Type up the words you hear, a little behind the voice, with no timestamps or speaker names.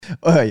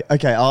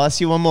Okay, I'll ask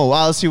you one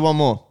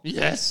more.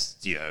 Yes,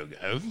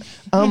 Diogo.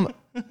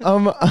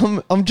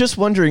 I'm just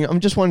wondering,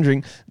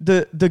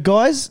 the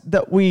guys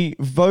that we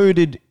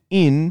voted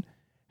in,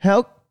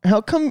 how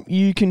come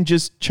you can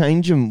just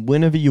change them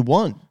whenever you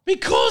want?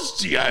 Because,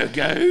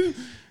 Diogo, even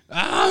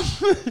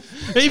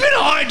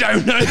I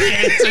don't know the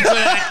answer to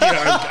that,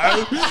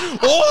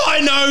 Diogo. All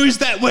I know is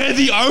that we're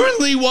the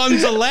only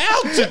ones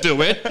allowed to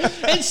do it,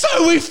 and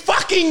so we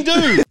fucking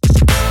do.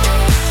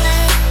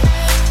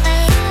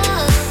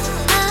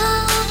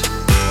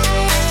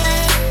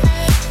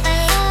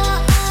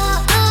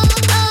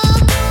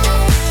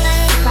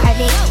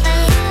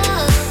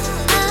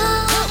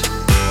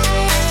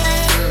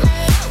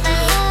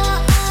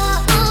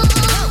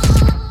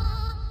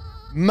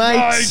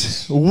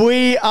 Mates,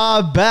 we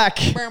are back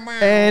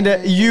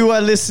and you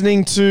are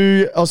listening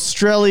to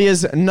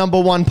Australia's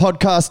 #1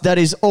 podcast that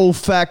is all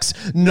facts,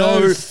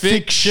 no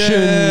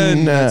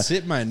fiction. That's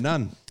it, mate.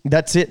 None.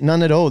 That's it.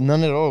 None at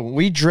all.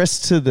 We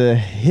dressed to the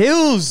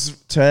hills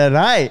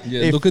today.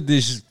 Yeah, look at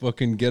this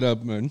fucking get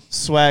up, man.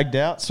 Swagged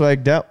out.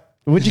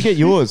 Where'd you get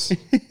yours?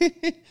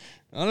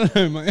 I don't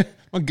know.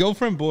 My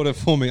girlfriend bought it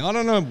for me. I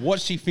don't know what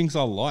she thinks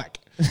I like.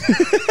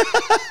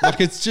 Like,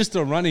 it's just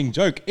a running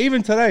joke.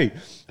 Even today,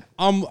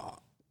 I'm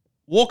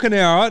walking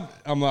out.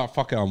 I'm like,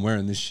 fuck it, I'm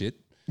wearing this shit.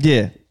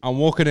 Yeah. I'm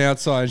walking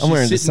outside.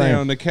 She's sitting there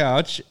on the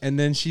couch, and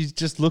then she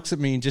just looks at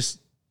me and just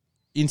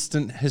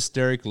instant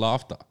hysteric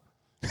laughter.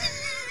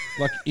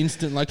 Like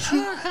instant, like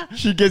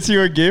she gets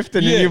you a gift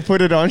and then you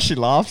put it on. She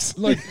laughs.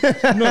 Like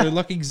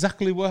like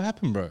exactly what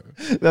happened, bro.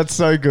 That's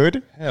so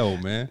good. Hell,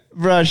 man,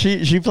 bro.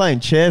 She playing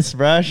chess,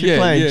 bro. She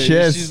playing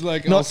chess. She's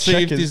like, not I'll see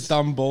checkers. if this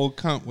dumb bald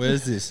cunt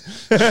wears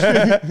this.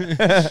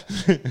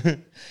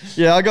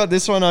 Yeah, I got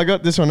this one at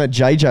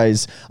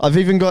JJ's. I've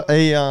even got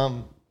a.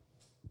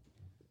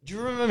 Do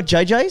you remember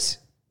JJ's?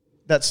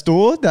 That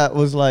store that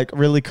was like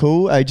really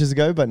cool ages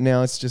ago, but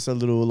now it's just a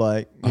little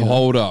like.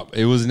 Hold up,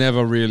 it was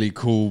never really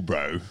cool,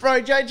 bro.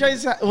 Bro,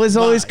 JJ's was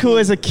always cool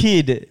as a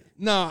kid.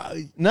 No.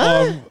 I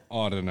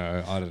don't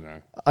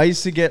know. I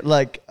used to get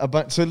like a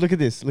bunch. So look at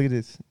this.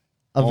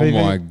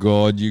 My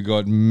god, you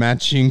got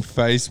matching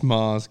face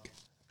mask.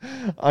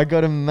 I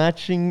got a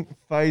matching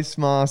face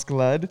mask,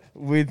 lad,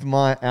 with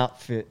my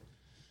outfit.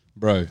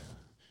 Bro,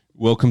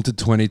 welcome to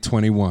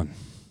 2021.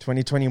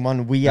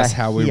 2021, That's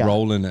how we're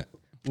rolling it.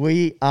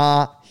 We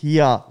are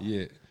here.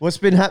 Yeah. What's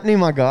been happening,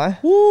 my guy?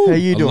 Woo, how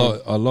you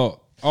doing? A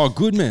lot. Oh,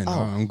 good, man. Oh.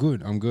 I'm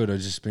good. I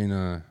just been,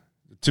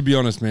 to be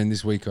honest, man,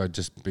 this week I've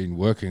just been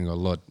working a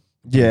lot.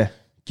 Yeah.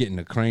 Getting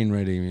the crane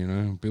ready,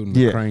 building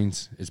the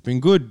cranes. It's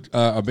been good.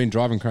 I've been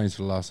driving cranes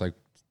for the last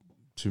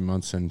 2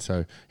 months, and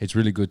so it's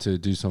really good to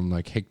do some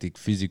hectic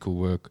physical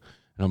work.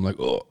 And I'm like,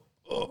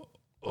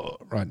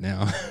 right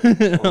now.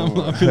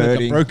 I feel like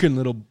a broken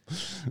little...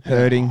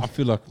 Hurting. I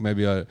feel like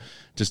maybe I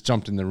just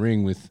jumped in the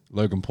ring with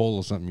Logan Paul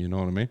or something, you know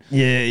what I mean?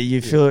 Yeah,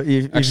 you feel...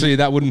 Actually,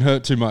 that wouldn't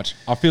hurt too much.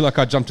 I feel like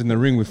I jumped in the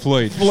ring with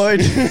Floyd. Floyd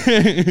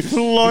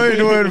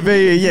would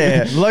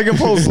be, Logan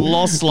Paul's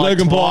lost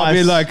Logan twice. Paul, I'd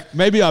be like,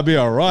 maybe I'll be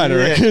all right, I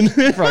reckon.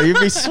 Bro, you'd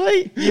be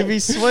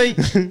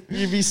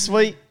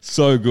sweet.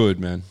 So good,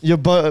 man. Your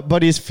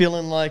body's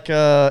feeling like...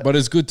 but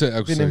it's good to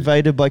actually... Been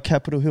invaded by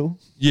Capitol Hill?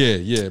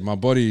 Yeah. My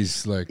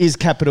body's like... Is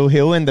Capitol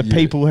Hill, and the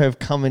people have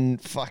come and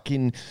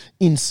fucking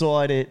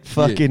inside it,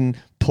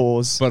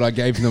 pause. But I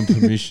gave them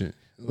permission.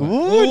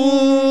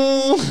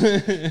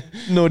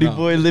 Naughty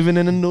boy living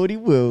in a naughty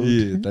world.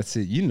 Yeah, that's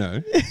it.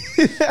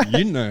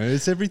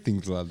 It's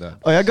everything's like that.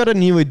 Oh, I got a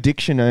new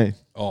addiction, eh?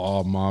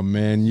 Oh, my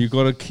man, you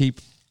got to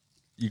keep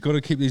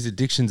these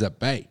addictions at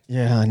bay.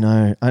 Yeah, I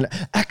know.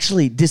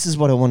 Actually, this is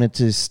what I wanted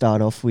to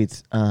start off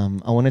with. I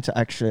wanted to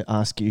actually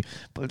ask you,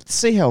 but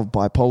see how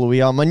bipolar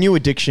we are. My new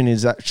addiction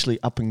is actually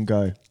up and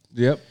go.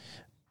 Yep.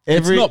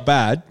 It's not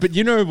bad, but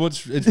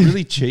it's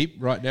really cheap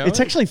right now. It's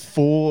actually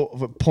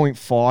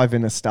 4.5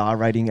 in a star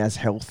rating as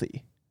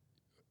healthy.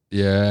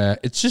 Yeah,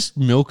 it's just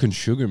milk and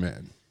sugar,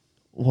 man.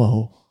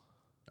 Whoa.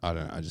 I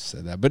don't know, I just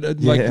said that.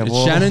 But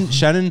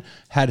Shannon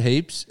had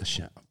heaps.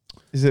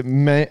 Is it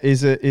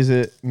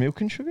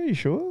milk and sugar? You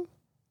sure?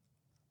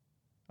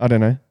 I don't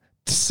know.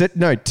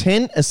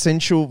 10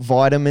 essential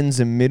vitamins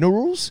and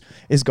minerals.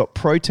 It's got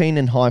protein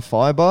and high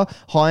fiber,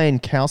 high in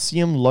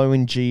calcium, low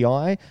in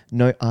GI,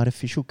 no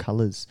artificial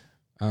colors.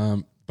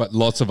 But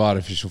lots of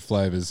artificial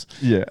flavors.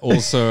 Yeah.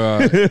 Also,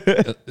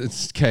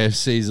 it's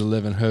KFC's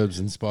 11 herbs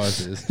and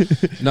spices.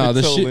 No,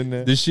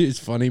 this shit is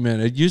funny, man.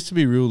 It used to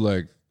be real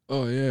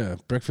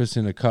breakfast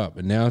in a cup,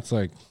 and now it's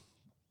like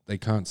they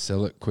can't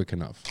sell it quick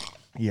enough.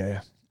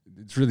 Yeah.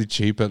 It's really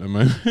cheap at the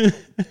moment.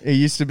 It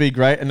used to be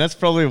great, and that's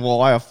probably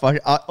why I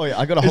got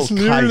a whole case. It's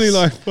literally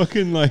like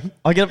fucking like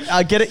I get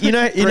it. You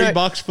know,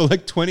 $3 for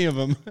like 20 of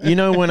them. You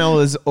know when I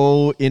was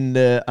all in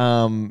the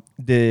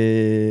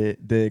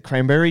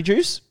cranberry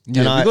juice.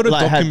 Yeah, you got to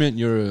document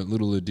your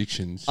little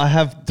addictions. I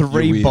have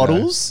 3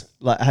 bottles.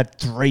 I had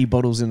 3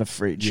 bottles in the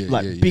fridge,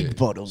 big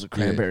bottles of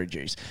cranberry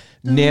juice.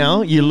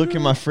 Now you look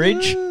in my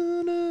fridge,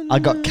 I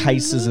got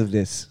cases of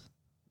this.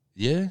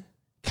 Yeah,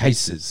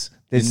 cases.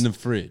 in the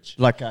fridge.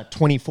 Like a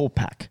 24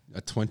 pack.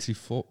 A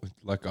 24,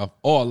 like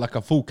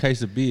a full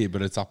case of beer,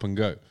 but it's up and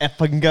go.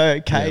 Up and go Yeah,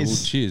 case.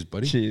 well, cheers,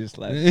 buddy. Cheers,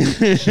 lad.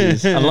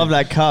 Cheers. I love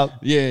that cup.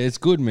 Yeah, it's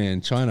good,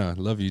 man. China,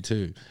 love you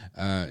too.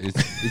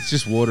 It's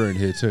just water in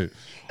here too.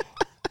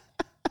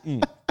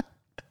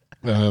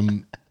 Yeah.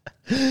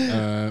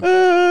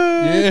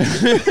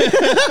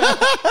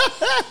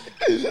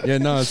 Yeah,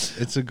 no,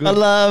 it's a good.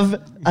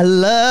 I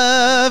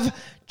love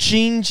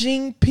Ching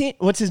Ching Pin.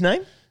 What's his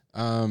name?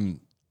 Xing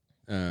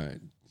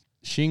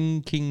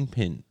King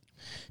Pin.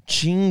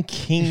 Ching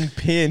King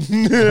Pin.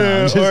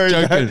 I'm just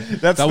joking. That's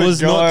that the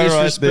was not guy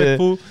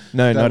disrespectful. Right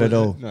there. No, not at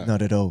all. No.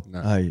 Not at all.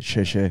 No. Oh,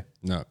 share.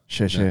 No.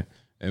 Share.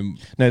 No,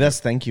 No, that's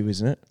thank you,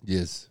 isn't it?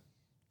 yes.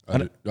 I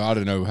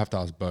don't know. We'll have to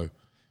ask Bo.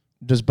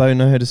 Does Bo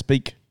know how to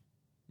speak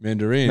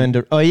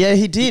Mandarin. Oh, yeah,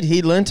 he did.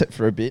 He learnt it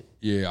for a bit.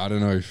 Yeah, I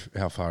don't know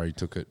how far he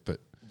took it, but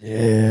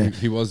Yeah.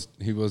 he was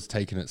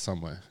taking it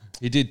somewhere.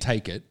 He did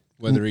take it.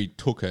 Whether he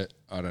took it,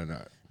 I don't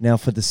know. Now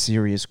for the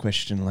serious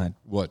question, lad.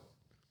 What?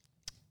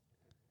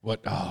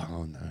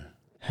 Oh no.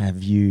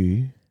 Have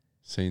you...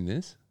 Seen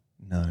this?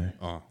 No.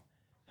 Oh.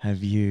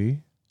 Have you...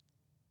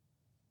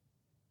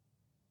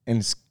 And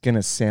it's going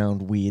to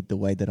sound weird the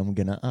way that I'm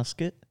going to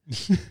ask it.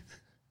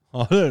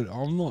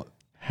 I'm not.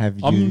 Have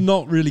you... I'm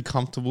not really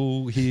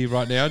comfortable here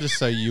right now. Just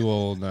so you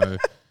all know.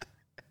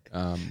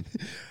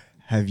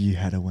 Have you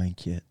had a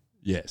wank yet?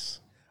 Yes.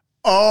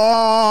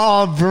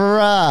 Oh,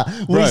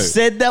 bruh. We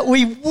said that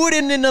we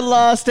wouldn't in the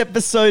last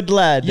episode,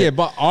 lad. Yeah,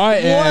 but I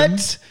am.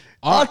 What?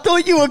 I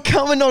thought you were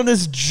coming on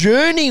this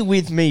journey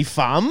with me,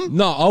 fam.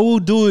 No, I will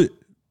do it,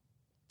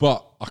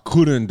 but I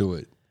couldn't do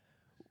it.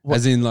 What?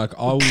 As in, like,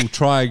 I will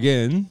try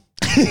again.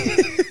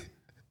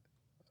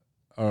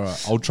 All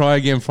right, I'll try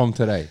again from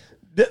today.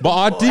 But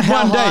I did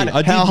How one hard,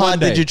 day. How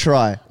hard did you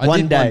try?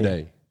 One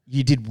day.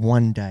 You did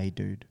one day,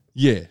 dude.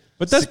 Yeah,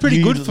 but that's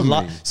pretty good for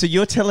me. So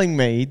you're telling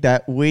me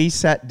that we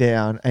sat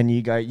down and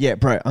you go, yeah,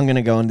 bro, I'm going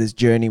to go on this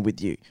journey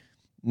with you.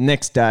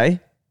 Next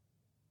day,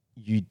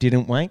 you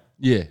didn't wank.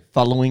 Yeah.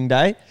 Following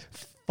day,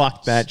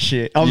 fuck that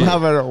shit. I'm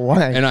having a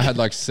wank. And I had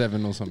like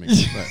 7 or something.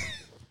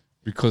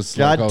 Because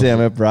God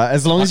damn it, bro.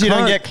 As long as you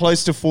don't get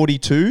close to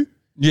 42.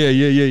 Yeah.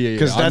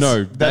 Because I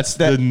know that's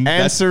the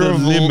answer that's the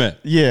of limit.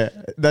 Yeah,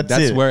 that's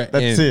it. Where it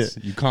that's ends.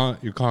 it. You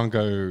can't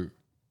go.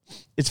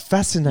 It's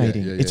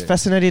fascinating. Yeah. It's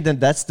fascinating that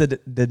that's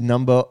the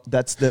number.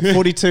 That's the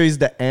 42 is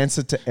the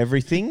answer to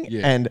everything,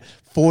 and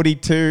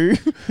 42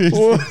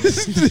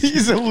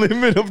 is a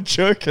limit of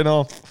jerking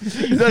off.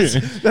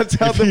 That's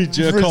how if you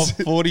jerk off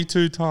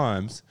 42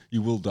 times,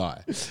 you will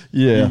die.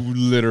 Yeah, you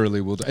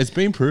literally will die. It's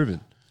been proven.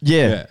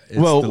 Yeah. It's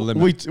well, the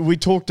limit. we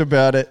talked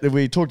about it.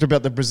 We talked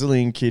about the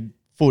Brazilian kid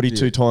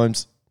 42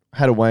 times,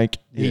 had a wank,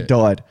 he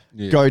died.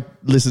 Yeah. Go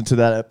listen to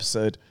that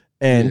episode.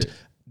 And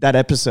that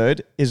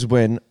episode is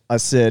when I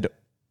said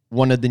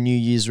one of the New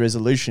Year's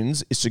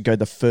resolutions is to go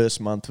the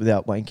first month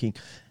without wanking.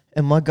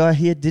 And my guy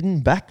here didn't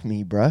back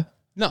me, bruh.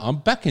 No, I'm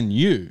backing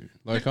you.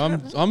 Like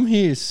I'm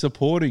here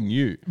supporting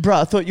you.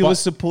 Bruh, I thought you were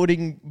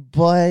supporting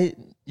by...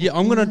 Yeah,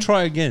 I'm going to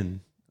try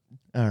again.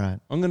 All right.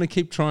 I'm going to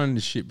keep trying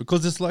this shit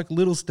because it's like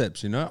little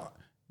steps, you know?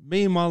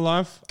 Me in my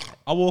life,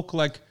 I walk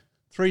like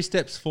 3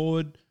 steps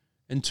forward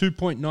and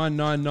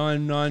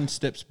 2.9999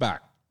 steps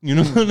back. You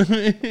know what I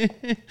mean?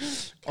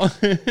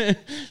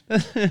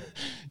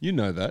 You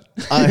know that.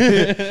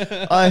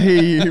 I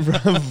hear you,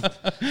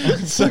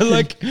 bruv. So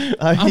like,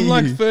 I'm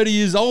like 30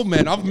 years old,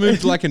 man. I've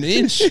moved like an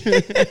inch.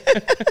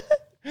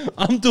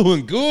 I'm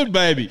doing good,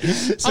 baby.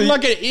 I'm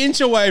like an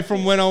inch away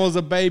from when I was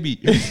a baby.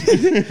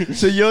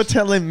 So you're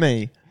telling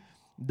me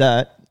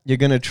that you're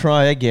going to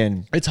try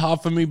again. It's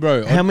hard for me,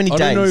 bro. How many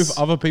days? I don't know if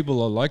other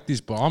people are like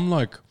this, but I'm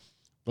like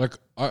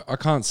I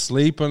can't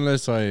sleep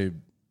unless I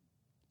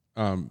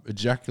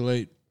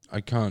ejaculate.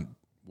 I can't.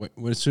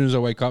 As soon as I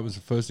wake up, it's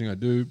the first thing I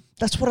do.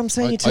 That's what I'm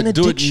saying. It's an I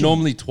do addiction. it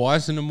normally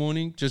twice in the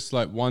morning, just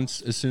like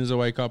once as soon as I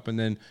wake up, and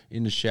then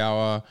in the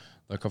shower.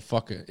 Like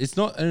it's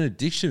not an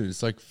addiction.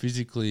 It's like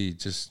physically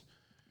just.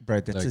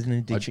 Bro, that's an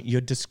addiction.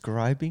 You're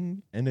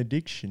describing an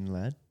addiction,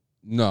 lad.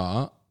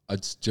 Nah,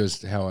 it's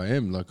just how I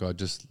am. Like I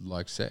just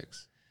like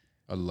sex.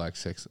 I like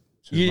sex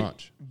too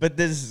much. But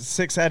there's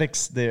sex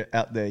addicts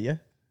out there, yeah?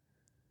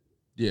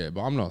 Yeah,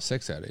 but I'm not a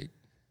sex addict.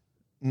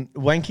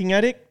 Wanking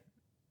addict?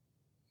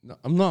 No,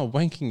 I'm not a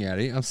wanking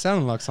addict. I'm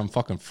sounding like some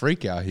fucking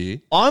freak out here.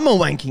 I'm a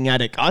wanking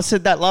addict. I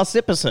said that last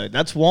episode.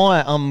 That's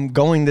why I'm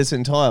going this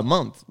entire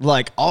month.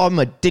 Like, I'm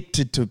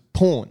addicted to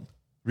porn.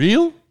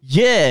 Real?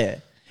 Yeah.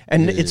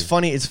 And it's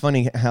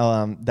funny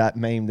how that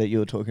meme that you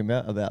were talking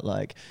about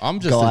like I'm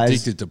just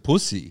addicted to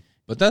pussy,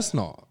 but that's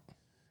not.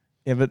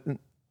 Yeah, but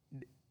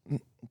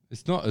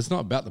it's not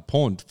about the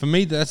porn. For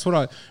me, that's what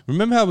I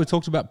remember how we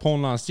talked about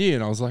porn last year,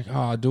 and I was like,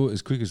 I do it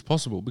as quick as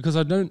possible because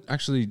I don't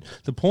actually.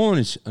 The porn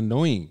is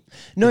annoying.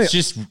 No, it's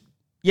just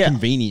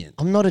convenient.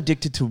 I'm not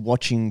addicted to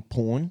watching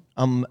porn.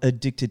 I'm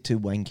addicted to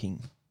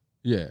wanking.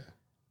 Yeah.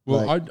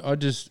 Well, I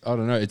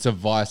don't know. It's a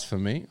vice for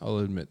me. I'll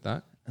admit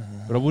that,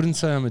 but I wouldn't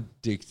say I'm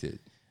addicted.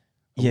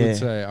 I would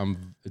say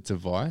it's a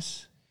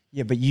vice.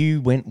 Yeah, but you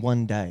went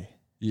one day.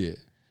 Yeah,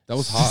 that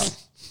was hard.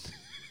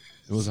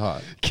 It was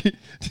hard.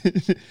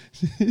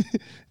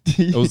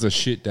 It was a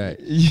shit day.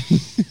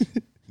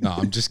 No,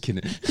 I'm just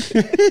kidding.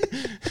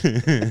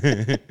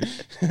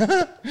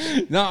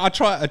 No, I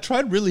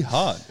tried really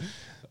hard.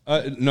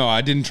 No,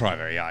 I didn't try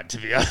very hard, to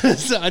be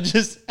honest. I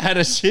just had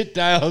a shit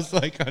day. I was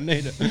like, I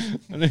need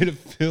to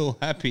feel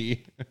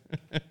happy.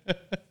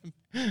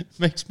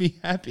 Makes me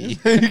happy.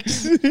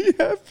 Makes me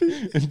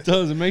happy. It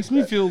does. It makes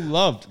me feel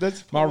loved.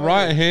 That's my poetic.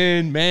 right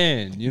hand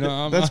man. You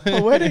know, That's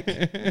poetic.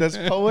 That's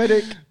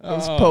poetic.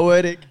 That's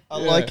poetic. I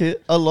like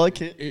it. I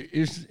like it.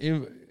 If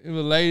a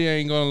lady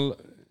ain't gonna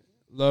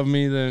love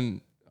me, then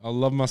I'll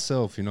love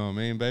myself. You know what I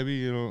mean, baby?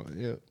 You know,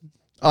 yeah.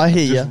 I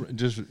hear you.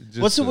 Just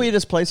What's the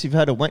weirdest place you've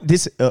had a wank?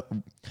 This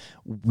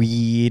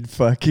weird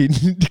fucking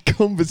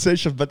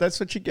conversation, but that's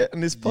what you get on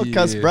this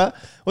podcast, bruh.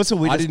 What's the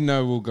weirdest? I didn't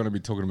know we were going to be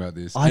talking about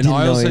this. I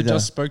also either.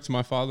 Just spoke to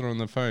my father on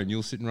the phone. You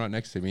were sitting right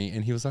next to me,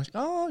 and he was like,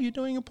 "Oh, you're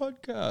doing a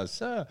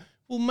podcast.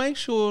 Well, make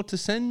sure to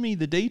send me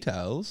the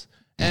details,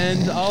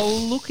 and I'll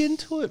look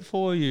into it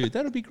for you.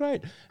 That'll be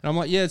great." And I'm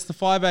like, "Yeah, it's the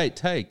 5/8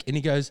 take." And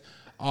he goes,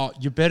 "Oh,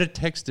 you better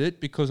text it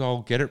because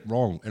I'll get it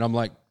wrong." And I'm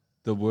like,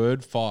 the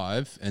word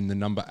 5 and the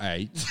number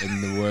 8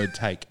 and the word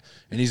take.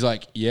 And he's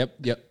like, yep,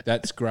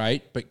 that's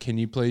great. But can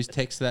you please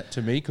text that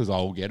to me because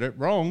I'll get it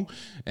wrong.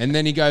 And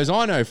then he goes,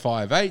 I know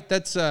 5/8.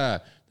 That's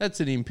an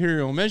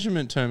imperial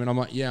measurement term. And I'm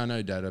like, yeah, I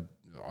know, Dad.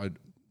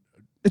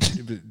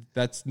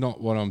 That's not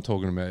what I'm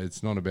talking about.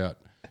 It's not about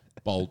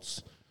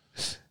bolts.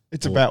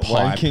 It's about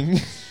pipe. wanking.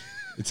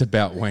 It's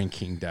about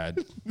wanking,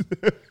 Dad.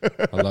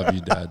 I love you,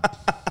 Dad.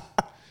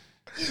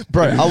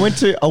 Bro,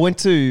 I went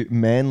to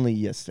Manly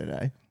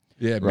yesterday.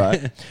 Yeah,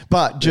 right. Man.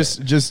 But just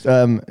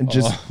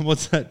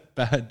what's that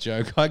bad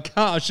joke?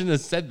 I shouldn't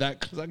have said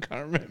that because I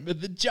can't remember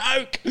the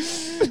joke.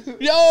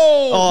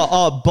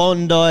 Yo.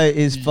 Bondi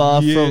is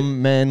far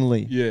from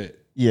Manly.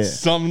 Yeah.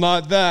 Something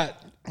like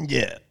that.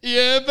 Yeah.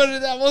 Yeah,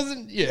 but that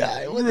wasn't. Yeah,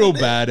 it was real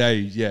bad,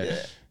 eh?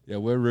 Yeah,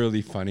 we're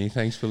really funny.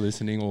 Thanks for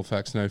listening. All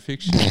facts, no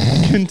fiction.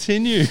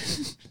 Continue,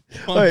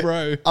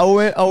 bro. I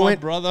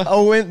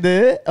went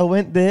there,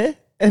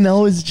 and I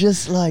was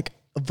just like,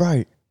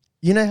 bro.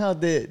 You know how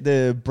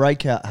the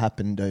breakout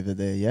happened over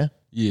there, yeah?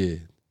 Yeah,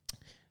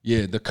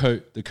 the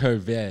COVID. The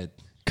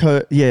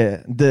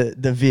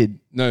vid.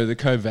 No, the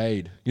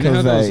COVID. You know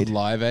how there was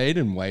Live Aid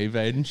and Wave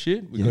Aid and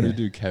shit? We've got to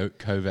do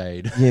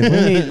COVID.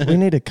 Yeah, we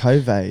need a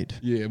COVID.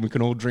 Yeah, and we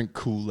can all drink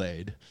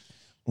Kool-Aid.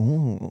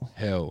 Ooh.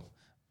 Hell.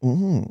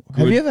 Ooh.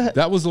 Have you ever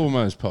that was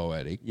almost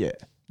poetic. Yeah.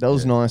 That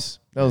was nice.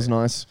 That was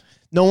nice.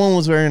 No one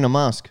was wearing a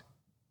mask.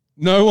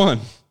 No one.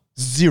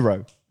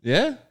 Zero.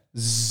 Yeah?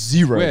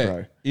 Zero, Where?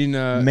 bro. In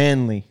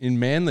Manly. In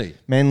Manly.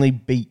 Manly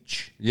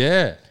Beach.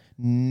 Yeah.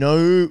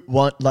 No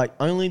one, like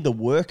only the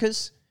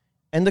workers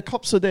and the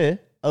cops are there.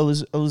 I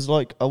was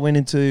like, I went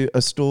into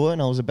a store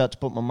and I was about to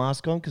put my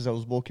mask on because I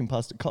was walking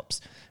past the cops.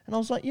 And I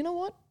was like, you know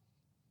what?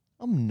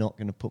 I'm not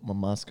going to put my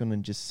mask on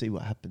and just see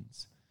what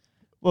happens.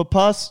 Well,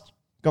 passed,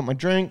 got my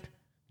drink,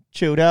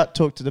 chilled out,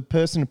 talked to the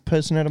person. The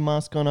person had a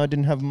mask on. I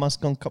didn't have a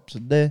mask on. Cops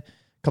were there.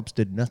 Cops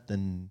did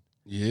nothing.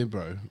 Yeah,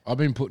 bro. I've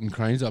been putting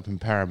cranes up in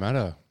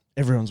Parramatta.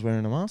 Everyone's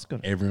wearing a mask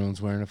on.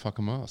 Everyone's wearing a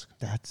fucking mask.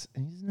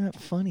 Isn't that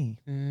funny?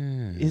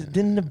 Yeah.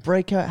 Didn't the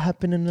breakout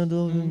happen in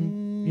another,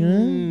 you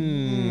know?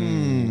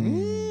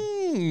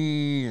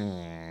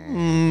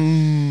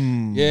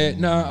 Yeah,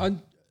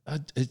 no,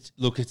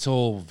 look, it's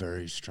all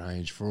very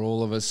strange for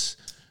all of us.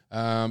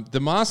 The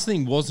mask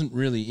thing wasn't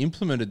really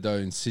implemented, though,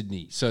 in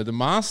Sydney. So the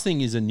mask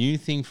thing is a new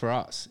thing for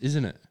us,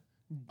 isn't it?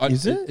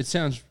 Is it? It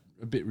sounds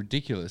a bit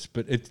ridiculous,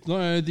 but it's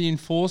the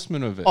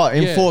enforcement of it. Oh,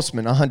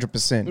 enforcement,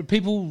 100%. But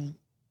people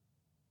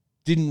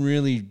didn't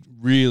really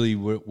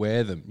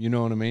wear them, you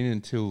know what I mean,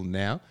 until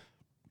now.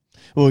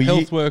 Well,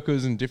 health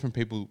workers and different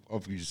people,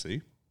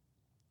 obviously.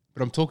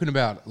 But I'm talking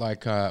about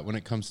like when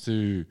it comes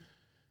to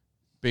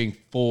being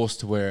forced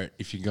to wear it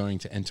if you're going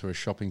to enter a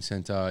shopping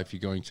centre, if you're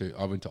going to...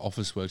 I went to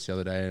Officeworks the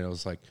other day and I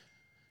was like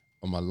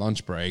on my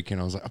lunch break and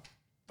I was like, oh,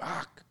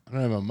 fuck, I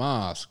don't have a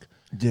mask.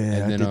 Yeah,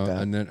 and then I did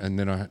that. And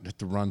then I had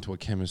to run to a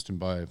chemist and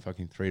buy a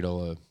fucking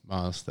 $3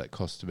 mask that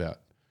cost about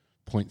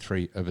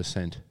 0.3 of a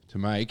cent to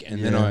make,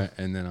 and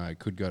then I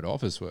could go to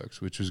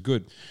Officeworks, which was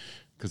good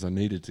because I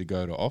needed to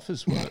go to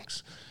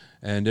Officeworks,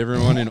 and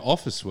everyone in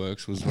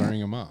Officeworks was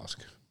wearing a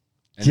mask.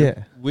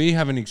 And we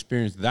haven't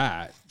experienced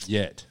that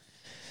yet.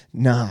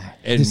 No,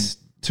 it's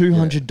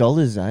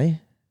 $200, eh?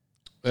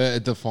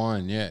 The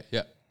fine, yeah.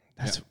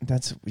 That's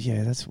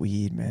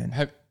weird,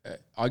 man.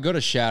 I got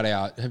a shout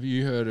out. Have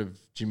you heard of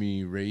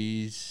Jimmy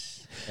Rees?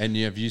 And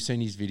have you seen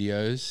his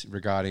videos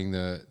regarding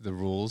the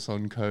rules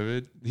on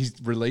COVID? He's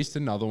released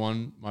another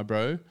one, my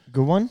bro.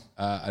 Good one?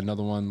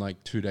 Another one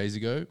like 2 days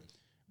ago.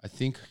 I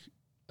think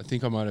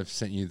I might have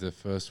sent you the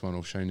first one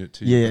or shown it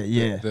to you.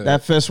 Yeah.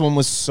 That first one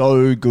was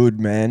so good,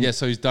 man. Yeah,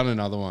 so he's done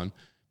another one.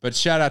 But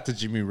shout out to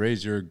Jimmy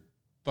Rees. You're a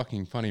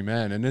fucking funny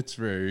man, and it's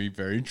very,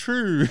 very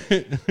true.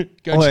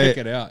 Go check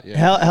it out.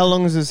 Yeah. How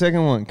long is the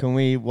second one? Can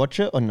we watch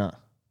it or not?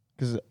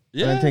 Because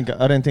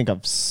I don't think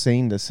I've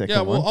seen the second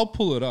one. Yeah, well, I'll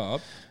pull it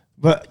up.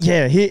 But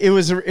yeah, it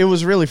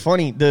was really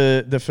funny.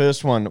 The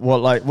first one,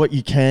 what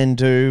you can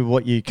do,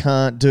 what you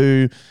can't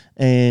do,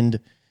 and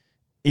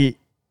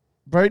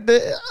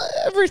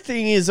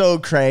everything is all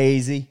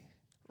crazy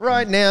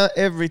right now.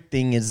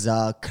 Everything is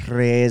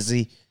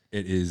crazy.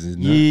 It is,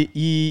 isn't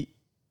it?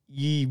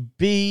 You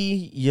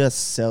be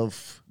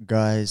yourself,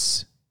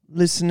 guys,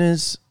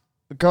 listeners,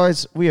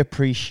 guys. We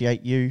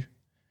appreciate you,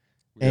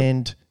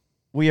 and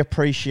we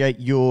appreciate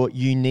your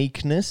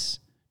uniqueness.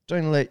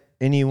 Don't let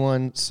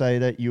anyone say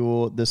that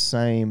you're the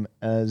same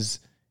as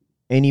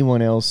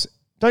anyone else.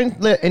 Don't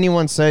let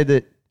anyone say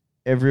that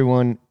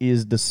everyone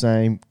is the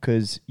same,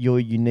 because you're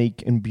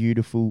unique and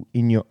beautiful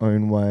in your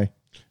own way.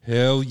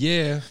 Hell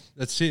yeah.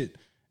 That's it.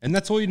 And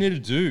that's all you need to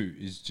do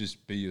is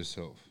just be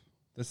yourself.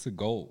 That's the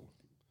goal.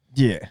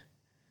 Yeah.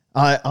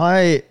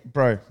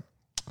 Bro,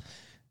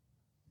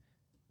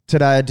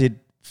 today I did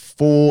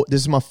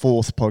this is my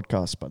 4th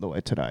podcast, by the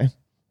way, today.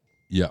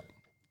 Yeah.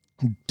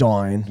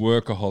 Dying.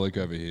 Workaholic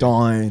over here.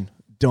 Dying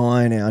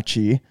out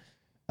here.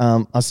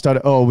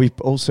 We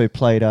also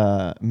played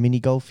mini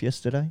golf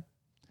yesterday.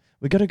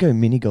 We got to go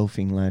mini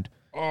golfing, lad.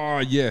 Oh,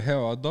 yeah.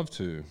 Hell, I'd love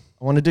to.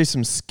 I want to do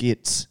some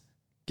skits.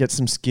 Get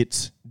some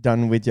skits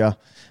done with ya.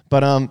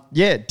 But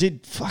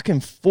did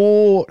fucking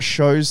 4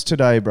 shows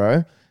today,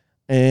 bro.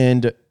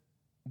 And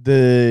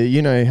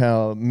you know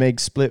how Meg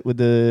split with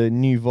the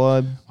new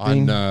vibe thing? I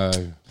know.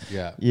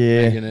 Yeah.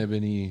 Yeah. Meg and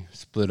Ebony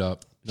split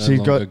up. No She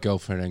longer got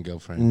girlfriend and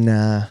girlfriend.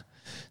 Nah.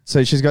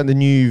 So she's got the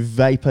new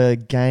Vapor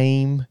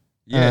Game,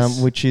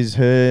 Yes. which is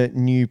her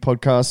new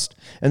podcast.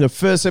 And the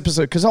first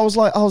episode, because I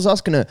was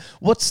asking her,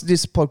 what's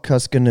this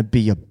podcast going to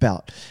be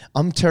about?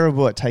 I'm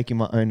terrible at taking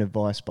my own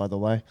advice, by the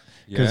way.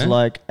 Because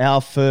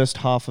our first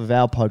half of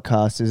our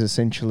podcast is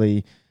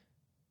essentially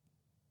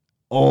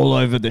all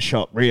over the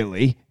shop,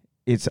 really.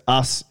 It's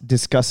us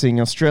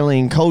discussing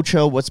Australian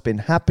culture, what's been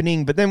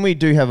happening, but then we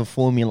do have a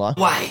formula.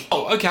 Why?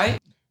 Oh, okay.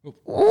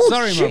 Oh,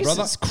 Sorry, my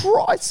brother. Jesus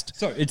Christ.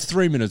 So it's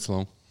 3 minutes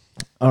long.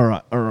 All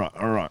right.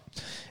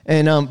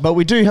 And but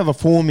we do have a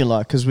formula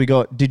because we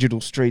got Digital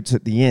Streets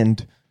at the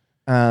end.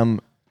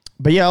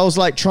 But yeah, I was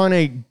like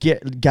trying to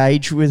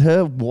gauge with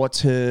her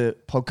what's her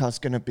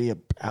podcast going to be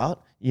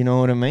about. You know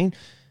what I mean?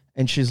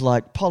 And she's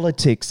like,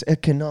 politics,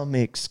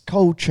 economics,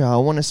 culture. I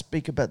want to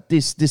speak about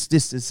this.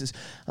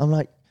 I'm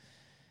like,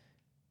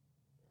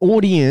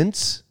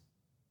 audience,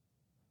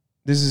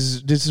 this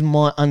is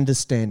my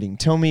understanding.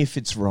 Tell me if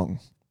it's wrong.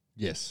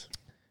 Yes.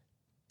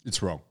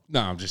 It's wrong.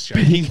 No, I'm just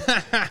joking.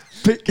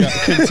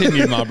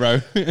 Continue, my bro.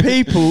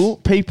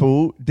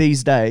 People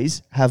these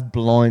days have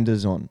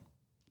blinders on.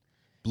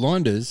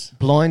 Blinders?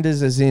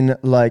 Blinders as in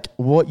like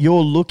what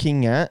you're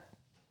looking at,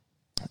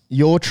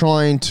 you're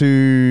trying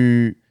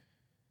to...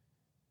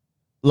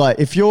 Like,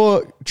 if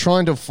you're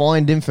trying to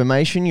find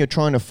information, you're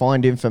trying to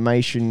find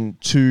information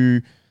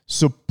to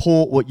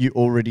support what you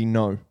already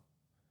know.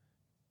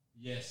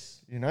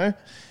 Yes. You know?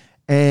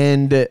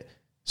 And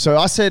so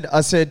I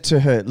said to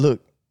her,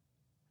 look,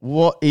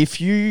 what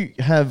if you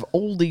have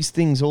all these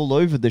things all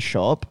over the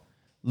shop,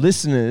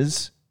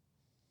 listeners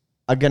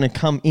are going to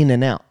come in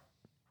and out.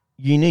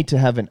 You need to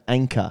have an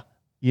anchor.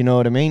 You know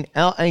what I mean?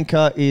 Our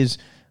anchor is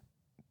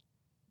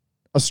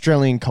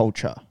Australian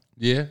culture.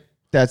 Yeah.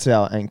 That's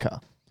our anchor.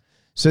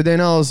 So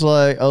then I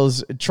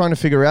was trying to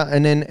figure out,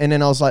 and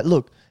then I was like,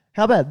 look,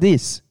 how about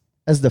this?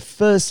 As the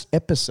first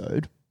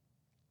episode,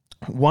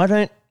 why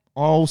don't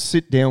I'll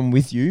sit down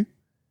with you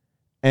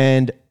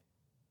and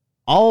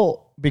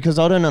because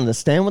I don't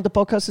understand what the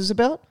podcast is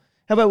about,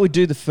 how about we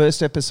do the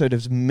first episode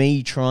of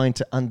me trying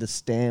to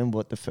understand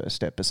what the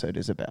first episode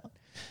is about?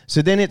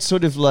 So then it's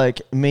sort of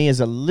like me as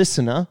a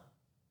listener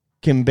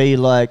can be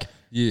like,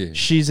 yeah,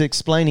 she's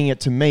explaining it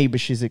to me, but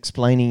she's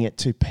explaining it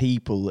to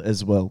people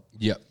as well.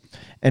 Yep.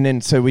 And then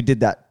so we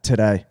did that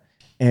today,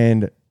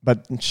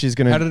 but she's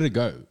gonna. How did it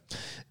go?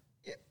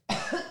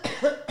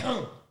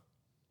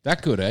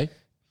 That good, eh?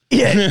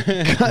 Yeah,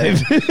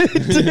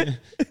 COVID.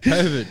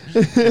 COVID.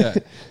 Yeah.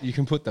 You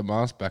can put the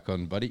mask back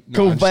on, buddy.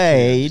 No,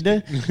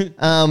 COVID.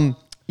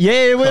 Yeah,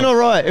 it went all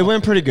right. It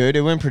went pretty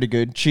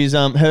good. She's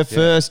her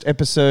first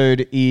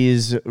episode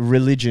is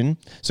religion.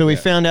 So we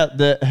found out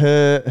that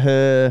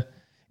her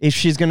if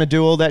she's going to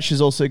do all that,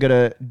 she's also going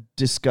to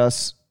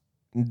discuss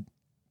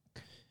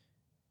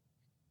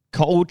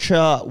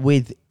culture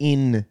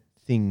within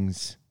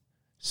things.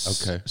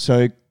 Okay.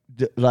 So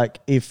like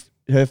if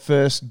her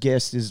first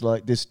guest is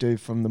like this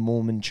dude from the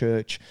Mormon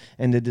church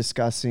and they're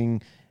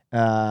discussing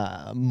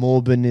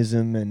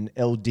Mormonism and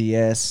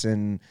LDS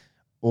and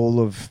all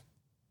of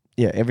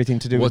everything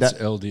to do with that.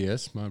 What's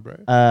LDS, my bro?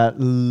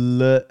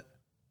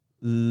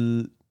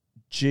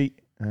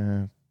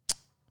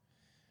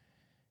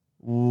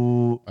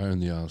 I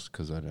only ask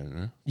because I don't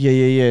know.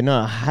 Yeah.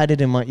 No, I had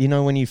it in my... You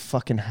know when you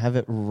fucking have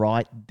it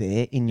right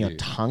there in your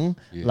tongue?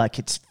 Yeah. Like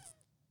it's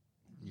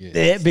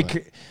there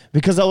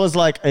because I was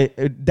like...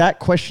 that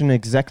question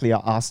exactly, I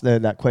asked her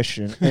that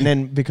question. And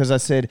then because I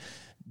said...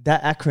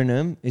 That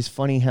acronym is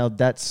funny how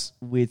that's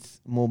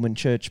with Mormon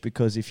Church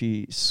because if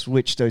you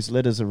switch those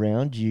letters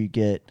around, you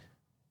get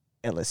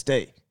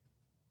LSD.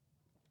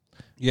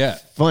 Yeah.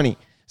 Funny.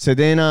 So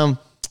then,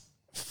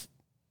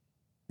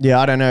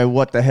 yeah, I don't know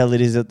what the hell it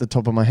is at the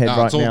top of my head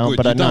right it's all now, good.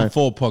 but You've I know. done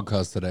 4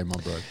 podcasts today, my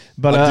bro.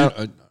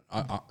 But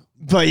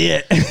but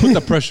yeah, put the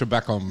pressure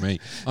back on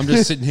me. I'm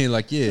just sitting here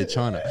like, yeah,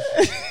 China.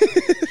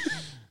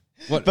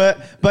 What?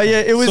 But yeah,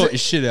 it was sort your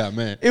shit out,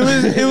 man. It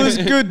was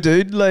good,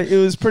 dude. Like it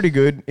was pretty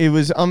good.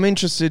 I'm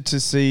interested to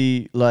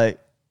see like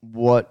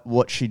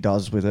what she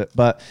does with it.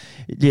 But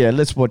yeah,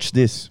 let's watch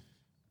this.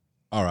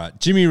 All right,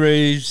 Jimmy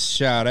Reeves,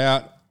 shout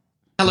out.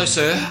 Hello,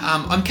 sir.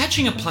 I'm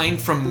catching a plane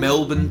from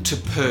Melbourne to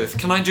Perth.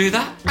 Can I do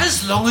that?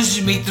 As long as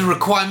you meet the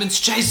requirements,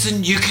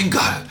 Jason, you can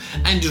go.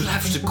 And you'll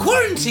have to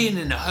quarantine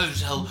in a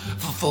hotel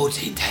for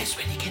 14 days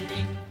when you get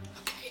there.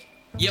 Okay.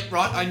 Yep,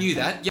 right, I knew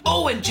that. Yep.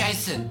 Oh, and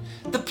Jason,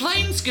 the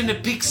plane's gonna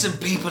pick some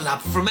people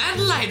up from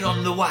Adelaide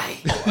on the way.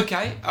 Oh,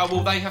 okay.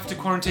 Will they have to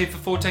quarantine for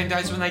 14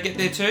 days when they get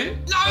there too?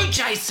 No,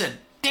 Jason.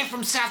 They're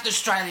from South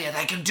Australia.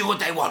 They can do what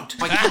they want.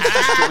 My kids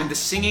just joined the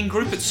singing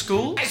group at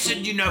school.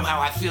 Jason, you know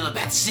how I feel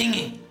about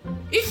singing.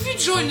 If you're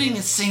joining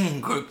a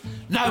singing group,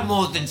 no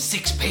more than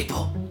 6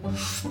 people.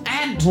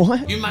 And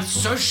you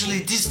must socially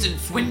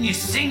distance when you're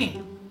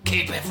singing.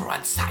 Keep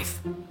everyone safe.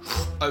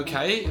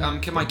 Okay,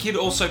 can my kid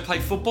also play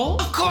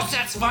football? Of course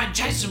that's fine,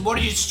 Jason. What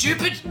are you,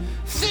 stupid?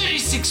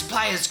 36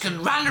 players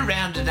can run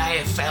around an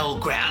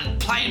AFL ground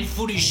playing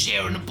footy,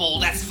 sharing a ball.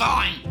 That's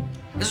fine.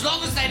 As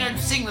long as they don't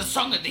sing the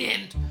song at the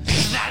end.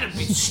 That'd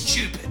be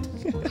stupid.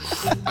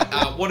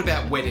 What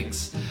about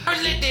weddings?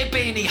 Don't let there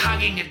be any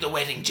hugging at the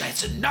wedding,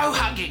 Jason. No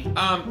hugging.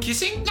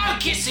 Kissing? No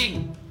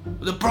kissing.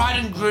 The bride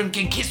and groom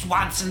can kiss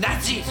once and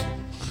that's it.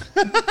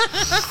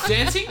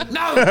 Dancing?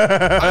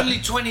 No. Only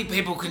 20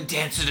 people can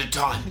dance at a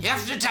time. You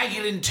have to take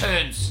it in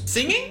turns.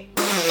 Singing?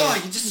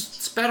 Oh, you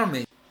just spat on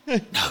me.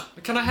 No.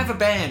 Can I have a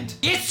band?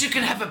 Yes, you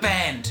can have a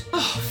band.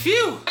 Oh,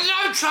 phew.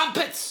 No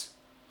trumpets.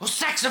 Or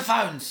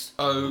saxophones.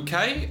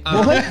 Okay.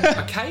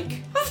 A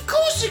cake? Of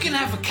course you can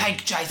have a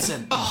cake,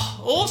 Jason. Oh,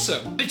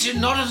 awesome. But you're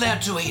not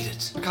allowed to eat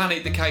it. I can't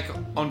eat the cake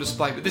on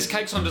display, but this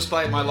cake's on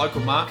display at my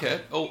local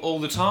market all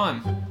the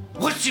time.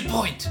 What's your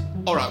point?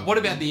 All right, what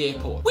about the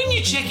airport? When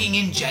you're checking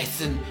in,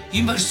 Jason,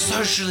 you must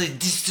socially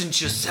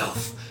distance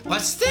yourself by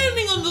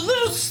standing on the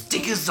little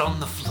stickers on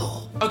the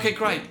floor. Okay,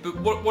 great, but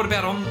what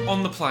about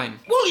on the plane?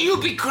 Well,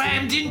 you'll be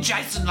crammed in,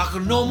 Jason, like a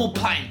normal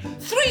plane,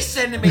 3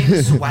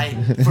 centimetres away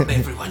from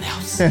everyone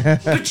else.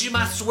 But you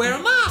must wear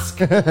a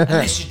mask,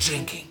 unless you're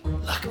drinking,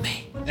 like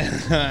me.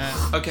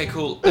 Okay,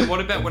 cool. And what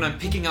about when I'm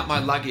picking up my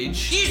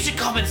luggage? Use your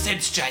common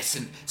sense,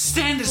 Jason.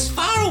 Stand as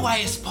far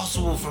away as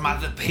possible from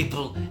other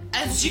people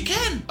as you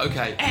can.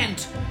 Okay.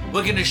 And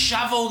we're going to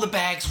shove all the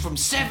bags from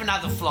 7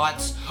 other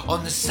flights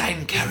on the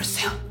same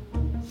carousel.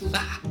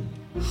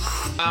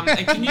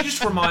 And can you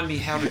just remind me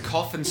how to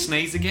cough and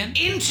sneeze again?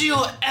 Into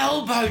your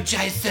elbow,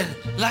 Jason.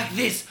 Like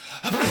this.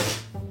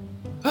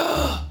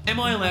 Am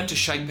I allowed to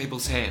shake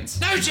people's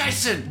hands? No,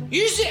 Jason!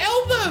 Use your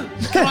elbow!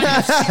 Can I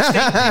have 16 people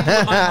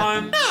at my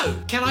home?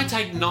 No! Can I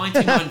take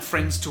 99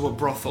 friends to a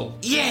brothel?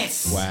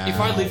 Yes! Wow. If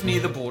I live near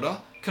the border,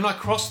 can I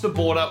cross the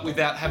border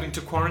without having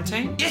to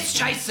quarantine? Yes,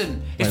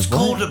 Jason! It's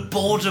called a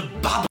border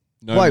bubble.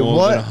 No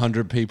more than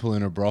 100 people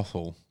in a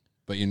brothel,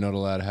 but you're not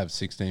allowed to have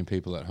 16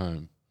 people at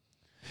home.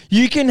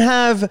 You can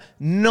have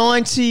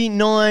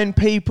 99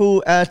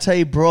 people at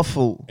a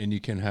brothel. And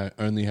you can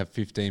only have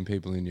 15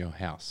 people in your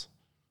house.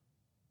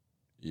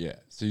 Yeah,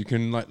 so you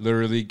can like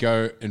literally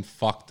go and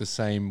fuck the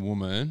same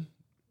woman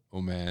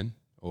or man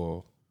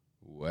or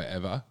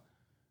whatever.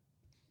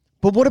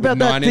 But what about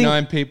that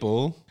 99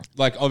 people?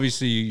 Like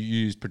obviously you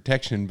use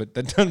protection, but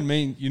that doesn't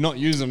mean you're not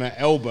using an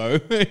elbow.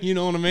 You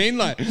know what I mean?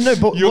 Like no,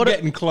 but you're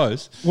getting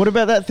close. What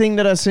about that thing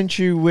that I sent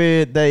you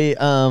where they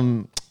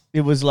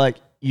it was like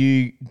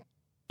you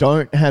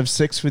don't have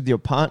sex with your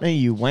partner,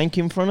 you wank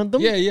in front of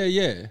them?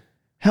 Yeah.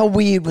 How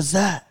weird was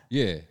that?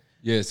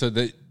 Yeah. So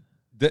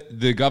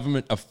the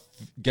government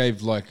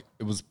gave like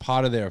it was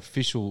part of their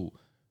official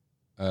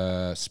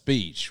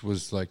speech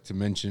was like to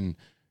mention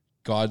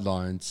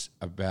guidelines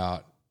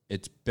about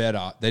it's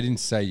better. They didn't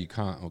say you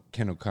can't or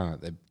can or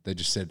can't. They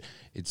just said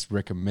it's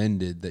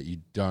recommended that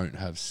you don't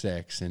have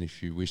sex, and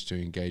if you wish to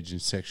engage in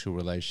sexual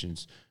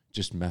relations,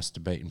 just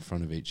masturbate in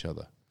front of each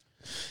other.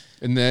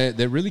 And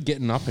they're really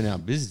getting up in our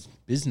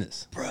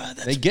business. Bro,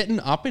 they're getting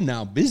up in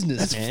our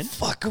business, man. That's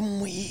fucking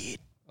weird.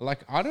 Like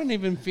I don't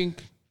even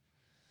think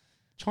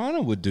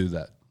China would do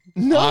that.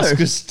 No. Ask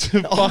us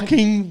to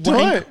fucking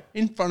wank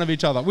in front of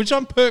each other, which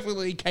I'm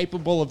perfectly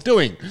capable of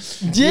doing.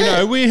 Yeah. You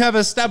know, we have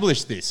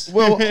established this.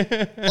 Well,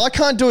 I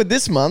can't do it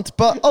this month,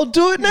 but I'll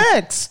do it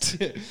next.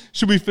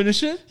 Should we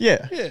finish it?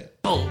 Yeah.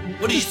 Oh,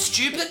 what are you,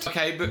 stupid?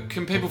 Okay, but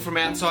can people from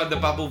outside the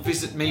bubble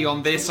visit me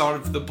on their side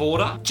of the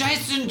border?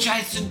 Jason,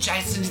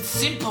 it's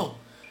simple.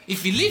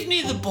 If you live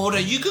near the border,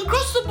 you can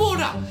cross the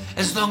border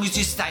as long as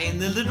you stay in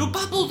the little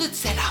bubble that's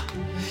set up.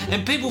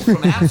 And people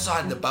from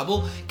outside the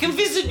bubble can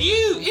visit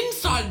you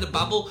inside the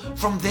bubble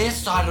from their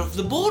side of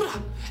the border.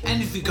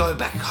 And if you go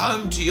back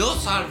home to your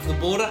side of the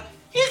border,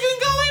 you can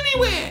go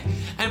anywhere.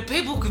 and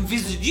people can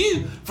visit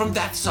you from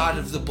that side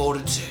of the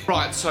border too.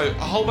 Right, so a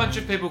whole bunch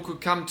of people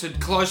could come to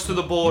close to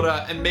the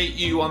border and meet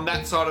you on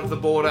that side of the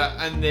border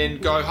and then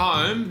go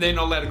home. They're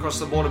not allowed to cross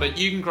the border, but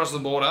you can cross the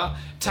border,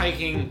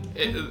 taking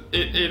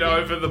it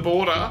over the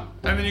border,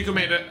 and then you can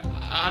meet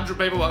 100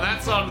 people on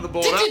that side of the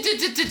border.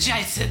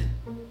 Jason,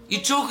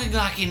 you're talking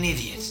like an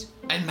idiot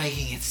and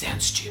making it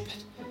sound stupid.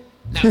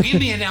 Now give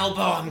me an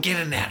elbow, I'm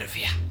getting out of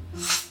here.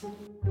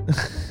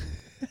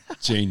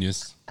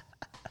 Genius.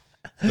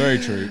 Very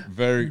true.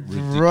 Very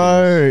ridiculous.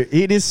 Bro,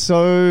 it is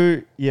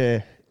so,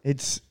 yeah,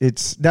 it's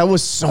that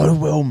was so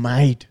well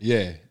made.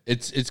 Yeah,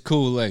 it's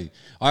cool. Like,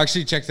 I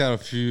actually checked out a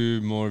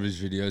few more of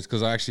his videos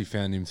because I actually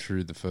found him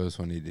through the first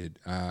one he did.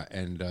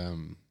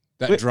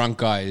 That drunk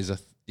guy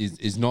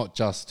is not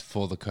just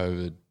for the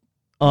COVID.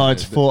 Oh,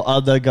 it's for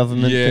other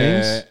government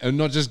things? Yeah, and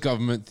not just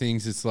government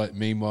things. It's like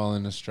Meanwhile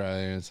in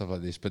Australia and stuff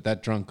like this. But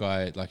that drunk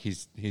guy, like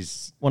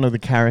he's one of the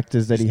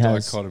characters that he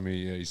has. Dichotomy,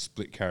 yeah, he's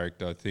split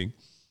character, I think.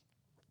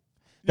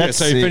 That's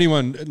so if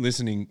anyone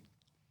listening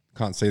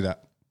can't see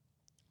that,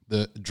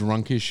 the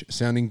drunkish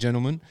sounding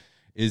gentleman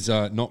is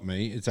not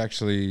me. It's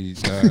actually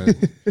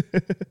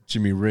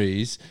Jimmy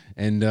Rees.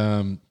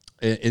 And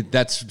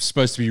that's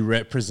supposed to be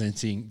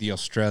representing the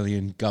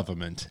Australian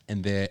government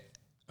and their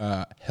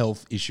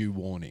health issue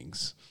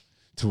warnings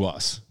to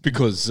us,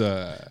 because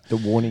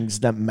the warnings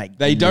that make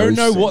they don't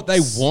know what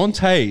they want.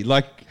 Hey,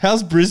 like,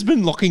 how's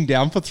Brisbane locking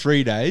down for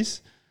 3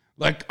 days?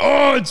 Like,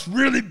 oh, it's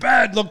really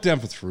bad.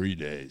 Lockdown for 3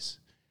 days.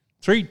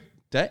 3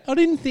 days? I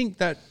didn't think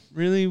that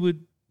really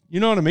would.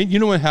 You know what I mean? You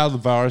know how the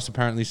virus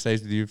apparently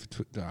stays with you for.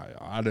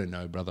 I don't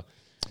know, brother.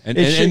 And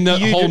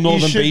the whole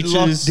Northern Beaches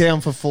lock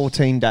down for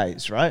 14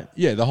 days, right?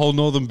 Yeah, the whole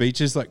Northern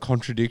Beaches, like,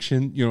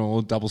 contradiction, you know,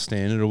 or double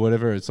standard or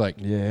whatever. It's like,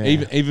 yeah.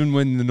 even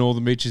when the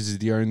Northern Beaches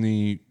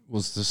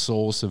was the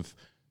source of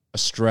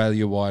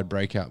Australia-wide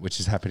breakout, which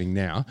is happening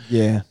now.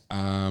 Yeah.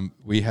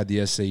 We had the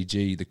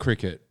SCG, the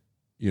cricket,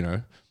 you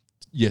know,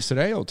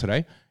 yesterday or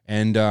today,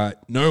 and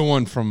no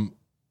one from,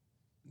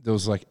 there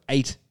was like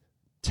 8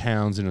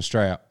 towns in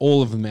Australia,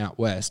 all of them out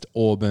west,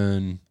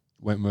 Auburn,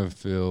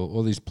 Wentworthville,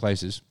 all these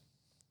places,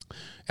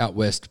 out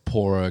west,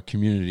 poorer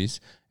communities,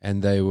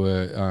 and they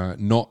were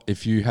not,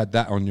 if you had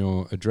that on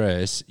your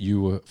address,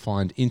 you were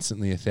fined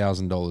instantly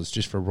 $1,000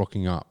 just for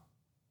rocking up.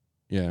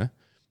 Yeah.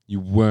 You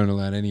weren't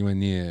allowed anywhere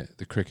near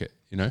the cricket,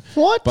 you know?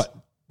 What? But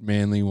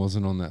Manly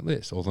wasn't on that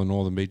list, or the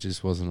Northern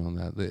Beaches wasn't on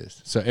that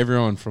list. So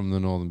everyone from the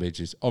Northern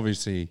Beaches,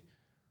 obviously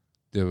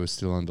they were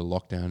still under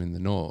lockdown in the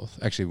north.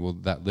 Actually, well,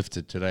 that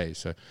lifted today.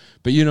 So,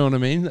 but you know what I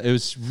mean? It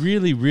was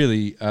really,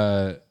 really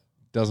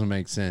doesn't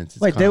make sense.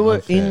 It's Wait, they were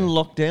unfair. in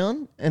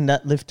lockdown and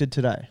that lifted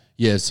today?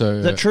 Yeah, so...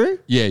 Is that true?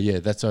 Yeah,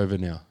 that's over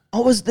now. I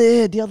was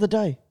there the other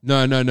day.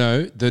 No.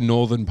 The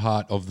northern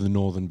part of the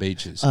Northern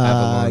Beaches.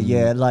 Avalon.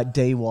 Yeah, like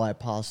DY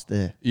past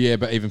there. Yeah,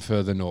 but even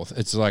further north.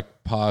 It's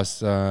like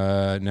past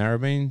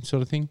Narrabeen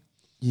sort of thing.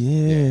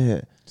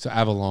 Yeah. So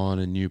Avalon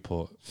and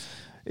Newport.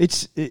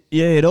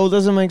 It all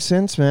doesn't make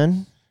sense,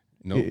 man.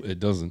 No, it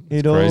doesn't.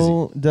 It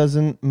all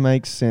doesn't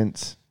make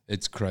sense.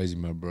 It's crazy,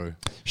 my bro.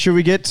 Should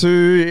we get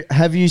to,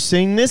 have you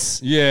seen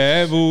this?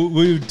 Yeah, well,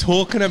 we were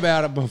talking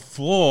about it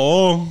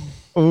before.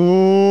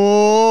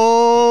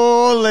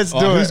 Oh, let's do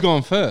it. Who's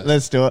going first?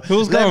 Let's do it.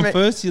 Who's going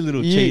first, you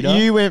little cheater?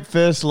 You went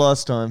first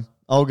last time.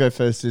 I'll go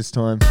first this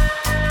time.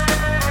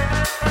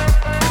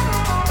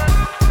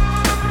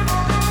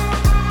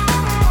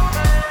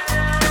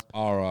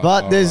 All right.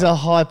 But there's a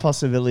high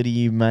possibility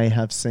you may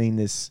have seen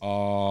this. You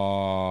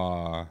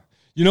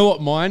know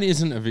what? Mine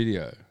isn't a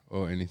video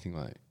or anything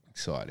like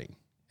exciting.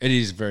 It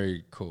is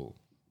very cool.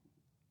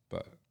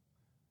 But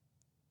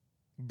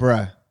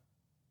Bruh.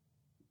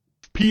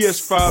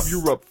 PS5,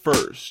 you're up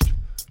first.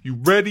 You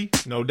ready?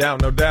 No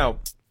doubt, no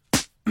doubt.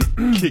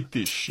 Kick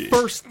this shit.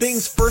 First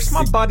things first,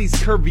 my body's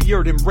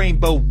curvier than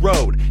Rainbow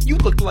Road. You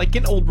look like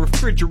an old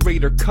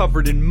refrigerator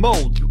covered in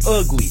mold. You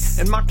ugly,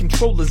 and my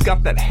controller's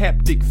got that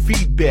haptic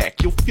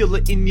feedback. You'll feel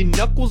it in your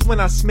knuckles when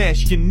I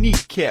smash your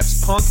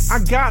kneecaps, punk. I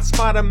got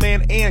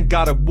Spider-Man and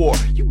God of War.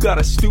 You got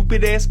a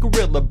stupid ass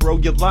gorilla, bro.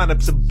 Your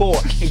lineup's a bore.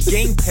 And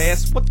Game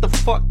Pass, what the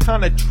fuck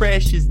kind of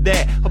trash is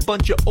that? A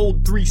bunch of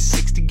old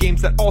 360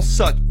 games that all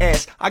suck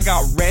ass. I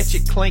got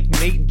Ratchet, Clank,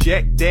 Nate,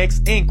 Jack,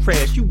 Dax, and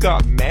Crash. You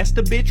got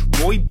Master Bitch,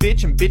 Roy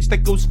Bitch, and bitch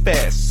that goes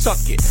fast. Suck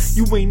it,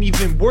 you ain't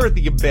even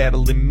worthy of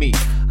battling me.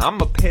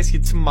 I'ma pass you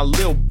to my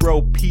lil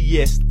bro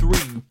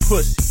PS3, you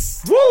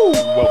pussy. Woo!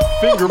 Well,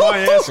 finger my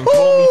ass and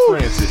call me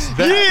Francis.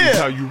 That is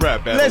how you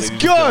rap, battle. Let's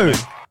go.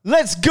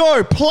 Let's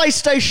go.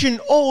 PlayStation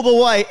all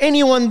the way.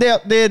 Anyone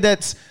out there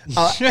that's an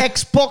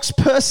Xbox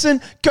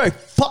person, go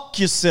fuck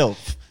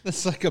yourself.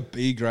 that's like a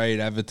B-grade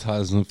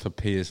advertisement for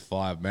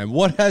PS5, man.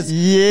 What have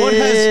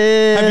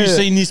you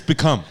seen this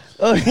become?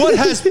 What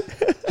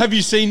have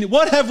you seen?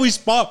 What have we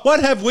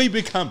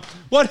become?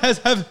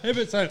 Have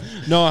it seen?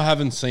 No, I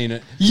haven't seen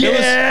it.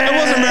 Yes! It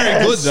wasn't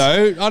very good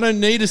though. I don't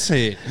need to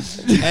see it.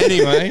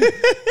 Anyway,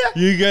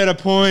 you get a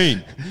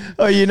point.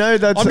 Oh, you know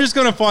that's. I'm just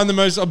gonna find the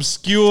most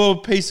obscure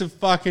piece of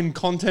fucking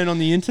content on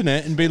the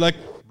internet and be like,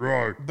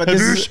 bro, But have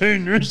this you is-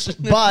 seen this?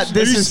 But Have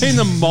this you is seen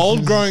the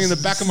mold growing in the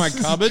back of my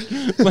cupboard?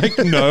 Like,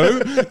 no,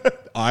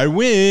 I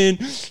win.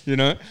 You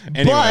know.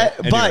 Anyway,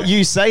 but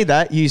you say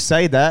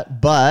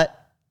that,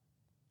 but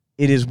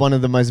it is one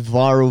of the most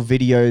viral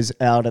videos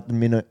out at the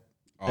minute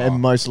and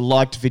most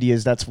liked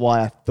videos. That's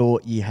why I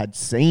thought you had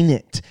seen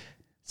it.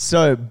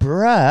 So,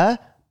 bruh,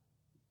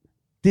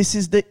 this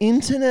is the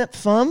internet,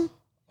 fam.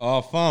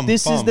 Oh, fun.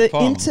 This is the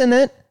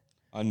internet.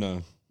 I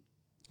know.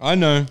 All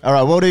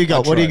right, What do you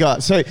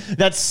got? So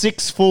that's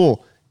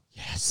 6-4.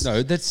 Yes.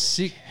 No, that's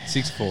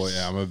 6-4.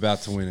 Yeah, I'm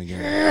about to win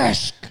again.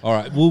 Yes. All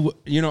right. Well,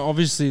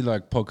 obviously,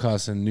 like,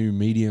 podcasts are a new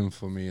medium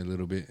for me a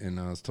little bit, and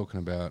I was talking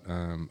about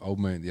old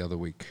mate the other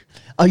week.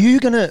 Are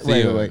you gonna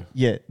Theo. wait?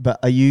 Yeah, but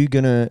are you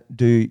gonna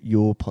do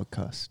your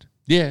podcast?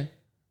 Yeah.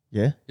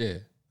 Yeah. Yeah.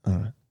 All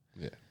right.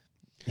 Yeah.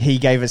 He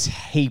gave us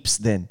heaps.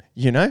 Then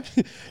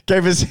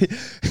gave us.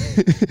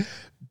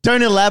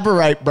 Don't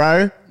elaborate,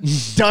 bro.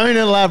 Don't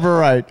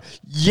elaborate.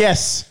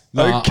 Yes.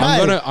 No,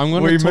 okay. I'm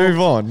gonna move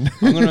on.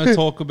 I'm gonna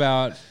talk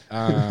about.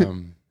 I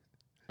am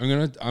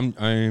gonna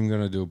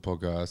do a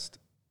podcast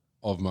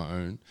of my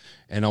own,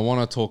 and I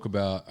want to talk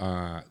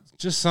about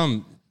just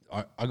some.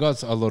 I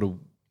got a lot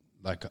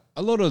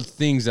of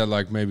things that,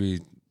 like, maybe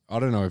I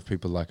don't know if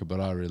people like it,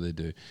 but I really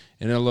do,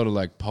 and a lot of,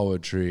 like,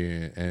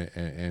 poetry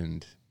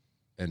and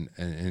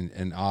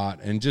art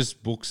and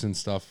just books and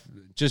stuff,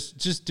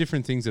 just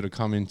different things that have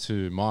come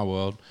into my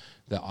world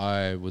that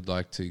I would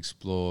like to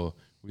explore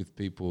with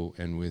people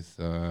and with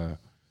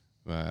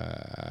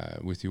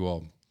you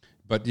all.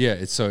 But yeah,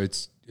 it's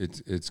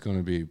going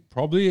to be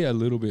probably a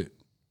little bit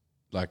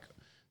like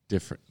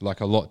different,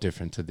 like a lot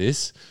different to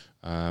this.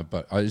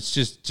 But it's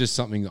just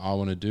something that I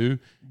want to do.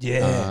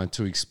 Yeah.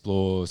 To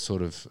explore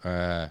sort of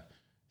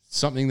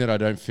something that I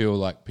don't feel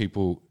like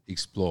people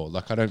explore.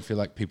 Like, I don't feel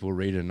like people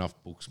read enough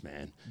books,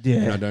 man. Yeah.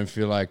 And I don't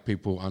feel like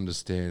people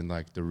understand,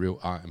 like, the real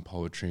art and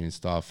poetry and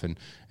stuff and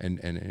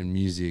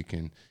music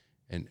and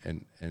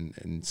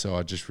so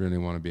I just really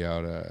want to be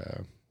able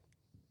to,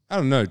 I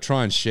don't know,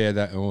 try and share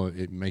that or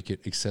make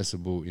it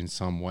accessible in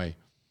some way.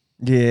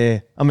 Yeah,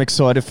 I'm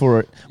excited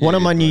for it. One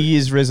of my New bro.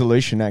 Year's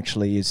resolution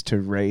actually is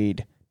to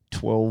read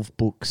 12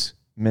 books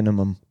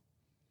minimum.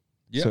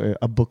 Yeah. So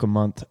a book a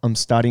month. I'm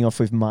starting off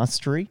with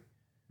Mastery.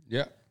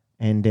 Yeah.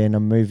 And then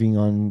I'm moving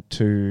on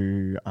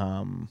to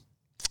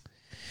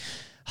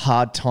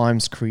Hard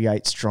Times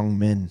Create Strong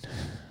Men.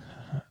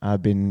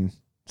 I've been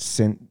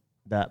sent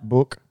that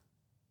book,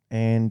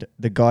 and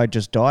the guy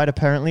just died,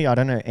 apparently. I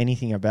don't know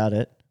anything about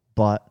it,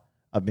 but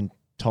I've been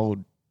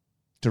told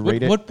to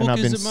read it. What book and I've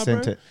is been it, my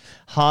sent bro? it.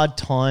 Hard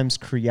Times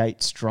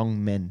Create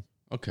Strong Men.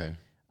 Okay.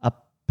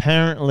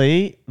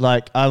 Apparently,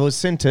 like, I was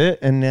sent it,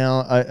 and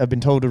now I've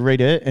been told to read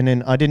it, and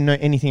then I didn't know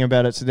anything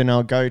about it, so then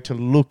I'll go to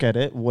look at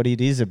it, what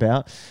it is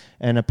about,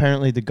 and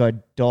apparently the guy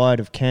died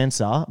of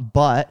cancer,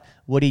 but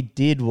what he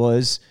did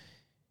was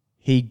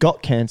he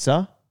got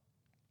cancer,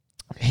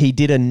 he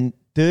did a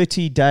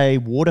 30-day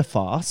water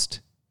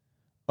fast,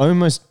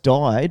 almost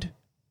died,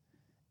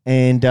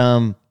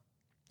 but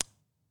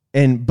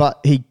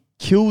he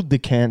killed the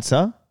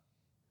cancer,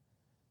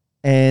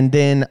 and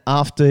then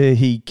after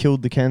he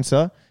killed the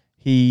cancer,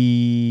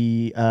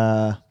 he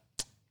went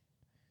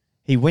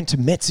to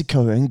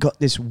Mexico and got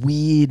this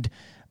weird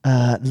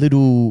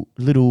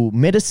little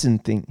medicine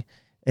thing,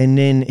 and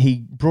then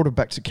he brought it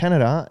back to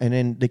Canada, and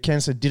then the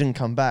cancer didn't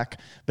come back,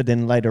 but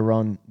then later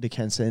on the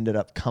cancer ended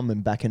up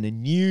coming back in a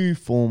new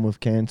form of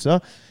cancer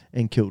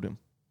and killed him.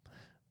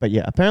 But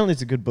yeah, apparently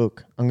it's a good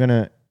book. I'm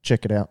gonna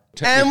check it out.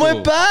 And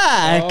we're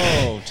back.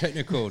 Oh,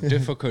 technical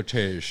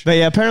difficulties. But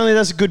yeah, apparently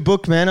that's a good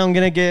book, man. I'm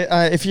going to get,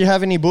 if you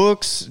have any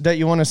books that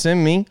you want to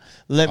send me,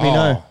 let me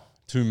know.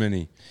 Too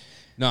many.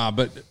 Nah,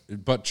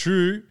 but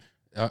true.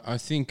 I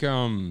think,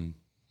 yeah,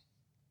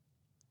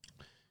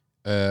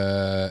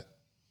 no,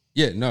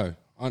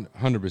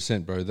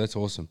 100%, bro. That's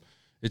awesome.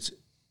 It's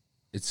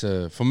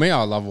for me,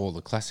 I love all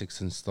the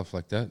classics and stuff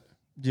like that.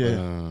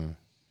 Yeah.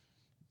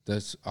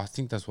 I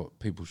think that's what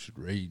people should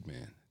read,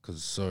 man, because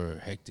it's so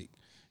hectic.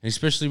 And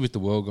especially with the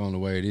world going the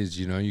way it is,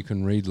 you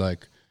can read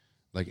like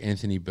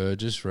Anthony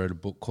Burgess wrote a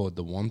book called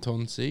The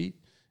Wonton Seed.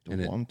 The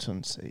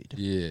Wonton Seed.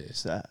 Yeah.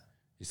 What's that?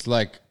 It's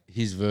like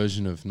his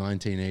version of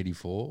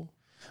 1984.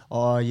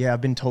 Oh, yeah,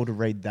 I've been told to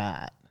read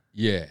that.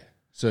 Yeah.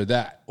 So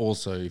that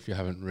also, if you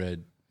haven't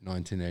read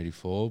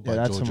 1984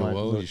 by George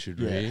Orwell, you should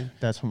read.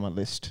 That's on my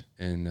list.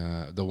 And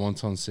The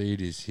Wonton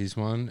Seed is his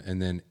one.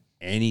 And then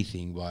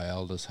anything by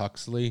Aldous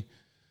Huxley,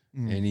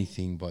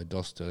 anything by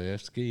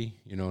Dostoevsky,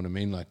 you know what I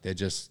mean? Like, they're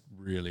just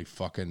really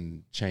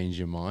fucking change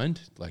your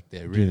mind. Like,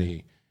 they're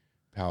really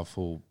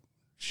powerful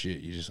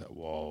shit. You're just like,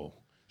 whoa.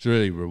 It's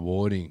really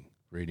rewarding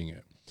reading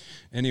it.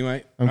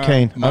 Anyway, I'm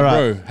keen. My All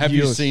right. bro, have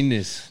you seen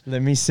this?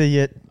 Let me see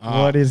it.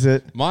 What is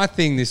it? My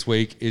thing this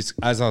week is,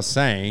 as I was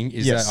saying,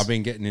 is Yes. that I've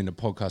been getting into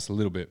podcasts a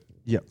little bit.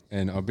 Yep.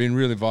 And I've been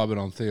really vibing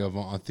on Theo.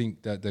 I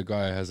think that the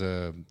guy has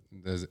a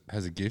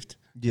gift.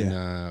 Yeah.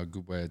 And a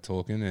good way of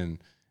talking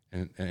and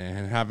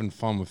having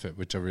fun with it,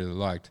 which I really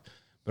liked.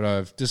 But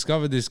I've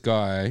discovered this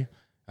guy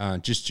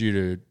just due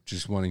to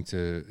just wanting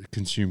to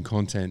consume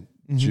content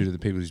due to the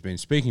people he's been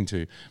speaking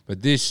to. But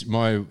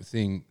my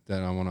thing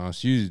that I want to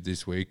ask you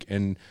this week,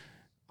 and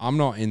I'm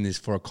not in this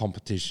for a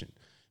competition.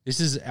 This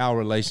is our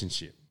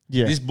relationship.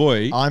 Yeah. This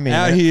boy I'm in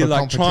out it here for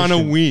like trying to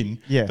competition. win.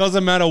 Yeah.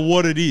 Doesn't matter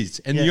what it is.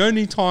 And Yeah. the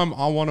only time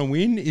I want to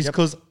win is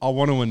because I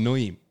want to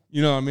annoy him.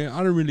 You know what I mean?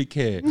 I don't really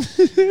care.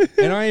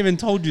 And I even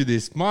told you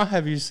this.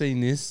 Have you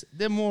seen this?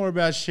 They're more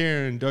about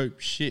sharing dope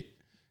shit.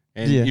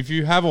 And if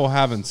you have or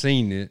haven't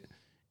seen it,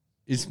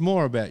 it's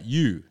more about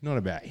you, not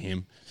about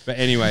him. But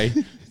anyway,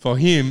 for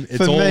him,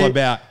 it's all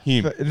about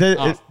him.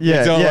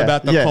 It's all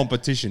about the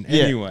competition.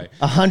 Anyway,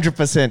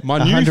 100%. My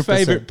new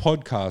favorite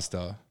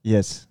podcaster,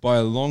 yes, by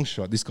a long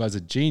shot, this guy's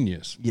a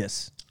genius.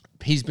 Yes.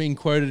 He's been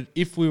quoted,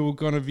 if we were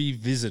going to be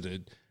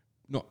visited,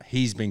 not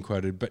he's been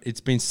quoted, but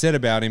it's been said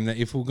about him that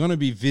if we're going to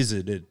be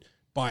visited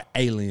by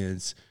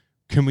aliens,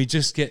 can we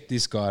just get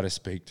this guy to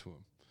speak to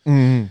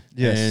him?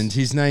 Yes. And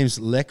his name's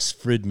Lex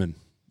Fridman.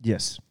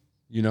 Yes.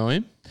 You know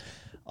him?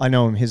 I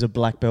know him. He's a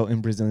black belt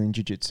in Brazilian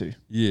Jiu-Jitsu.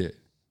 Yeah.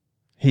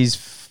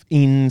 He's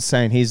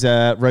insane. He's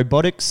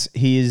robotics.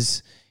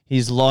 His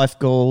life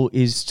goal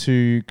is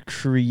to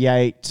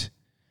create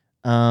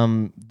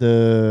what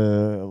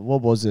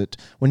was it?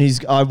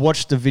 I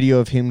watched the video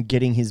of him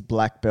getting his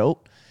black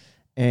belt,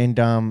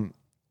 and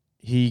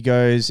he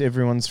goes,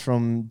 everyone's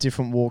from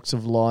different walks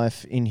of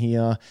life in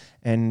here,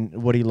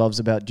 and what he loves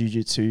about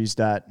jiu-jitsu is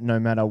that no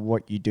matter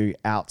what you do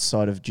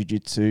outside of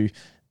jiu-jitsu,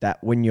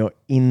 that when you're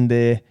in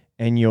there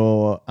and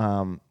you're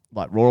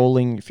like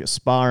rolling, if you're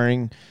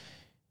sparring,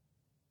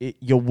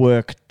 your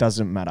work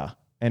doesn't matter.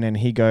 And then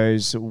he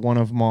goes, one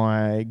of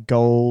my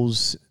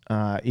goals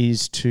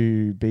is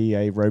to be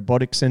a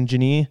robotics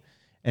engineer.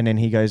 And then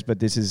he goes, but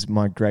this is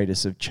my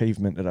greatest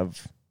achievement that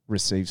I've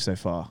received so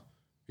far.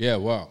 Yeah,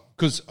 wow.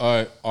 Because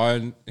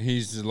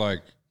he's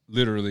like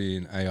literally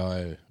an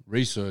AI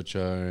researcher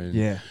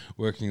and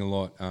working a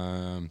lot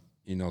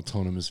in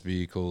autonomous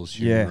vehicles,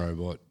 human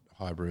robot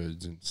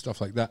hybrids and stuff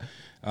like that.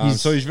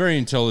 So he's very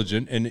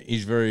intelligent, and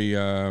he's very,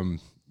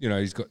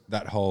 he's got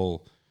that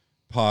whole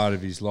part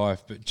of his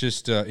life, but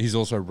just he's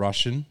also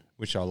Russian,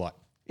 which I like.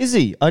 Is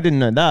he? I didn't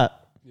know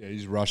that. Yeah,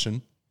 he's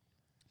Russian,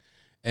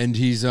 and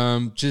he's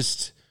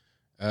just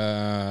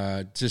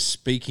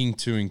speaking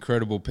to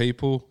incredible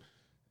people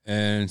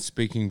and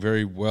speaking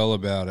very well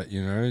about it.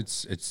 You know,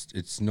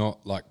 it's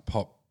not like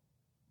pop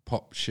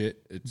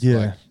shit. It's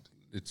like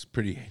it's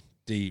pretty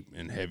deep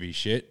and heavy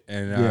shit,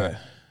 and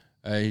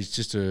he's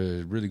just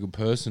a really good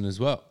person as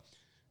well.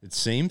 It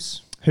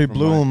seems. Who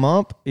blew him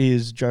up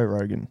is Joe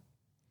Rogan.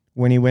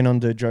 When he went on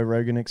the Joe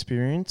Rogan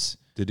Experience,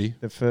 did he?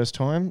 The first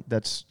time,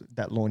 that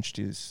launched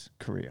his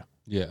career.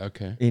 Yeah,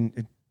 okay.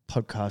 In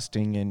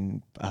podcasting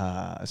and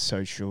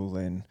social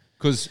and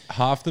because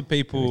half the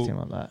people everything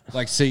like that.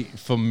 Like, see,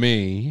 for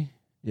me,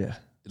 yeah,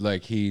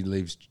 like he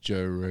leaves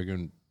Joe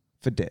Rogan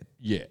for dead.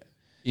 Yeah,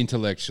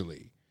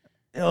 intellectually.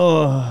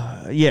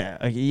 Oh, yeah.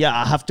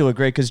 I have to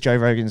agree because Joe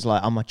Rogan's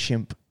like, I'm a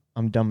chimp.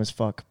 I'm dumb as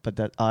fuck. But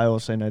that I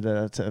also know that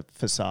that's a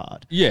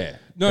facade. Yeah.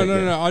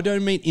 No. I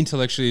don't mean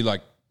intellectually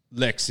like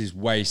Lex is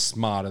way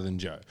smarter than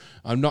Joe.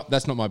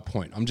 That's not my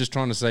point. I'm just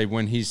trying to say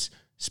when he's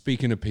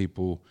speaking to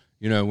people,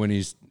 you know, when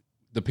he's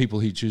the people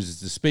he chooses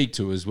to speak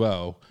to as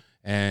well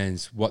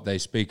and what they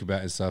speak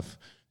about and stuff,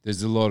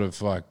 there's a lot of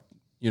like,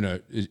 you know,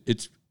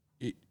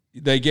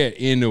 they get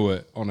into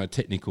it on a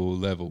technical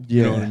level. Yeah.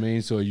 You know what I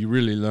mean? So you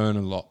really learn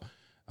a lot.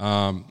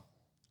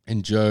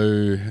 And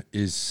Joe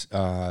is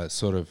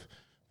sort of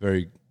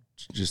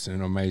just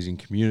an amazing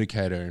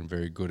communicator and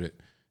very good at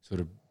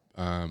sort of,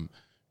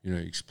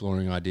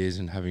 exploring ideas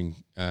and having,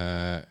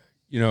 a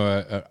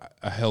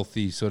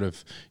healthy sort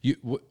of.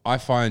 I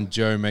find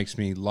Joe makes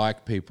me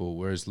like people,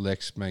 whereas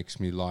Lex makes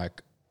me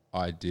like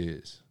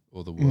ideas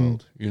or the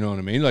world. You know what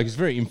I mean? Like it's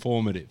very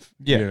informative.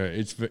 Yeah, you know,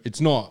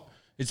 it's not.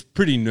 It's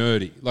pretty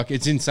nerdy. Like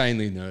it's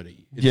insanely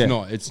nerdy.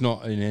 It's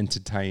not an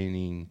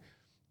entertaining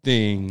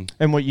thing.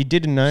 And what you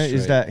didn't know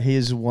is that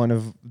he's one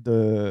of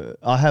the.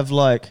 I have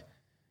like,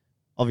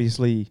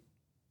 obviously,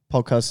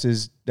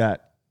 podcasters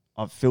that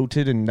I've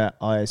filtered and that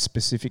I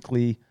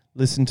specifically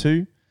listen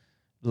to,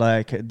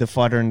 like The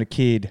Fighter and the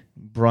Kid,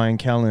 Brian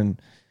Callen,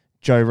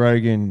 Joe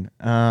Rogan,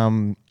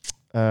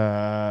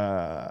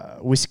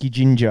 Whiskey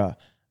Ginger,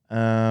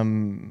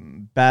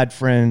 Bad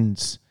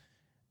Friends.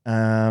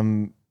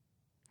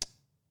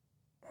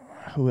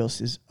 Who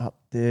else is up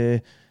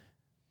there?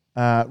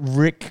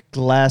 Rick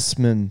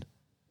Glassman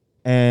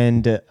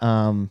and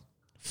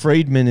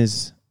Friedman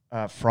is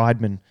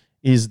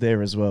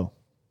there as well.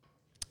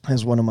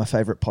 As one of my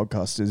favorite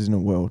podcasters in the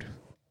world.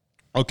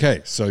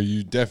 Okay, so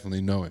you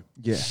definitely know him.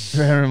 Yeah,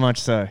 very much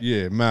so.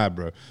 Yeah, mad,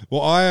 bro.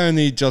 Well, I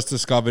only just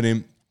discovered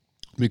him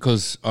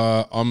because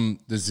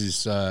there's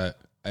this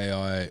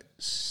AI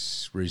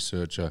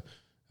researcher,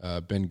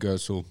 Ben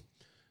Gersel,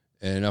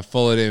 and I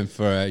followed him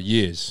for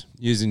years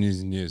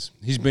and years.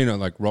 He's been at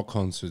like rock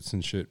concerts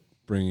and shit,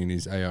 bringing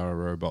his AR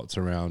robots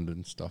around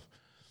and stuff.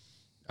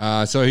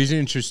 So he's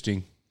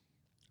interesting.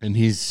 And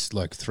his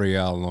like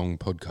 3-hour long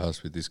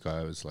podcast with this guy,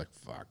 I was like,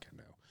 fuck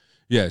hell.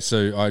 Yeah,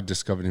 so I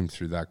discovered him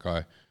through that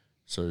guy.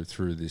 So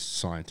through this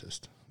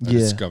scientist. I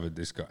discovered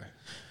this guy.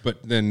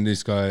 But then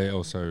this guy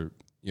also,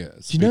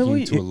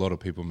 speaking to a lot of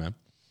people, man.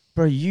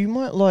 Bro, you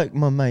might like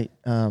my mate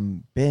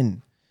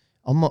Ben.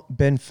 I'm not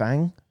Ben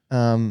Fang.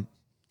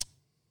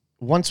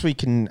 Once we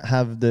can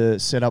have the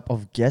setup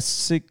of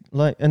guests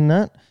like and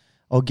that,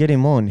 I'll get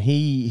him on.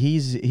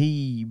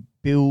 He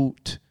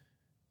built,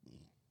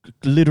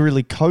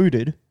 literally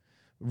coded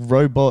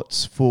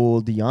robots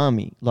for the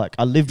army. Like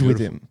I lived with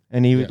him,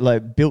 and he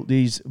like built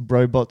these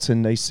robots,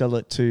 and they sell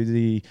it to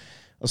the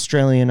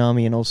Australian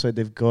army, and also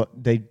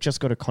they just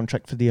got a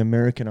contract for the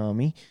American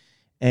army,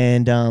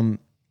 and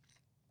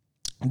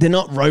they're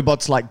not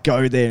robots like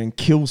go there and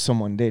kill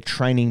someone. They're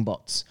training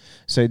bots.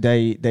 So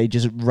they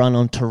just run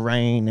on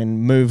terrain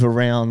and move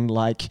around.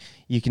 Like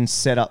you can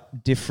set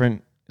up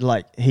different,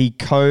 like he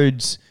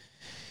codes.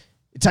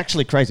 It's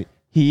actually crazy.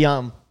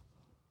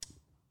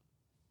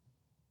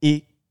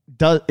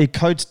 It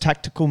codes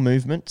tactical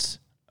movements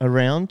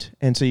around,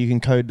 and so you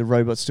can code the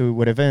robots to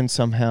whatever, and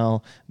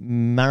somehow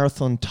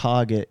Marathon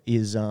Targets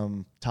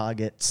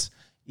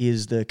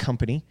is the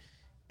company,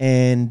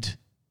 and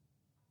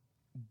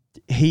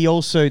they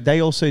also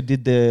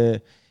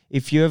did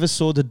if you ever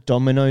saw the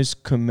Domino's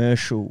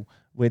commercial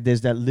where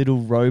there's that little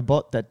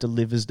robot that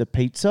delivers the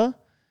pizza,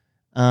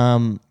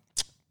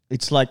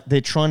 it's like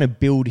they're trying to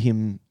build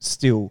him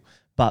still,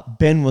 but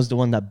Ben was the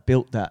one that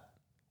built that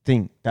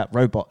thing, that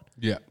robot.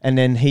 Yeah. And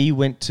then he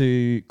went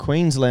to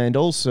Queensland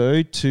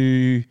also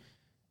because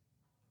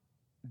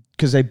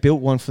they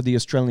built one for the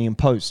Australian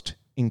Post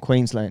in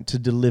Queensland to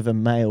deliver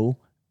mail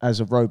as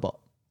a robot.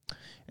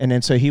 And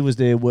then so he was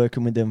there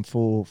working with them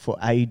for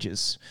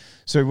ages.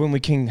 So when we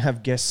can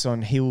have guests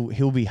on,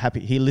 he'll be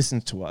happy. He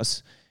listens to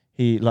us.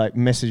 He like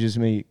messages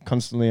me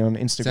constantly on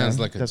Instagram. Sounds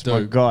like That's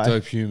a my guy.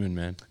 dope human,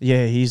 man.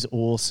 Yeah, he's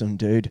awesome,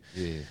 dude.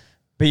 Yeah.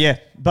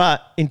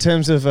 But in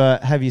terms of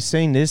have you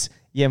seen this?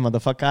 Yeah,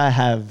 motherfucker, I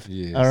have.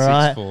 Yeah, all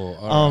right.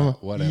 6'4", all right,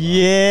 whatever.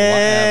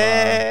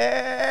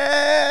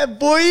 Yeah,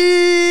 boy.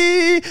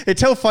 It's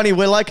so funny.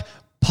 We're like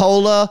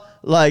polar,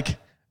 like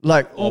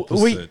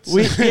opposites.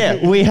 we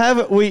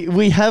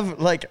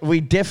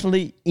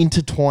definitely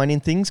intertwine in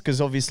things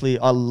because obviously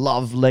I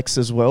love Lex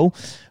as well,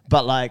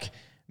 but like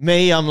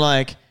me, I'm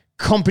like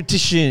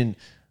competition,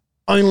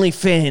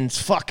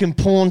 OnlyFans, fucking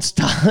porn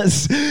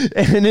stars,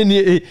 and then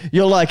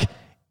you're like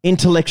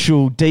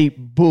intellectual, deep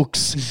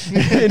books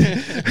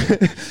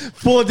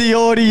for the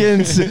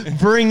audience,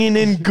 bringing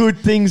in good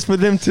things for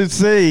them to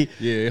see.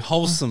 Yeah,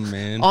 wholesome,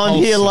 man. I'm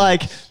here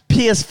like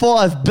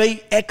PS5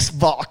 beat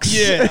Xbox.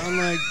 Yeah, I'm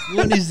like,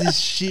 what is this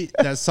shit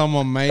that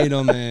someone made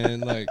on there?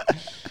 Like,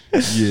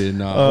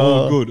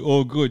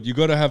 all good. You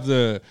gotta have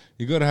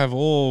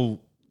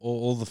all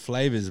the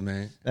flavors,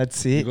 man.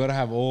 That's You it. gotta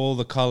have all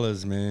the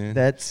colors, man.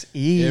 That's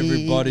it.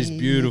 Everybody's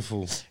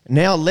beautiful.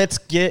 Now let's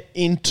get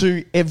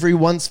into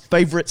everyone's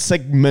favorite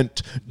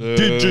segment,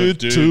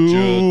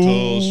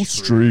 Digital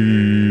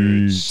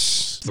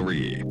Streets.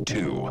 3,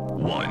 2,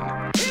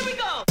 1.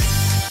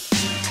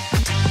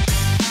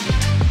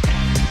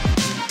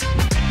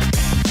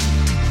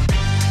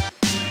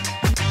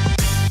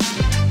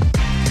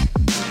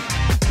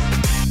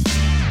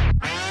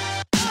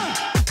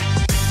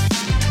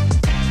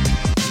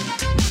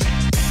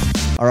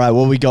 All right,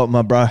 what we got,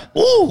 my bro?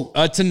 Ooh,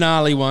 it's a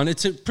gnarly one.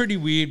 It's a pretty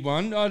weird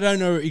one. I don't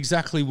know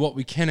exactly what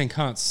we can and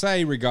can't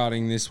say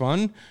regarding this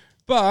one,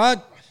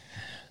 but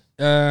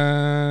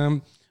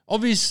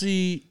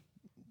obviously,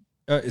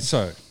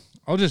 so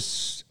I'll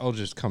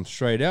just come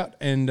straight out.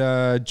 And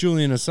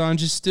Julian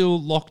Assange is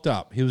still locked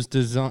up. He was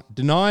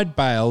denied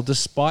bail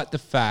despite the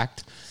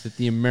fact that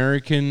the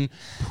American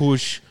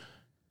push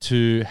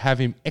to have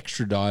him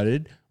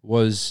extradited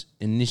was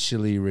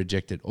initially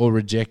rejected,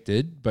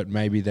 but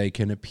maybe they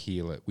can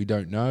appeal it. We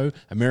don't know.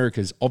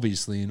 America's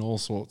obviously in all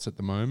sorts at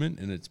the moment,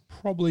 and it's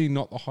probably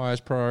not the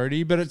highest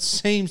priority, but it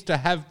seems to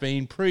have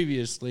been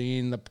previously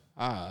in the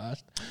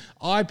past.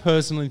 I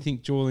personally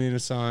think Julian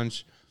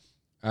Assange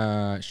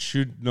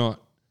should not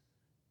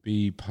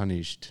be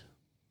punished.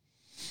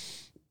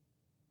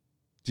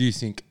 Do you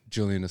think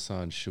Julian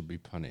Assange should be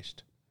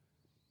punished?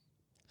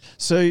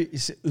 So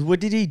what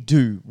did he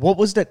do? What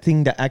was that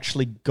thing that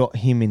actually got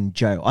him in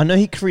jail? I know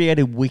he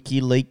created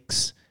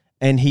WikiLeaks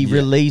and he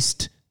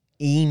released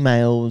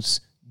emails,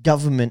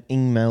 government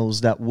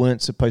emails that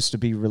weren't supposed to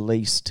be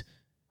released.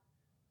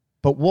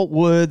 But what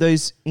were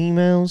those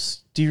emails?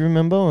 Do you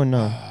remember or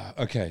no?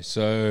 Okay,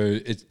 so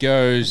it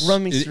goes.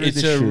 Run me through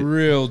it's this a shit.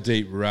 real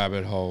deep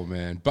rabbit hole,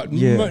 man. But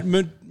Yeah.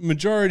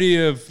 majority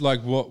of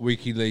like what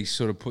WikiLeaks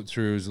sort of put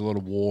through is a lot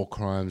of war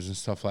crimes and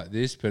stuff like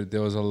this. But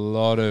there was a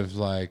lot of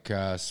like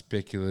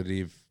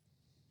speculative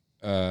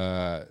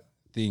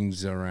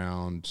things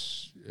around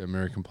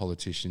American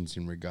politicians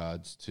in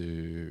regards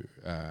to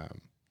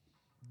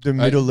The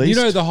Middle East? You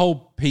know, the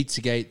whole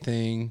Pizzagate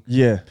thing,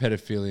 Yeah.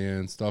 pedophilia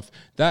and stuff.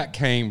 That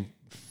came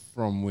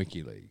from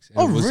WikiLeaks. And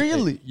Oh, it was-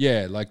 really?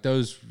 Yeah, like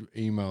those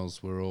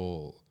emails were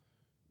all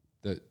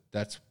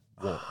that's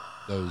what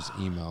those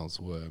emails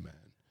were, man.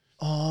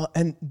 Oh,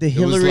 and the It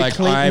was Hillary like,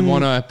 Clinton. I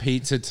want a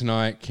pizza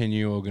tonight. Can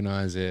you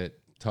organize it?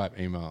 type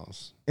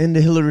emails. And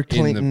the Hillary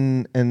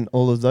Clinton and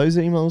all of those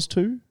emails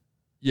too?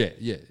 Yeah.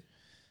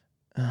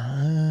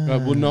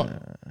 Well, not.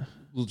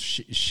 Well,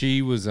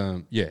 she was.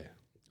 Yeah.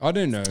 I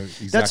don't know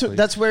exactly.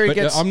 That's where it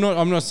gets. I'm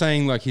not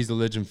saying like he's a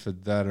legend for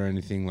that or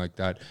anything like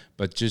that.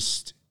 But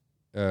just.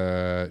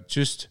 I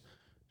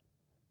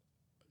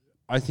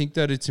think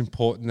that it's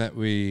important that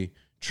we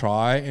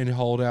try and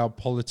hold our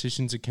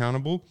politicians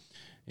accountable.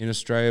 In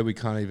Australia, we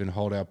can't even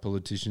hold our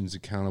politicians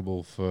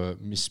accountable for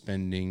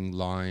misspending,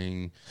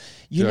 lying,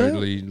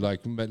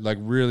 like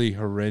really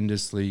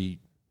horrendously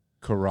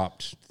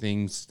corrupt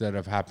things that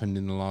have happened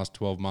in the last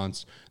 12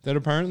 months that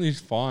apparently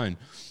is fine.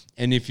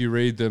 And if you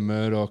read the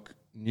Murdoch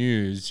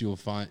news,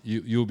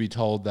 you'll be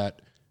told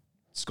that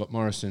Scott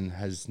Morrison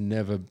has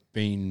never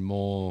been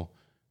more.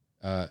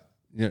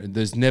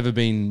 There's never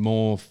been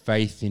more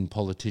faith in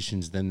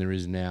politicians than there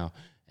is now,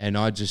 and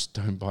I just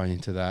don't buy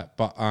into that.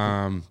 But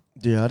I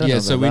don't know.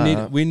 So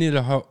we need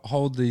to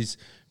hold these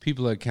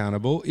people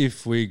accountable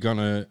if we're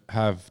gonna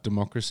have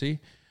democracy.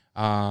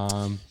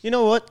 You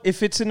know what?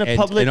 If it's in a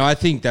public, and I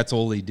think that's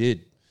all he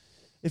did.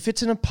 If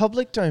it's in a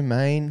public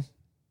domain,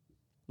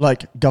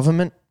 like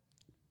government,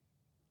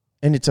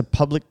 and it's a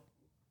public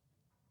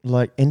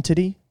like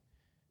entity,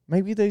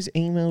 maybe those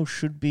emails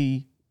should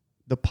be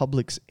the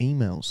public's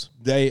emails.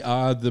 They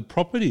are the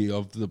property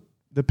of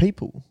the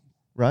people,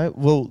 right?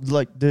 Well,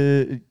 like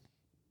it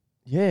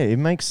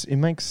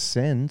makes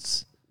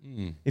sense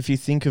if you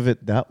think of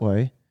it that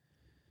way.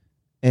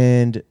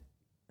 And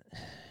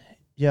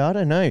yeah, I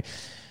don't know.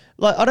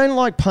 Like, I don't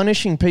like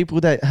punishing people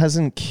that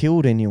hasn't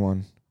killed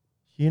anyone.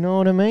 You know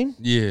what I mean?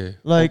 Yeah.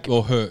 Like,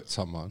 or hurt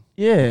someone.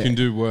 Yeah. You can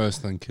do worse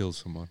than kill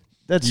someone.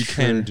 You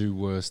can do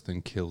worse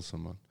than kill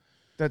someone.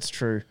 That's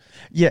true.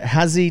 Yeah,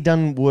 has he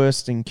done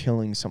worse than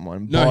killing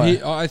someone? No,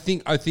 I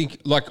think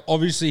like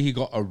obviously he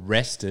got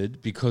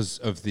arrested because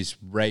of this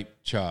rape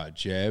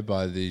charge,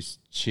 by these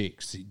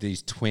chicks,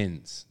 these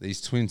twins.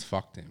 These twins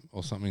fucked him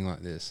or something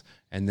like this.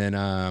 And then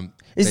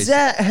is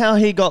that how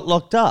he got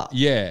locked up?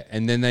 Yeah,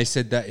 and then they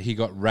said that he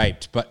got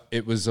raped, but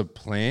it was a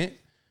plant.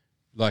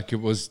 Like, it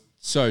was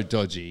so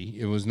dodgy.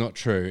 It was not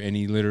true, and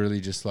he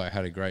literally just like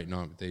had a great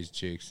night with these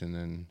chicks, and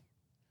then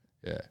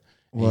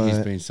he's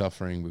been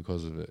suffering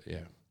because of it.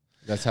 Yeah,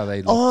 that's how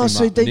they locked him up.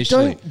 So they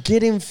initially. don't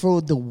get him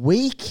for the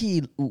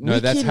No,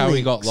 that's how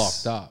he got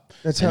locked up.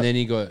 Then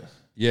he got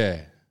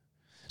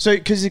So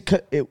because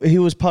he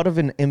was part of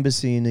an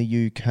embassy in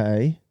the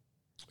UK.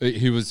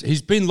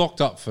 He's been locked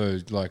up for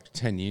like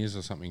 10 years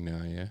or something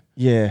now.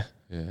 Yeah.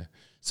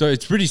 So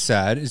it's pretty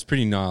sad. It's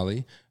pretty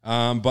gnarly.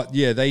 But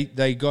yeah,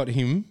 they got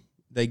him.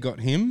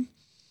 Because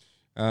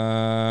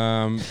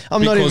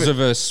of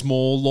a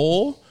small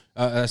law,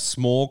 a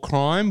small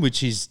crime,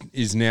 which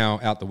is now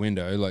out the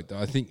window. Like,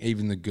 I think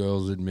even the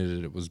girls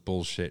admitted it was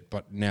bullshit.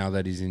 But now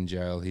that he's in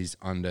jail, he's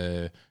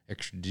under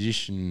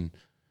extradition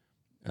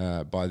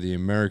by the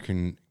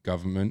American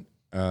government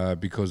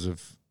because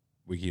of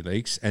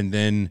WikiLeaks. And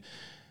then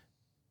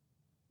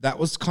that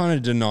was kind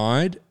of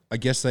denied. I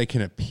guess they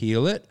can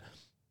appeal it.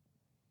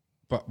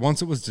 But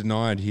once it was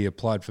denied, he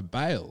applied for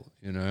bail,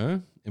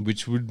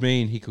 which would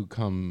mean he could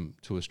come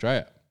to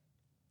Australia.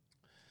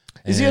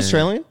 Is he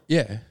Australian?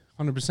 Yeah,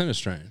 100%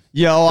 Australian.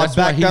 Yeah, I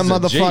back that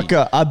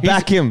motherfucker. I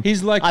back him.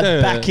 He's like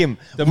I back him.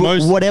 The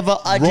most whatever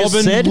I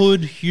just said. Robin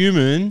Hood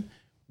human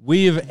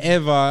we have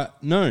ever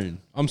known.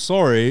 I'm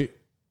sorry,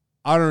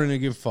 I don't really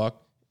give a fuck.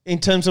 In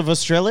terms of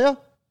Australia?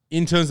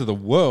 In terms of the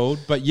world,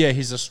 but yeah,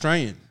 he's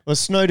Australian. Well,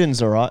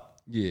 Snowden's all right.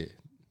 Yeah,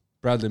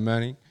 Bradley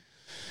Manning.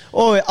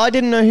 Oh, I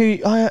didn't know who.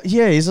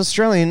 He's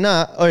Australian.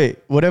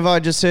 Whatever I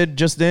just said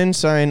just then,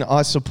 saying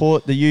I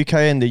support the UK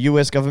and the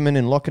US government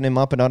in locking him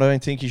up, and I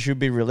don't think he should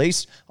be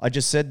released. I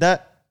just said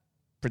that.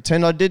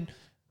 Pretend I did.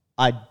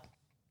 I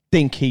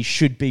think he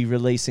should be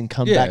released and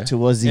come back to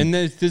Aussie. And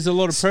there's a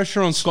lot of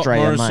pressure on Scott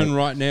Morrison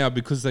right now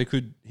because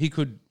he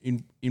could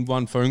in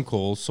one phone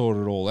call sort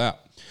it all out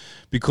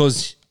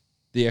because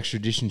the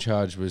extradition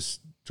charge was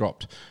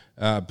dropped,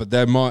 but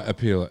they might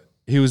appeal it.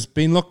 He was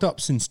been locked up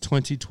since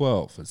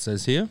 2012, it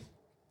says here.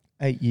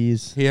 8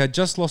 years. He had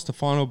just lost a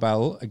final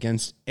battle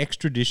against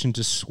extradition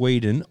to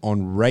Sweden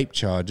on rape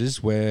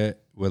charges were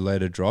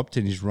later dropped,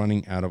 and he's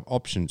running out of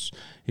options.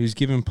 He was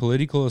given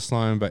political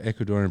asylum by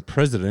Ecuadorian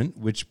president,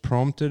 which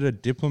prompted a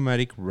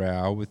diplomatic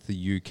row with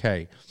the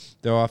UK.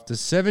 Though after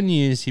 7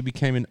 years, he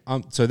became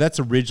so that's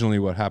originally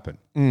what happened.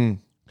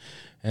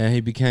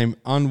 He became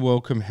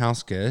unwelcome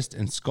house guest,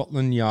 and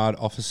Scotland Yard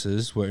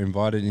officers were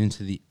invited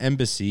into the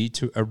embassy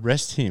to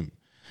arrest him.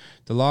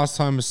 The last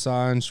time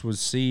Assange was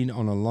seen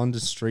on a London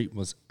street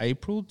was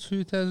April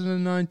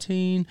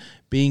 2019,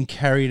 being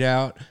carried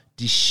out,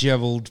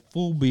 dishevelled,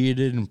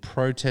 full-bearded, and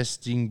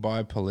protesting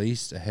by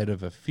police ahead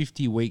of a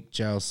 50-week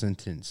jail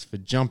sentence for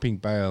jumping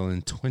bail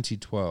in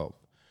 2012.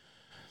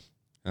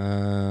 Free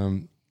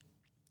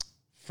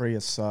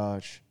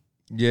Assange.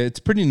 Yeah, it's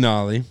pretty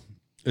gnarly.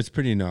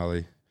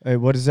 Hey,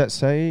 what does that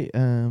say?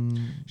 Yeah,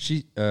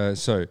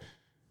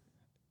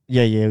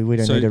 we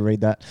don't need to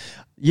read that.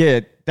 Yeah,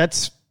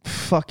 that's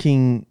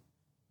fucking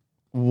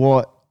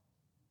what,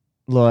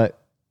 like,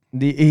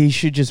 He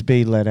should just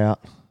be let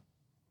out.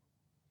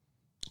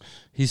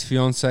 His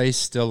fiancée,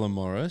 Stella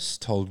Morris,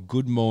 told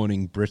Good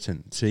Morning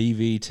Britain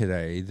TV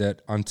today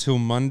that until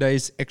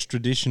Monday's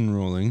extradition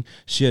ruling,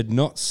 she had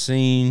not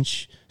seen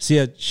Assange,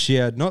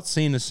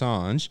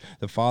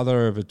 the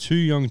father of her 2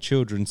 young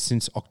children,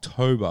 since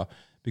October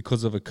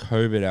because of a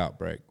COVID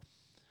outbreak.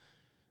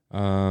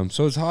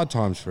 So it's hard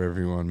times for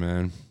everyone,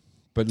 man.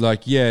 But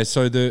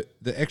so the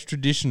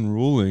extradition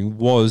ruling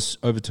was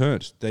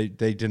overturned. They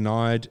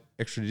denied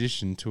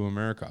extradition to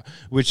America,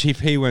 which if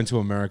he went to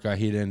America,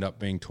 he'd end up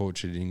being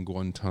tortured in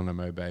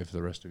Guantanamo Bay for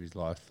the rest of his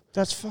life.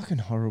 That's fucking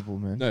horrible,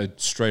 man. No,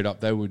 straight up,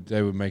 they would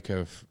do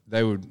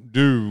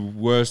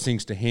worse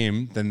things to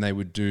him than they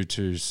would do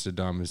to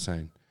Saddam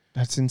Hussein.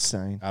 That's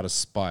insane. Out of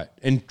spite.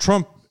 And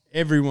Trump,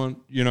 everyone,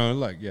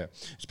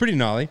 it's pretty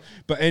gnarly.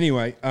 But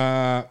anyway,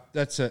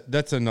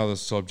 that's another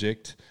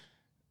subject.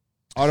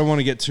 I don't want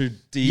to get too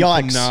deep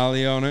and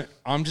gnarly on it.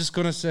 I'm just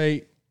going to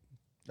say...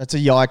 That's a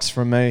yikes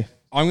from me.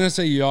 I'm going to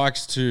say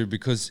yikes too,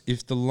 because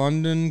if the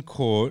London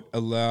court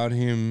allowed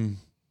him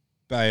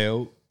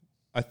bail,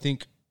 I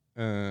think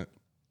it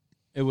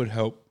would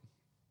help.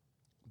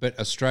 But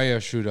Australia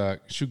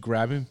should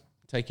grab him,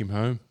 take him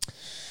home.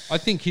 I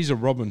think he's a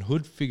Robin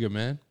Hood figure,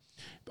 man.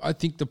 I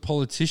think the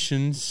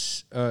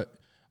politicians, I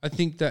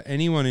think that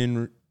anyone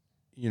in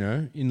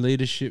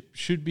leadership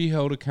should be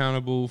held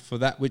accountable for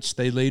that which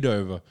they lead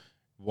over.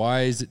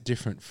 Why is it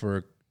different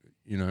for,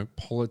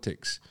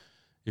 politics?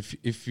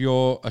 If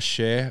you're a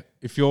CEO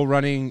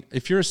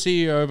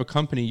of a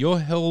company, you're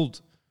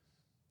held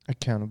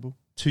accountable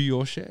to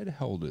your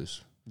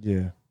shareholders.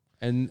 Yeah.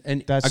 And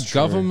that's a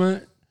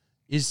government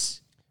is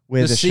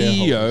the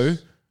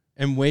CEO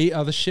and we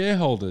are the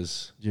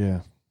shareholders. Yeah.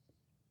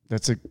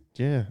 That's a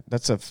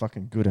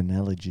fucking good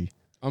analogy.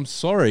 I'm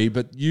sorry,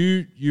 but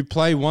you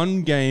play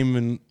one game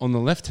and on the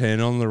left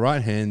hand, on the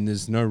right hand,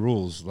 there's no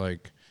rules.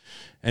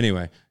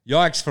 Anyway,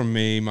 yikes from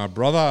me, my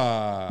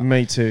brother.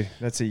 Me too.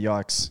 That's a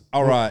yikes.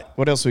 All right.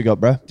 What else we got,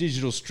 bro?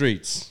 Digital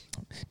streets.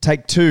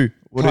 Take 2.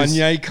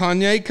 Kanye.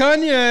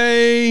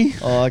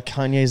 Oh,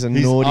 Kanye's a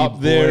He's naughty up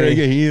boy. there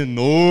again. He's a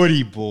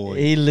naughty boy.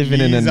 He's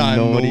living in a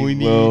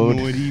naughty world.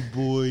 Naughty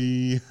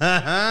boy.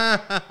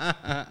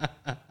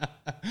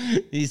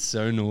 He's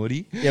so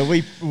naughty.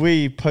 Yeah,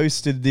 we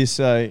posted this,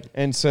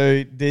 and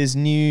so there's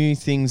new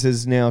things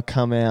has now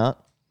come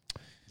out.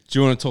 Do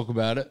you want to talk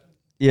about it?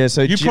 Yeah,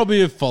 so you probably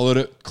have followed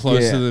it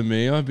closer Yeah. than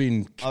me. I've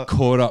been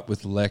caught up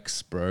with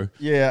Lex, bro.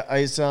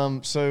 Yeah,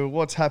 so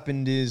what's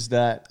happened is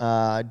that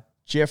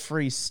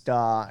Jeffree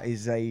Star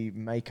is a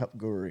makeup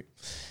guru,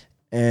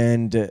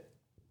 and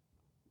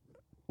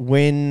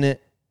when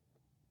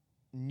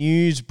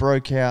news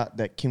broke out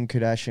that Kim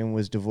Kardashian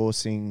was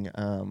divorcing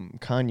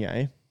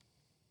Kanye,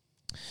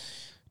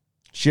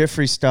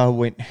 Jeffree Star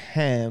went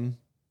ham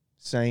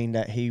saying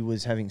that he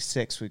was having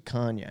sex with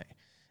Kanye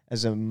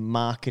as a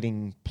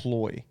marketing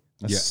ploy.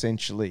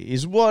 Essentially,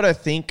 is what I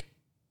think.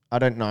 I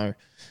don't know.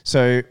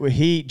 So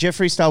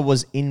Jeffree Star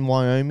was in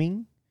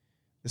Wyoming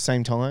the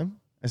same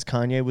time as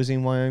Kanye was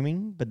in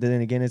Wyoming, but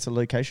then again, it's a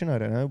location. I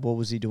don't know. What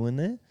was he doing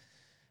there?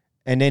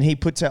 And then he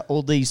puts out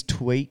all these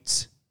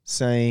tweets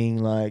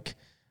saying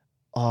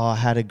I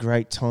had a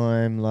great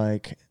time.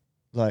 Like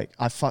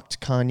I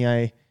fucked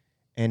Kanye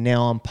and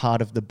now I'm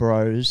part of the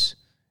bros.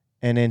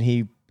 And then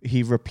he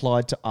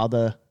replied to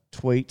other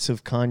tweets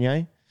of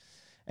Kanye.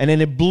 And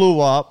then it blew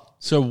up.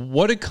 So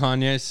what did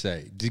Kanye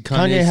say?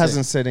 Kanye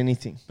hasn't said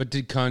anything. But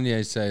did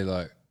Kanye say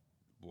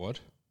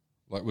what?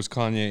 Was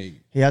Kanye...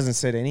 He hasn't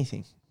said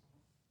anything.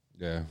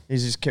 Yeah.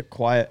 He's just kept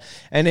quiet.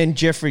 And then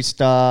Jeffree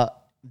Star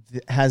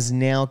has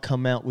now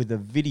come out with a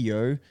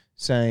video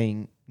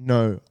saying,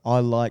 no, I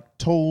like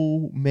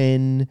tall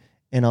men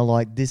and I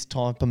like this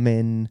type of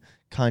men.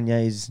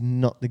 Kanye's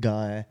not the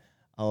guy.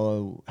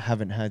 I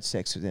haven't had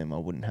sex with him. I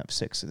wouldn't have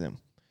sex with him.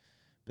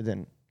 But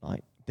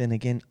then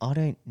again, I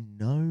don't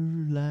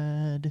know,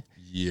 lad.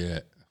 Yeah.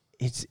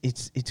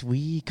 It's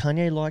weird.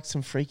 Kanye likes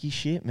some freaky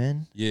shit,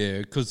 man. Yeah,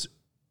 because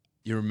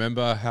you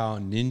remember how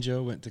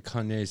Ninja went to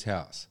Kanye's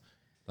house,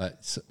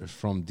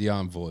 from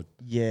Diamvord.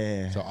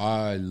 Yeah. So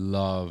I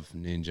love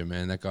Ninja,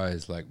 man. That guy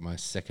is like my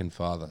second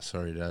father.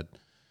 Sorry, Dad.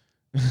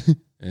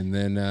 And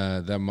then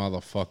that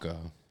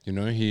motherfucker,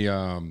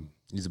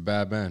 he's a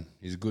bad man.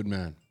 He's a good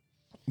man.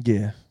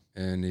 Yeah.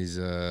 And he's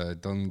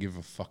doesn't give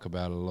a fuck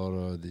about a lot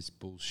of this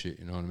bullshit.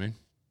 You know what I mean?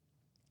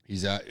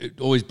 He's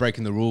always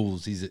breaking the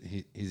rules. He's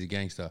a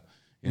gangster,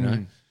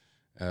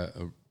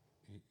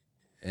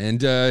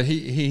 And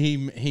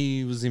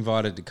he was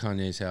invited to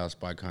Kanye's house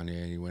by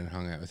Kanye, and he went and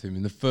hung out with him.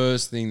 And the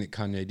first thing that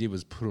Kanye did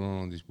was put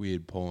on this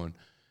weird porn,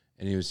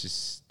 and he was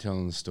just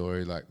telling the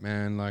story,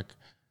 man,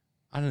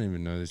 I don't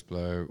even know this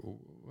bloke.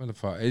 What the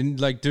fuck? And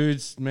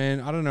dudes,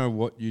 man, I don't know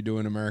what you do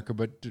in America,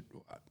 but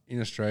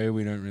in Australia,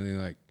 we don't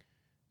really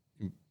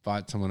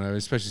invite someone over,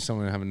 especially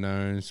someone I haven't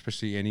known,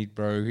 especially any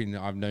bro.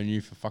 I've known you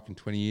for fucking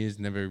 20 years,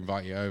 never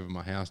invite you over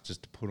my house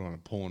just to put on a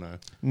porno.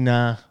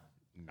 Nah.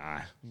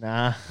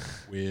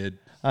 Weird.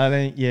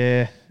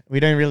 We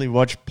don't really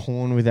watch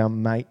porn with our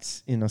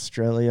mates in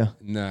Australia.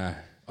 Nah.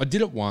 I did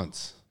it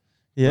once.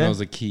 When Yeah. I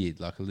was a kid,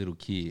 like a little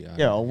kid.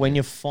 Yeah, when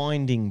you're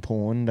finding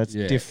porn, that's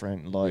Yeah.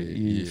 different. Like Yeah,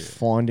 you yeah.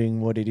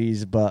 finding what it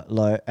is, but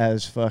like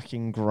as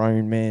fucking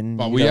grown men.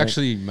 But you we don't-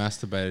 actually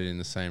masturbated in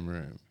the same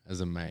room as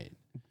a mate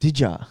did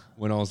ya?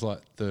 when I was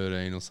like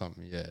 13 or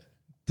something. Yeah,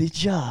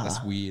 Did ya?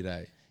 that's weird,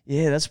 eh?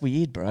 Yeah, that's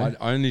weird, bro.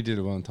 I only did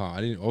it one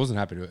time. I wasn't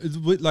happy to do it.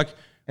 It's like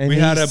and we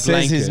he had a says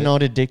blanket. he's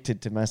not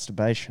addicted to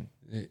masturbation.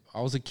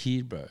 I was a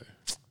kid, bro.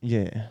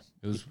 Yeah.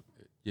 It was.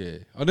 Yeah,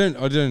 I'm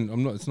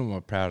not. It's not my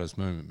proudest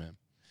moment, man.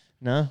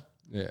 No.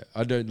 Yeah,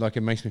 I don't like.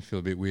 It makes me feel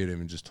a bit weird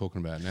even just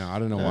talking about it now. I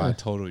don't know why I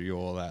told you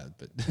all that,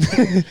 but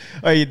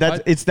Oh, yeah,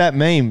 it's that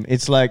meme.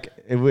 It's like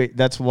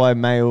that's why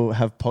male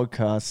have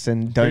podcasts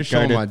and don't pretty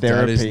sure go to my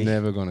dad is therapy.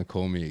 never gonna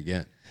call me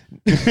again.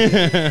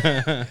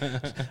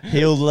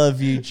 He'll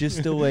love you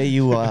just the way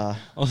you are.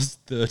 I was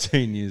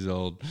 13 years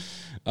old.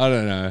 I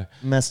don't know.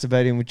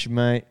 Masturbating with your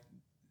mate.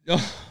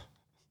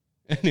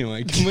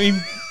 Anyway, can we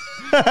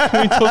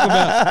talk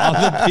about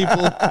other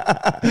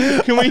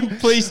people? Can we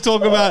please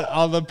talk about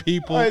other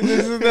people? Oh,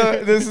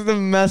 this is the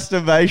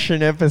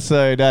masturbation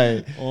episode,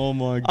 eh? Oh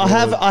my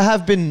god! I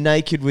have been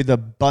naked with a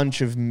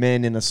bunch of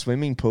men in a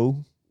swimming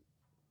pool.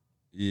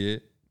 Yeah.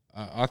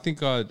 I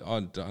think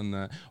I'd done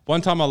that. One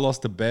time I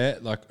lost a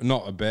bet, like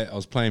not a bet. I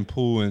was playing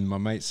pool and my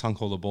mate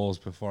sunk all the balls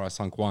before I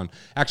sunk one.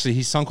 Actually,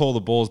 he sunk all the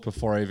balls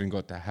before I even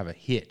got to have a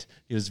hit.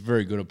 He was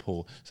very good at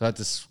pool, so I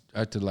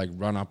had to like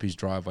run up his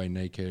driveway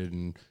naked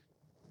and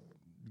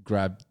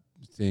grab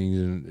things,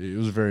 and it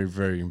was very,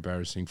 very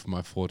embarrassing for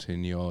my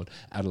 14-year-old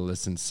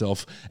adolescent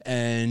self.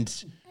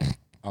 And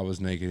I was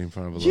naked in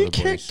front of a lot You of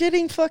kept boys.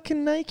 getting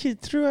fucking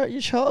naked throughout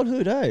your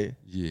childhood, eh?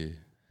 Yeah,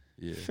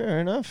 yeah, Fair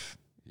enough.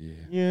 yeah.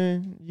 You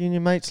and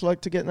your mates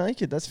like to get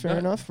naked. That's fair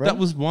enough, right? That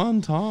was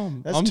one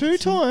time. That's two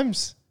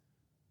times.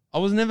 I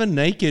was never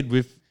naked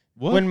with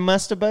what? When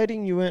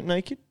masturbating, you weren't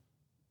naked?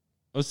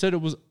 I said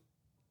it was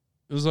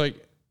like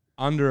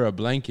under a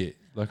blanket.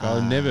 Like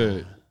I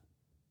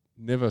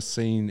never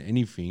seen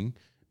anything.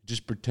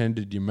 Just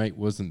pretended your mate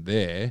wasn't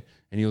there,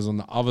 and he was on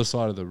the other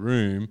side of the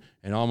room,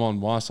 and I'm on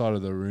my side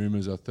of the room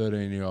as a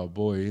 13-year-old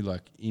boy,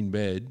 like in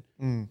bed.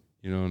 You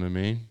know what I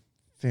mean?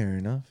 Fair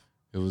enough.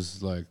 It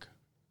was like,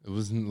 it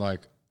wasn't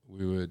like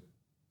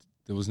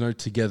there was no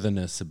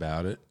togetherness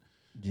about it.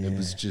 Yeah. It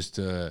was just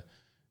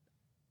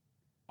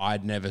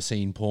I'd never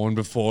seen porn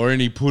before,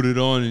 and he put it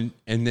on,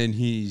 and then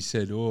he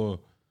said, "Oh,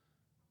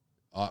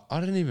 I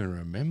don't even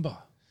remember."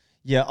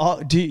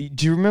 Yeah. Do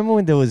you remember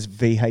when there was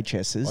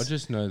VHSs? I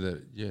just know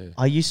that, yeah.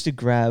 I used to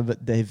grab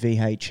the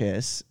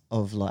VHS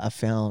of I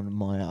found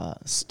my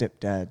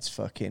stepdad's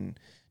fucking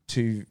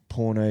 2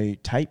 porno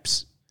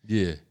tapes.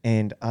 Yeah.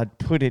 And I'd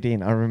put it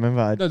in. I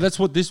remember No, that's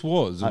what this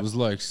was. It was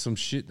like some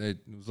shit it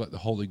was like the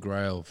holy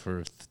grail for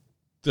a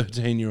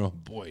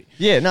 13-year-old boy.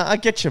 Yeah, no, I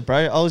get you, bro.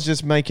 I was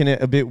just making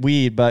it a bit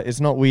weird, but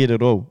it's not weird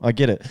at all. I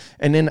get it.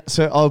 And then,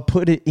 so I'll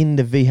put it in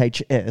the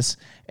VHS,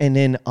 and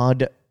then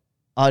I'd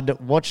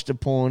watch the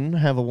porn,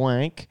 have a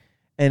wank,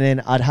 and then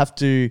I'd have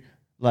to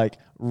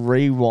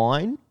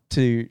rewind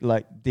to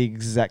the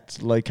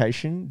exact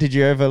location. Did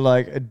you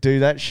ever do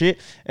that shit?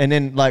 And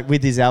then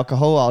with his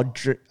alcohol,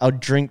 I'll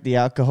drink the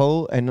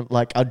alcohol, and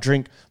I'll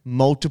drink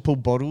multiple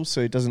bottles,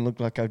 so it doesn't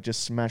look like I've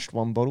just smashed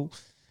one bottle.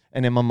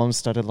 And then my mum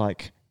started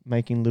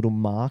making little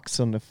marks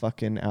on the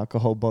fucking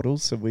alcohol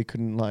bottles so we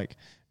couldn't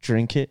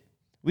drink it.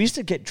 We used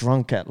to get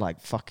drunk at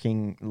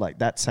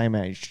that same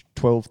age,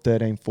 12,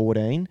 13,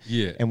 14.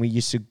 Yeah. And we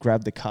used to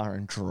grab the car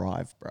and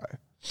drive, bro.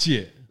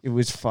 Yeah. It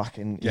was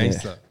fucking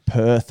Gangster.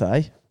 Perth,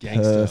 eh?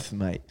 Gangster. Perth,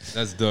 mate.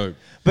 That's dope.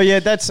 But yeah,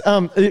 that's So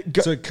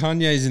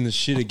Kanye's in the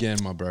shit again,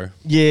 my bro.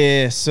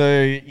 yeah.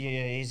 So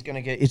yeah, he's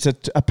gonna get. It's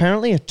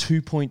apparently a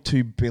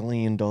 $2.2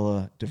 billion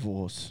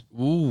divorce.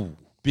 Ooh,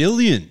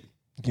 billion.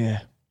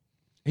 Yeah.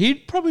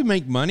 He'd probably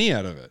make money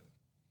out of it.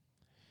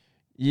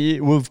 Yeah,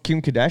 with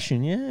Kim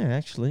Kardashian, yeah,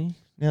 actually.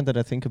 Now that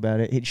I think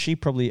about it, she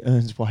probably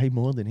earns way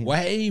more than him.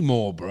 Way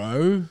more,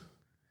 bro.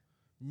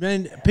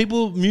 Man,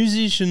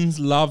 musicians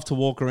love to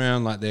walk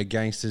around like they're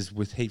gangsters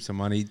with heaps of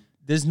money.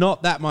 There's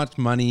not that much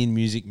money in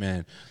music,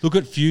 man. Look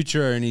at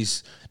Future and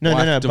his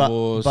wife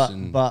divorce.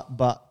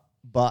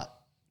 But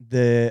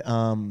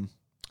the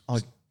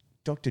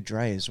Dr.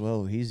 Dre as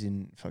well. He's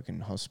in fucking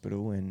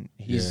hospital, and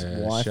his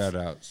wife. Shout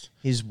outs.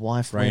 His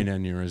wife. Brain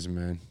aneurysm,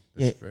 man.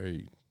 That's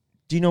very.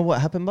 Do you know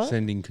what happened, bud?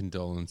 Sending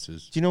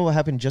condolences. Do you know what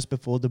happened just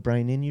before the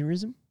brain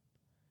aneurysm?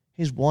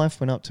 His wife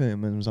went up to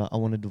him and was like, "I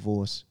want a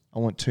divorce. I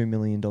want $2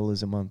 million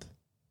a month."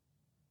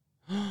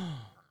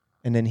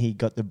 And then he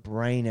got the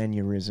brain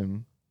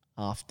aneurysm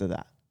after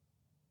that.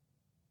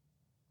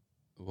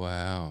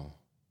 Wow.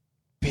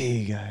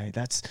 Big, eh?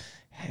 That's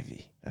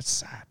heavy. That's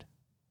sad.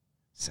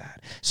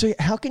 Sad. So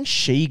how can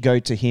she go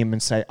to him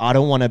and say, "I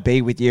don't want to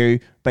be with you,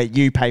 but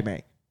you pay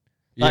me"?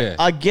 Yeah.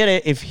 I get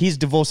it. If he's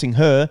divorcing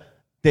her,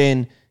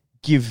 then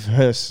give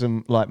her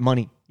some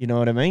money. You know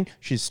what I mean?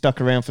 She's stuck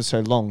around for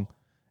so long,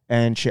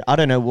 and I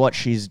don't know what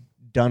she's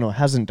done or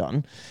hasn't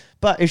done.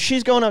 But if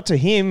she's going up to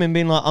him and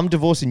being like, "I'm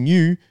divorcing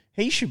you,"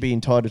 he should be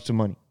entitled to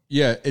money.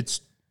 Yeah, it's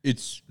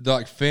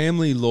like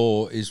family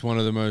law is one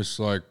of the most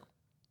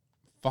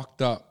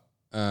fucked up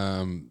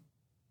forms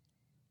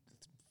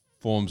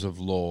of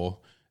law.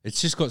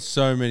 It's just got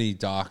so many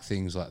dark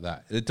things like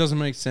that. It doesn't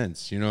make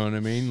sense. You know what I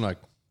mean? Like,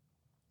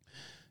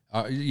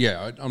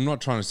 I'm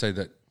not trying to say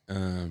that.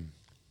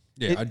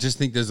 I just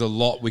think there's a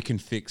lot we can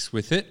fix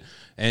with it,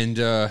 and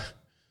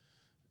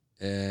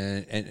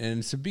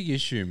it's a big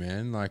issue,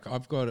 man. Like,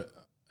 I've got,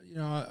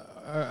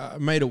 I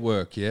made it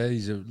work. Yeah,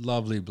 he's a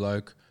lovely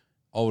bloke,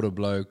 older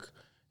bloke.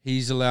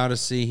 He's allowed to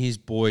see his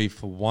boy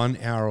for 1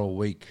 hour a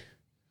week.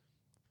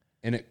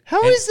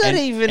 How is that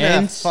even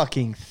a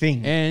fucking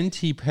thing? And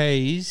he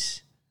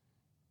pays.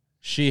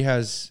 She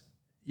has,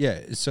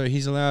 so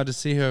he's allowed to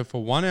see her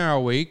for 1 hour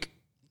a week.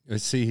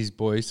 See his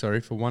boy,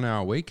 for 1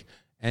 hour a week,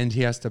 and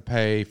he has to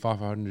pay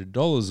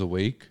 $500 a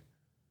week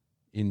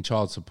in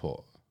child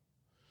support.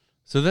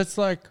 So that's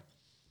like,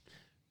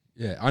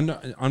 I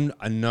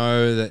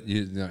know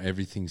that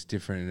everything's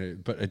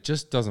different, but it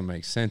just doesn't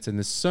make sense. And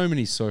there's so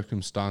many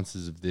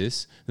circumstances of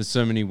this. There's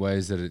so many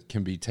ways that it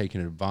can be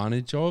taken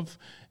advantage of.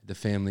 The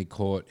family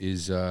court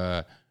is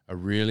a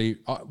really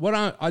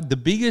the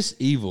biggest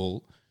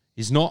evil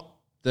is not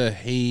the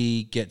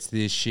he gets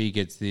this,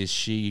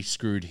 she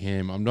screwed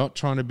him. I'm not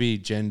trying to be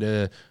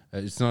gender.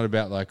 It's not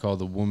about like,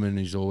 the woman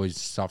is always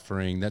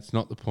suffering. That's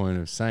not the point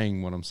of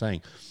saying what I'm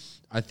saying.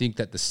 I think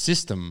that the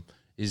system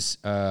is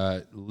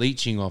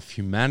leeching off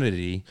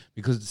humanity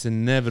because it's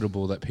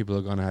inevitable that people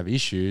are going to have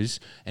issues,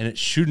 and it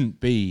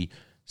shouldn't be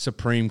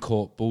Supreme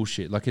Court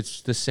bullshit. Like,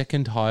 it's the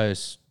second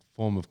highest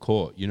form of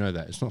court. You know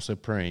that. It's not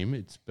supreme,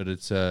 it's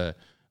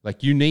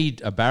like you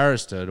need a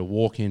barrister to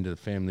walk into the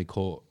family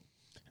court.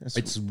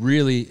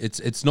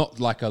 It's not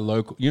like a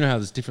local, you know how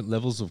there's different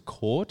levels of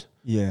court?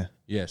 Yeah.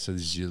 Yeah, so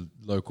there's your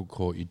local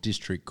court, your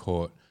district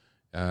court.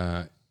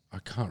 I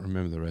can't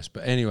remember the rest.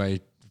 But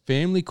anyway,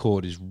 family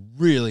court is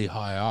really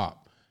high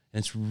up. And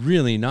it's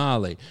really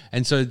gnarly.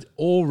 And so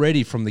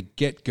already from the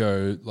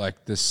get-go,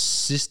 like the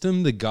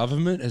system, the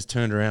government has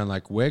turned around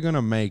like, we're going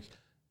to make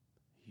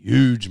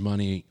huge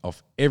money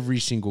off every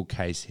single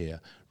case here,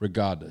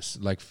 regardless.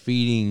 Like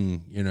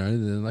feeding,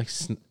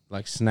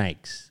 like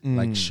snakes,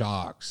 like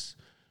sharks,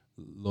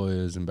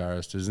 lawyers and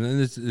barristers. And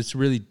it's a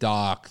really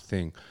dark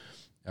thing,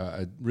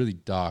 a really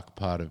dark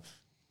part of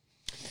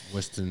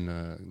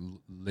Western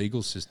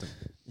legal system.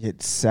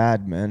 It's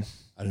sad, man.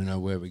 I don't know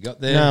where we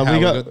got there. No, we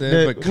got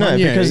there, but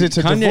Kanye, because it's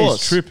a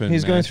divorce. Tripping,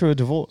 He's man. going through a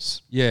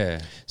divorce.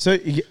 Yeah. So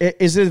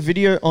is there a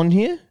video on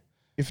here?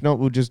 If not,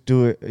 we'll just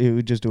do it.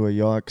 We'll just do a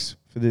yikes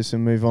for this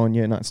and move on.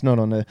 Yeah, no, it's not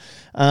on there.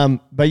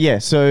 But yeah,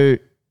 so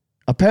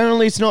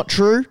apparently it's not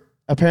true.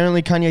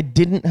 Apparently Kanye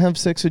didn't have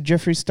sex with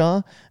Jeffree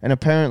Star, and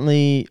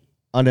apparently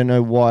I don't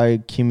know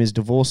why Kim is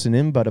divorcing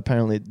him, but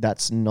apparently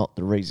that's not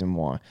the reason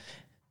why.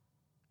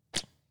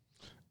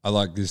 I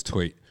like this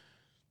tweet.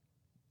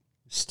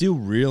 Still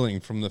reeling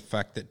from the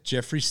fact that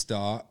Jeffree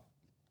Star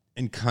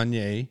and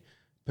Kanye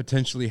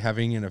potentially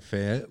having an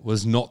affair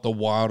was not the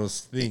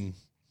wildest thing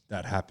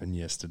that happened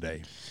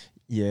yesterday.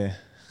 Yeah.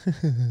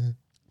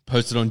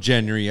 Posted on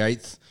January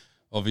 8th,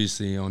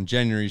 obviously on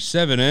January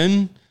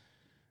 7th.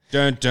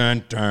 Dun,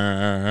 dun,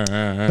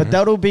 dun. But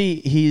that'll be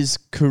his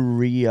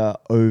career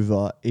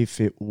over if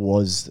it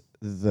was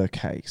the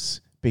case,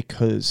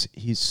 because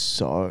he's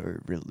so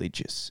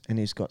religious and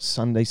he's got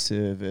Sunday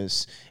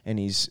service and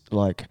he's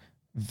like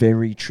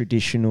very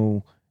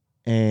traditional.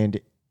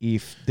 And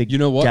if the you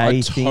know what,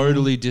 I thing,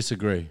 totally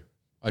disagree.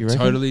 I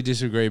totally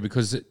disagree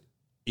because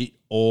it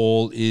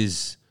all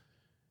is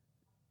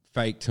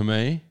fake to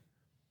me.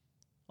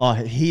 Oh,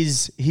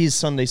 his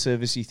Sunday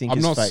service, you think? I'm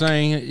is not fake?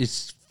 saying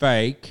it's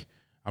fake.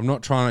 I'm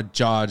not trying to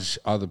judge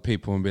other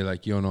people and be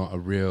like, you're not a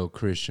real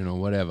Christian or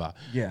whatever.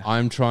 Yeah.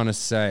 I'm trying to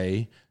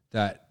say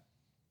that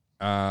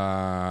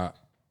that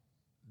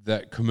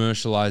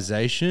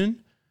commercialization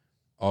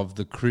of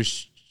the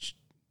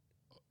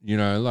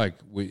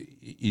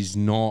is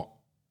not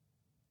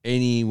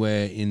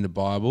anywhere in the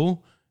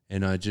Bible.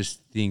 And I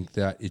just think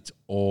that it's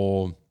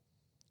all,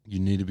 you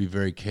need to be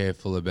very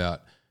careful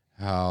about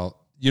how,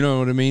 you know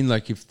what I mean?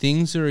 Like if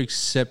things are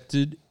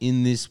accepted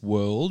in this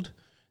world,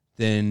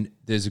 then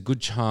there's a good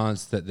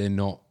chance that they're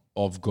not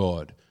of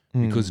God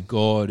because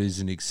God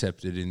isn't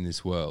accepted in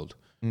this world.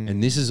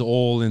 And this is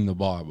all in the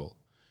Bible.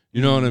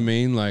 You know what I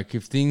mean? Like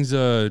if things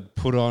are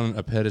put on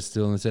a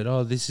pedestal and said,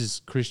 oh, this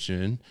is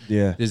Christian,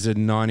 there's a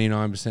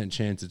 99%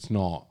 chance it's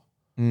not.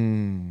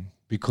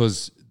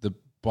 Because the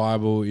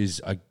Bible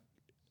is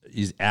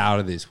out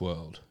of this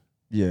world.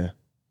 Yeah.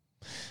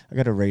 I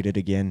got to read it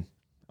again.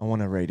 I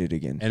want to read it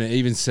again. And it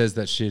even says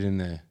that shit in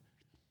there.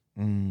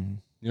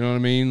 You know what I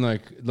mean?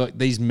 Like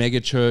these mega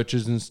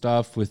churches and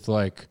stuff with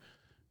like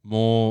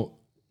more,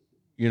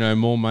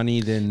 more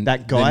money than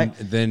that guy,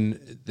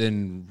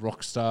 than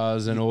rock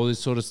stars and all this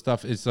sort of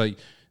stuff. It's like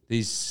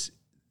this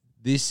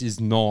is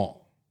not.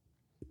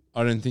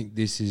 I don't think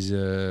this is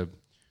the.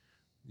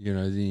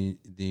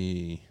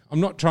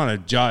 I'm not trying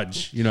to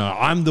judge.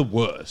 I'm the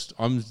worst.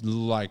 I'm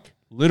like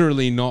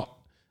literally not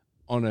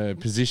on a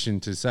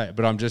position to say it,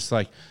 but I'm just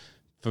like,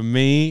 for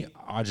me,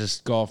 I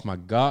just go off my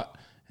gut.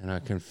 And I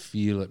can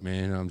feel it,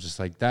 man. I'm just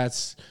like,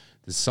 there's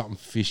something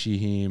fishy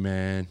here,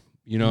 man.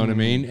 You know what I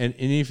mean? And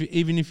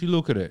even if you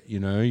look at it, you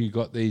know, you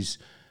got these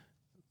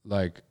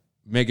like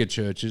mega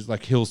churches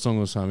like Hillsong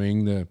or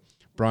something, the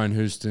Brian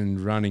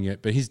Houston running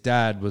it, but his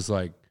dad was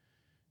like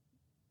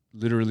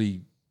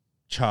literally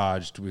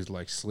charged with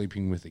like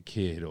sleeping with a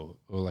kid or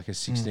like a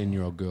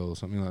 16-year-old girl or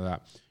something like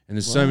that. And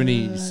there's so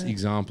many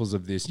examples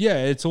of this.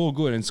 Yeah, it's all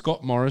good. And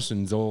Scott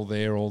Morrison's all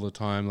there all the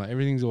time. Like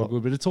everything's all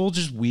good, but it's all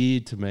just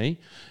weird to me.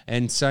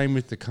 And same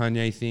with the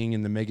Kanye thing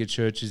and the mega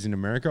churches in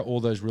America. All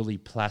those really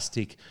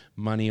plastic,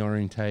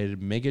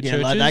 money-orientated mega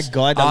churches like that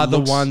guy that are the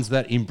looks- ones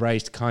that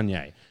embraced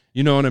Kanye.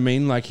 You know what I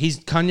mean? Like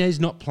Kanye's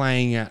not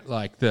playing at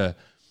like the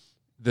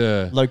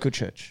local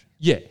church.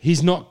 Yeah,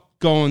 he's not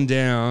going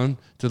down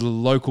to the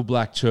local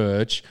black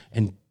church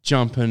and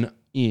jumping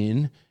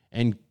in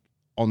and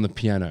on the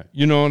piano.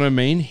 You know what I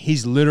mean?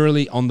 He's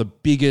literally on the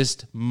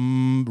biggest,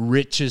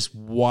 richest,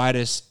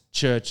 widest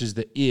churches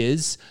there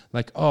is.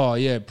 Like, oh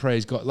yeah,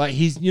 praise God. Like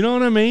you know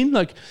what I mean?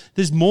 Like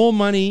there's more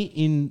money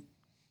in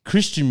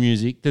Christian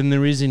music than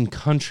there is in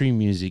country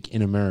music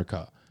in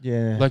America.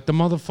 Yeah. Like the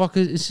motherfucker,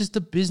 it's just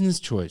a business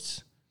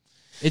choice.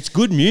 It's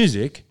good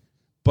music,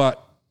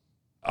 but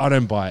I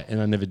don't buy it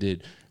and I never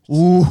did.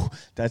 Ooh,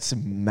 that's a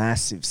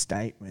massive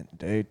statement,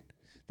 dude.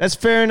 That's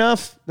fair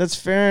enough.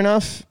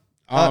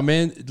 Oh,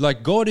 man,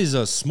 like God is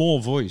a small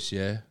voice,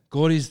 yeah?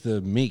 God is the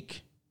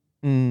meek.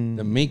 The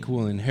meek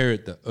will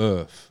inherit the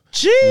earth.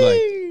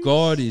 Jeez. Like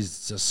God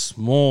is a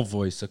small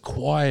voice, a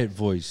quiet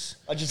voice.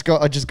 I just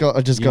got You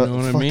know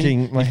what I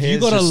mean? my If you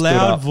hair's got a just stood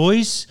loud up.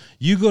 voice,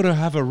 you got to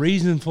have a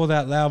reason for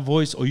that loud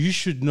voice, or you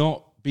should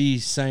not be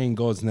saying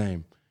God's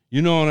name.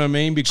 You know what I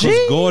mean? Because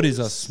God is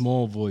a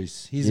small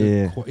voice. He's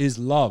is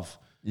love.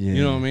 Yeah.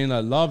 You know what I mean?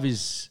 Like love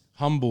is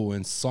humble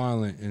and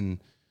silent and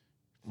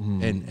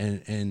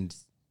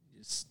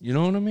you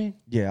know what I mean?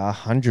 Yeah, I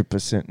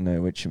 100%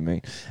 know what you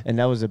mean. And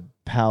that was a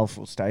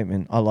powerful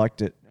statement. I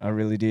liked it. I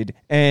really did.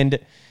 And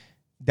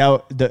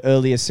the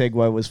earlier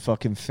segue was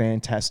fucking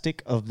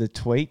fantastic of the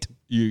tweet.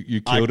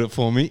 You killed it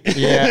for me.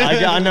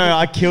 Yeah, I know.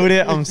 I killed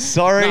it. I'm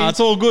sorry. No, it's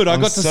all good. I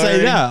I'm got to sorry.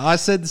 say that. I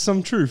said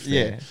some truth.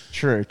 Yeah,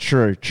 true.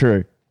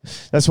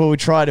 That's what we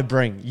try to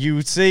bring.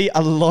 You see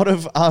a lot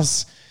of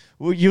us.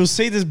 You'll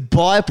see this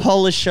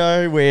bipolar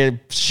show where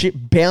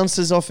shit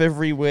bounces off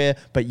everywhere,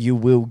 but you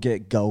will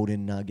get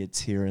golden nuggets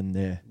here and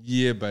there.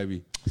 Yeah,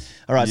 baby.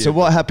 All right, Yeah. so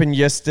what happened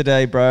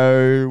yesterday,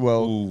 bro?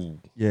 Well,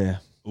 Ooh. yeah.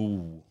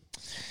 Ooh.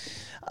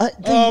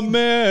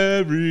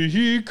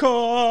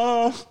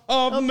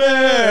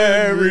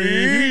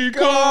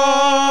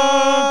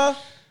 America.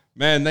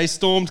 Man, they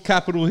stormed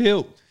Capitol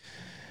Hill.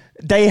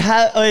 They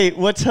have.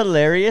 What's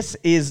hilarious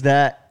is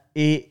that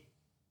the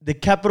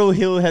Capitol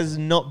Hill has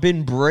not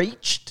been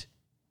breached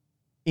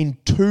in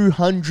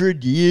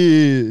 200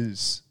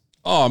 years.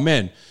 Oh,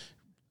 man.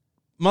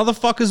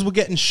 Motherfuckers were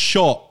getting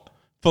shot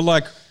for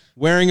like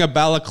wearing a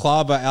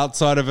balaclava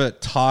outside of a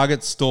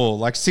Target store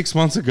like 6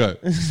 months ago.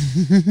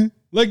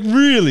 Like,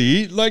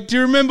 really? Like, do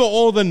you remember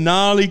all the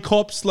gnarly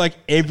cops? Like,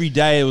 every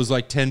day it was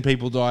like 10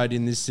 people died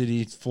in this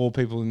city, 4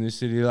 people in this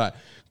city. Like,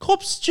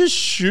 cops just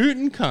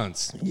shooting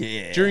cunts.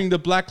 Yeah. During the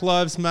Black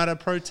Lives Matter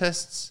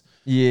protests.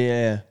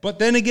 Yeah. But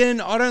then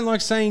again, I don't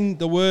like saying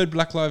the word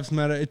Black Lives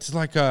Matter. It's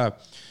like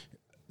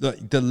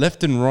the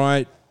left and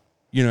right,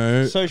 you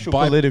know. Social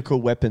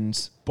political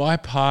weapons.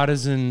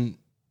 Bipartisan,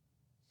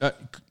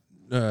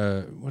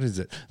 what is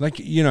it? Like,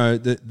 you know,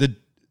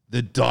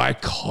 the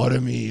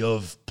dichotomy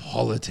of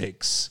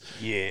politics.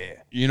 Yeah.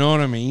 You know what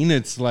I mean?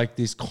 It's like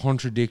this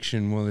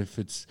contradiction. Well, if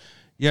it's,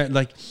 yeah,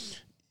 like,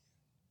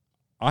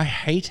 I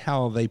hate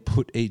how they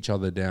put each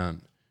other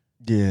down.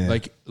 Yeah.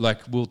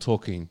 Like we're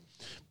talking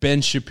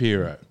Ben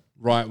Shapiro,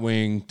 right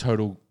wing,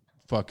 total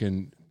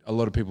fucking, a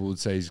lot of people would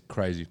say he's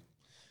crazy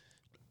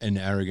and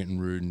arrogant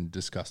and rude and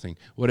disgusting,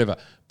 whatever.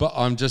 But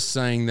I'm just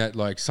saying that,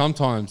 like,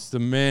 sometimes the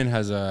man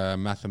has a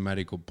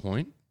mathematical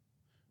point,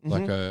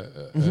 like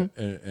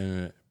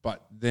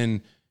but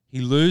then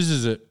he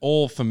loses it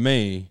all for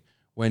me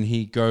when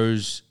he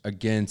goes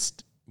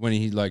against, when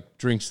he like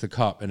drinks the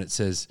cup and it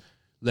says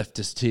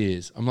leftist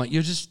tears. I'm like,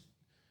 you're just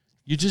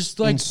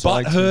like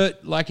Inciting. butthurt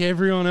like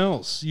everyone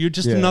else. You're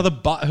just another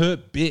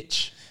butthurt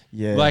bitch.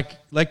 Yeah.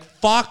 Like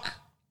fuck.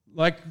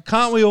 Like,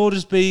 can't we all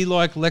just be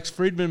like Lex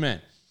Friedman,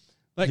 man?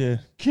 Like,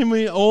 can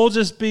we all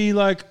just be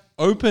like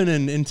open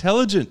and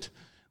intelligent?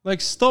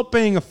 Like, stop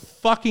being a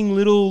fucking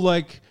little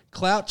like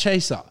clout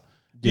chaser.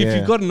 Yeah. If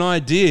you've got an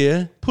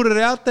idea, put it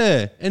out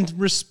there and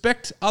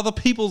respect other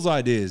people's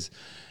ideas.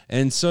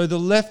 And so the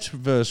left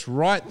versus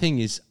right thing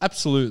is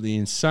absolutely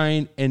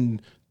insane.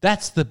 And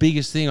that's the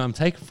biggest thing I'm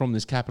taking from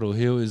this Capitol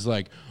Hill is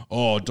like,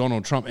 oh,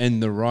 Donald Trump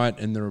and the right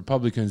and the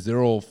Republicans,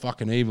 they're all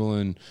fucking evil.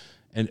 And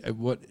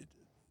what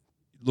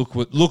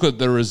look at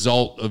the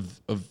result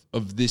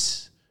of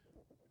this.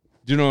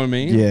 Do you know what I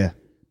mean? Yeah.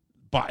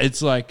 But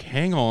it's like,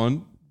 hang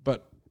on.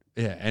 But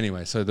yeah,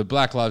 anyway, so the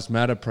Black Lives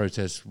Matter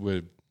protests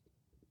were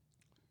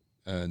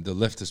the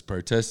leftist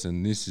protest,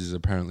 and this is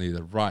apparently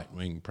the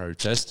right-wing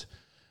protest.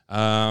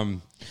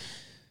 And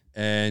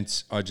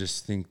I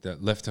just think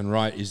that left and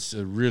right is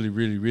a really,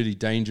 really, really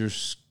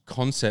dangerous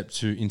concept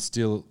to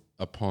instill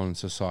upon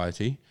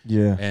society.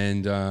 Yeah.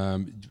 And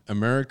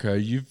America,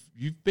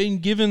 you've been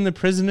given the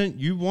president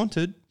you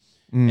wanted,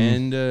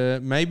 and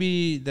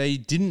maybe they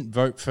didn't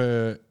vote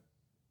for.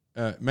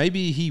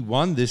 Maybe he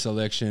won this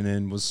election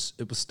and it was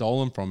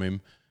stolen from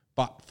him,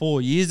 but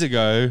 4 years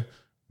ago,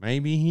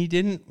 maybe he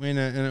didn't win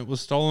it and it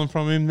was stolen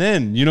from him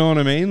then. You know what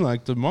I mean?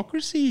 Like,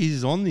 democracy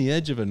is on the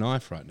edge of a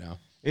knife right now.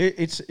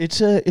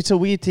 It's a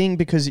weird thing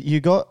because you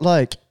got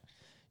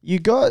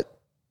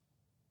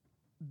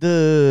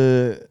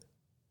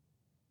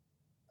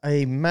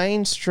a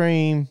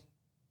mainstream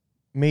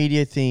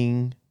media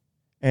thing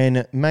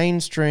and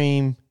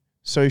mainstream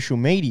social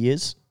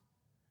medias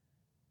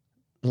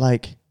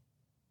like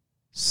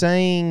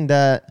saying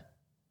that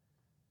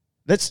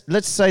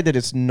let's say that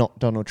it's not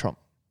Donald Trump.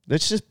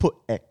 Let's just put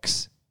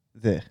X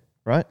there,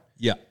 right?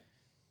 Yeah.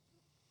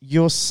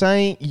 You're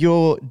saying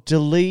you're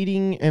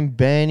deleting and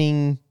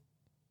banning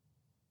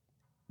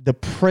the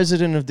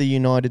president of the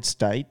United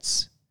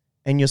States,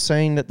 and you're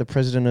saying that the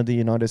president of the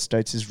United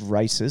States is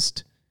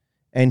racist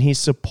and his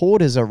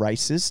supporters are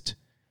racist,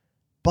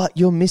 but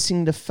you're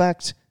missing the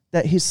fact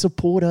that his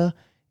supporter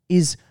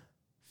is,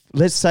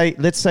 let's say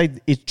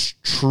it's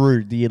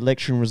true, the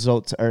election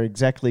results are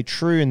exactly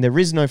true and there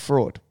is no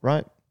fraud,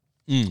 right?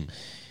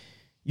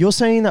 You're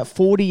saying that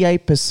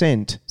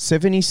 48%,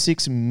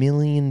 76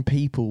 million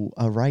people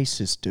are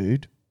racist,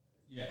 dude.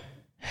 Yeah.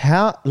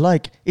 How,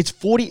 like, it's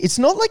 40, it's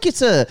not like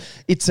it's a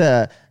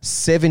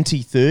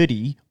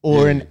 70-30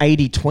 or an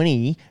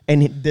 80-20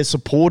 and the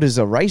supporters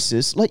are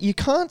racist. Like, you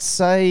can't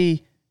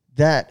say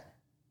that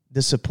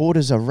the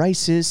supporters are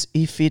racist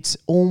if it's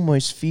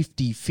almost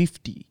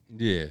 50-50.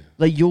 Yeah.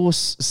 Like, you're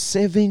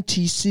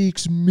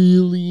 76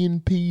 million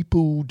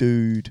people,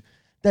 dude.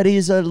 That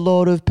is a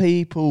lot of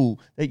people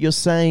that you're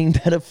saying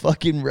that are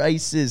fucking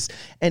racist.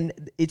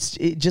 And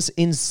it just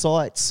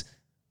incites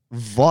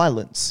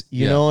violence.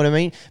 You know what I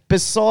mean?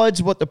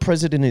 Besides what the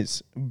president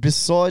is.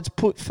 Besides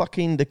put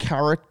fucking the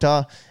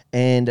character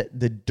and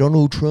the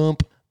Donald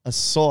Trump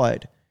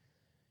aside.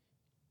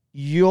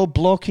 You're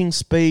blocking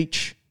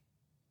speech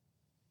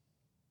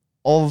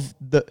of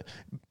the...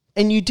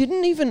 And you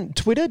didn't even...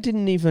 Twitter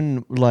didn't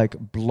even like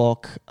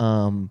block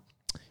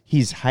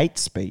his hate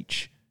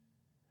speech.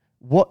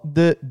 What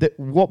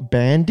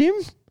banned him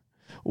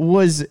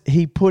was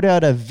he put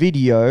out a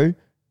video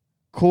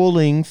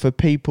calling for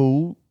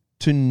people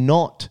to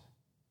not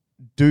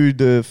do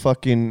the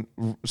fucking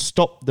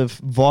stop the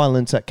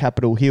violence at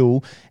Capitol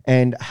Hill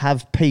and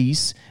have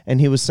peace. And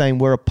he was saying,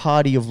 we're a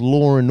party of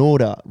law and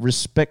order.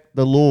 Respect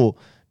the law.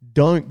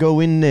 Don't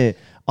go in there.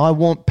 I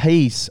want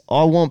peace.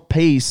 I want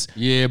peace.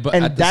 Yeah, but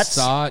and at the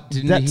start,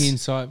 didn't he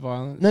incite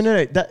violence?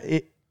 No.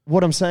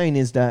 What I'm saying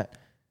is that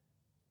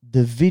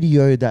the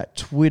video that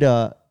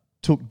Twitter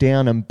took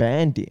down and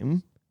banned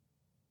him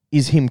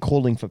is him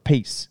calling for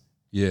peace.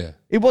 Yeah.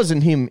 It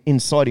wasn't him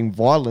inciting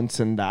violence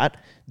and that.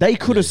 They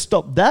could have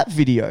stopped that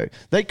video.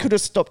 They could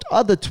have stopped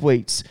other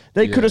tweets.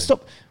 They could have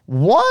stopped.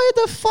 Why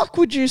the fuck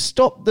would you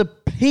stop the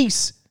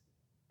peace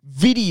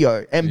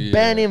video and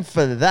ban him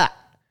for that?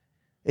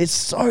 It's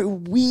so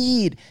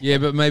weird. Yeah,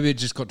 but maybe it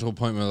just got to a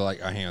point where like,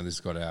 oh, hang on, this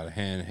got out of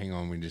hand. Hang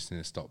on, we just need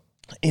to stop.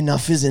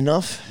 Enough is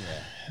enough.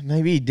 Yeah.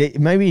 Maybe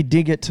he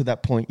did get to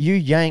that point. You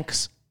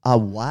Yanks are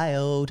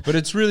wild. But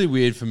it's really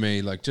weird for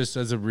me, like just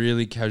as a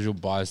really casual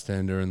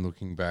bystander and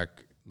looking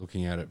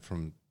at it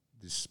from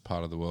this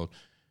part of the world,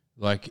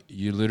 like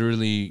you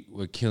literally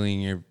were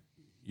killing,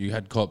 you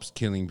had cops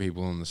killing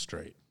people on the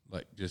street,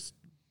 like just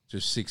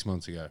 6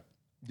 months ago.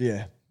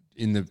 Yeah.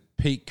 In the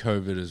peak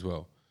COVID as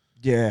well.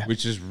 Yeah.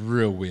 Which is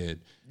real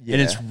weird. Yeah.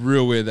 And it's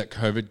real weird that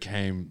COVID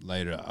came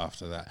later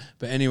after that.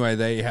 But anyway,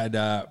 they had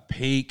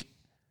peak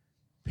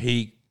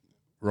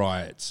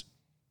riots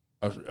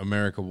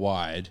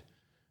America-wide,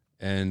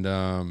 and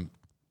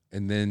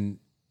then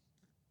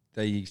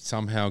they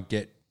somehow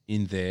get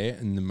in there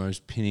in the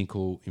most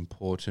pinnacle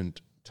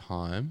important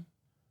time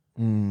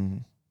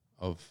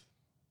of...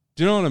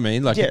 Do you know what I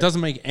mean? Like, it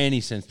doesn't make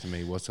any sense to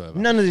me whatsoever.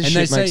 None of this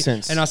shit makes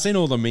sense. And I've seen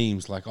all the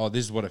memes like, oh,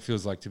 this is what it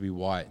feels like to be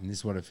white, and this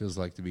is what it feels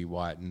like to be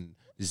white, and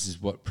this is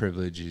what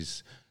privilege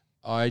is.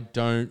 I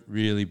don't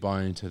really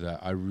buy into that.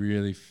 I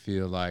really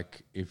feel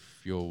like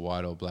if you're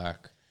white or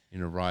black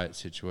in a riot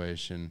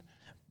situation...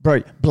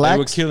 Bro, they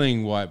were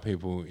killing white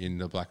people in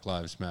the Black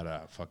Lives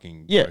Matter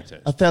fucking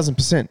protest.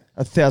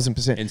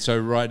 1,000%. And so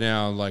right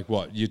now, like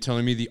what? You're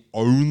telling me the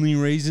only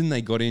reason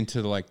they got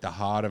into like the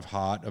heart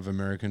of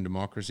American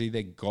democracy,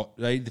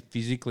 they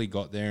physically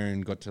got there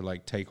and got to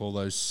like take all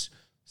those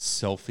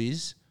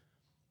selfies?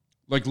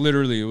 Like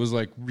literally, it was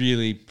like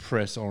really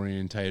press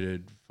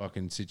orientated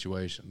fucking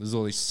situation. There's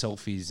all these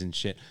selfies and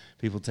shit.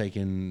 People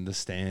taking the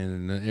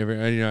stand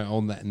and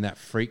all that, and that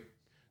freak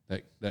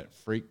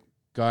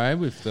guy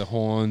with the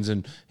horns,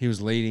 and he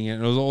was leading it,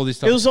 and it was all this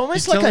stuff. It was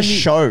almost like a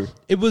show.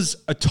 It was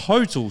a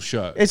total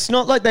show. It's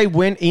not like they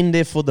went in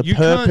there for the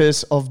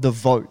purpose of the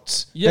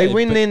votes. Yeah, they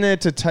went in there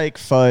to take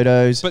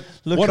photos. But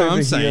what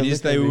I'm saying is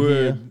they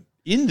were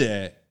in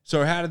there.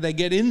 So how did they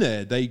get in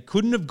there? They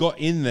couldn't have got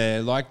in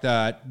there like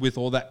that with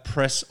all that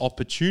press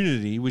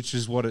opportunity, which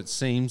is what it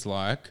seems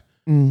like.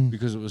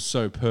 because it was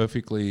so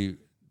perfectly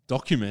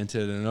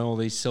documented, and all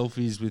these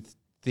selfies with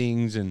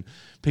things and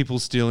people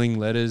stealing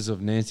letters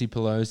of Nancy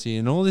Pelosi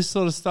and all this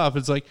sort of stuff.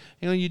 It's like,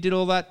 you did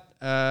all that.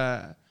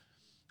 I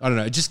don't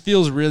know. It just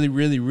feels really,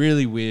 really,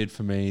 really weird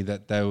for me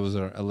that they was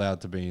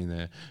allowed to be in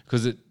there,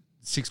 because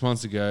 6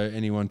 months ago,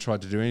 anyone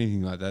tried to do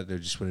anything like that, they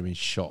just would have been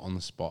shot on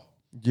the spot.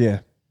 Yeah.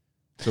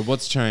 So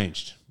what's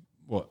changed?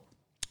 What?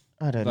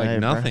 I don't know. Like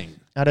nothing.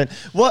 Bro. I don't.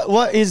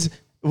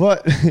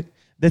 What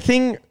the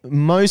thing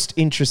most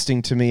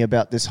interesting to me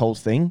about this whole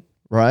thing,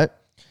 right?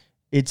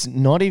 It's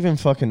not even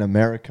fucking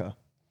America.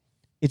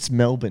 It's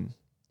Melbourne.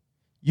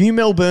 You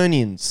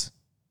Melburnians,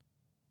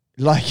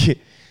 like,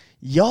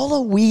 y'all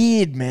are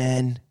weird,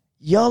 man.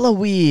 Y'all are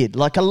weird.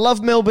 Like, I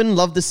love Melbourne,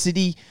 love the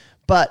city,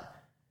 but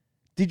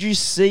did you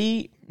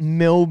see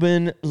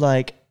Melbourne?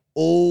 Like,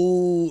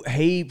 all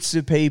heaps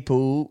of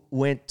people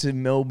went to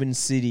Melbourne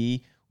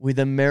City with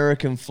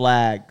American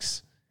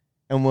flags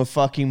and were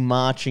fucking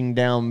marching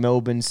down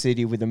Melbourne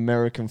City with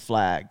American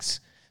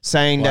flags,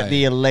 saying that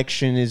the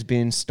election has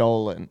been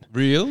stolen.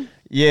 Real?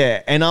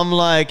 Yeah, and I'm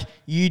like,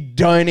 you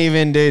don't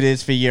even do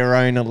this for your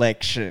own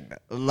election.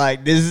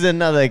 Like, this is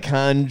another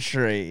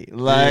country.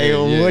 Like,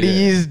 what are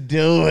you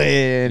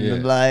doing? Yeah.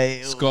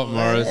 Like, Scott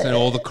Morrison and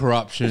all the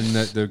corruption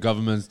that the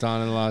government's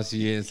done in the last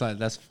year. It's like,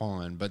 that's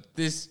fine. But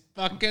this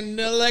fucking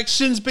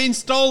election's been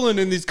stolen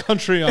in this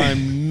country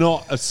I'm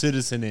not a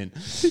citizen in.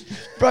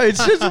 Bro,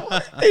 it's just,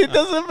 it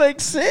doesn't make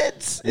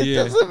sense. It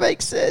doesn't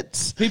make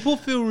sense. People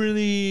feel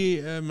really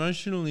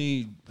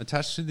emotionally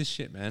attached to this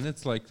shit, man.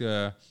 It's like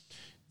the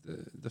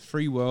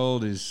free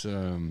world is.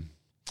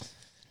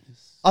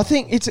 I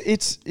think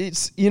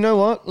it's you know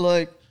what,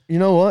 like, you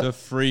know what, the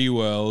free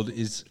world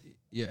is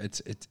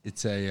it's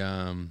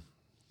on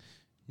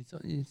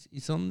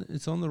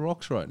the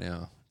rocks right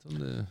now. It's on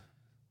the.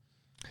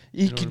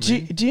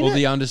 Do you know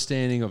the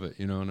understanding of it?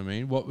 You know what I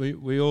mean? What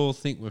we all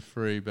think we're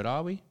free, but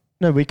are we?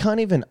 No, we can't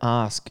even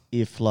ask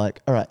if,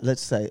 like, all right,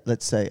 let's say,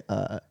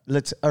 all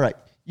right,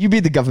 you be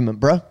the government,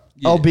 bro.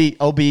 Yeah.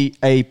 I'll be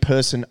a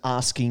person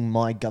asking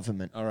my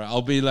government. All right,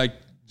 I'll be like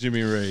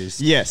Jimmy Reeves.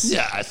 Yes.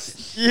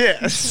 Yes.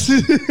 Yes.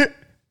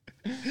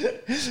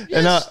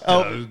 And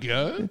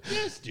Diogo.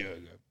 Yes,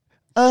 Diogo.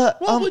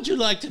 What would you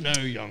like to know,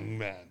 young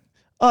man?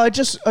 I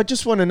just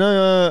want to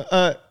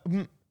know,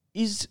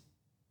 is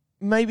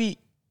maybe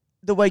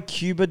the way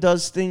Cuba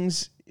does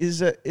things,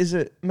 is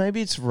it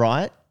maybe it's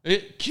right?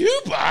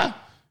 Cuba?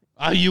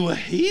 Are you a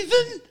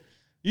heathen?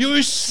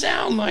 You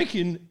sound like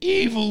an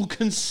evil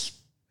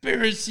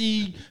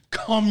conspiracy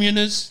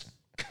communist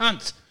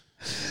cunt.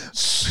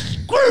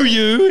 Screw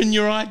you and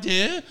your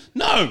idea.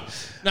 No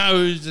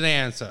is the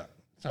answer.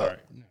 Sorry.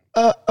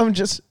 I'm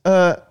just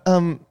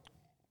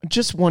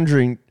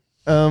wondering,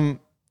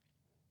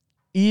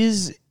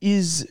 is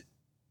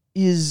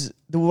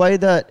the way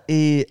that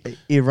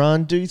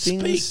Iran do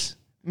things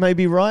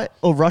maybe right,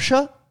 or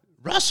Russia?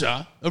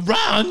 Russia?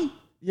 Iran?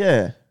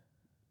 Yeah.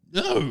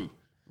 No.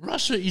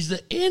 Russia is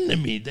the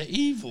enemy, the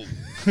evil.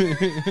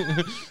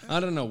 I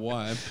don't know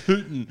why.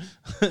 Putin.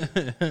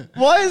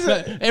 Why is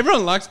it?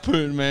 Everyone likes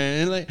Putin,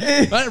 man. Like,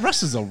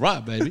 Russia's all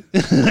right, baby.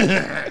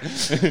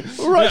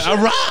 Russia.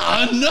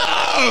 Iran?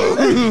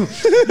 No!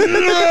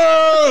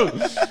 No!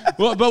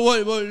 What?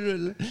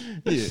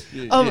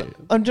 Yeah.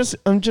 I'm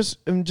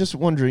just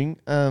wondering,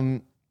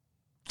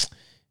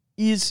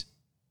 is,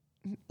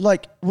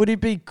 like, would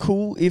it be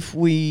cool if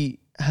we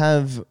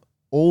have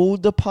all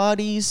the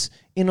parties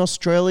in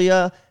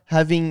Australia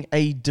having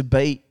a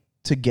debate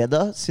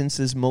together, since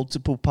there's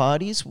multiple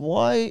parties?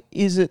 Why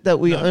is it that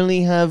we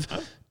only have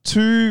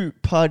two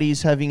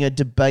parties having a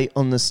debate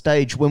on the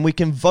stage when we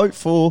can vote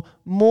for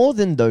more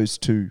than those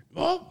two?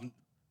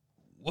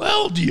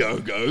 Well,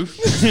 Diogo,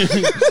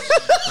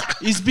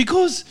 is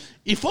because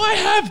if I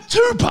have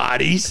two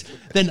parties,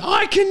 then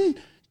I can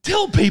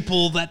tell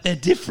people that they're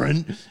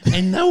different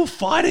and they'll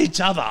fight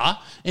each other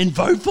and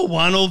vote for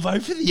one or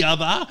vote for the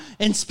other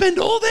and spend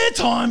all their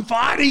time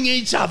fighting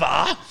each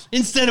other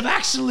instead of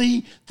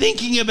actually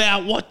thinking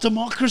about what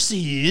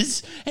democracy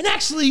is and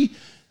actually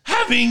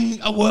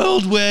having a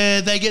world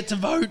where they get to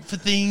vote for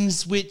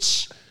things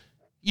which,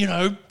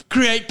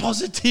 create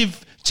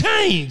positive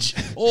change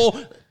or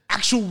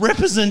actual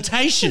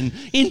representation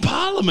in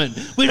Parliament.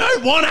 We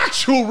don't want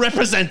actual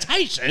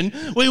representation.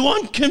 We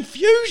want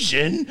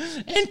confusion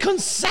and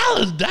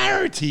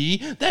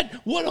consolidarity that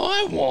what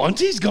I want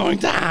is going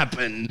to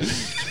happen.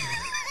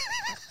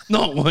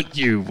 Not what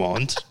you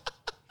want.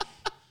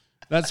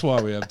 That's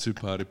why we have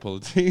two-party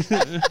politics.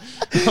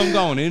 I'm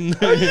going in.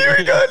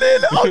 You're going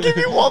in. I'll give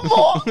you one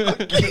more.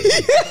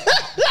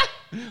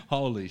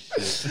 Holy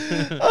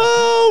shit.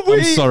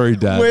 I'm sorry,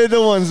 Dad. We're the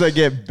ones that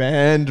get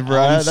banned, bro.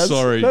 I'm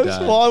sorry, Dad.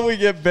 That's why we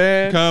get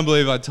banned. Can't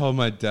believe I told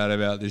my dad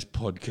about this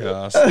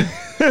podcast.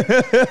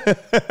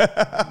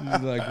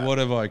 He's like, what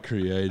have I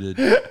created?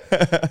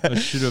 I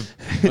should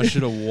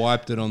have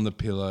wiped it on the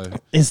pillow.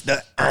 It's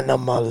the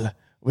animal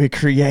we're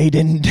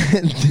creating.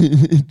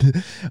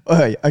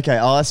 Okay,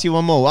 I'll ask you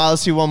one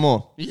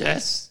more.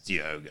 Yes,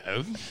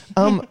 Diogo.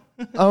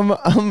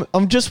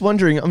 I'm just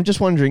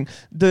wondering.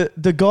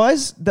 The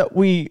guys that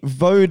we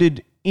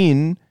voted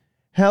in,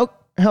 how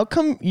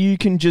come you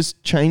can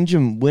just change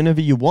them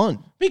whenever you want?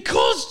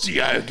 Because,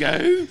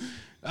 Diogo,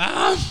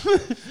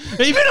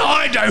 even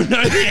I don't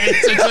know the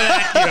answer to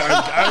that,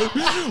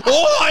 Diogo.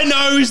 All I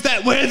know is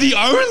that we're the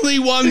only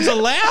ones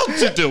allowed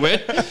to do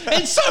it,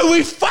 and so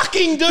we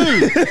fucking do.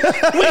 We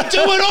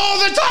do it all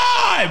the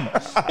time.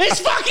 It's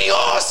fucking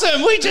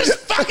awesome. We just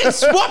fucking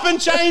swap and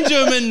change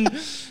them, and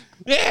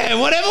yeah,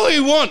 whatever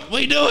we want,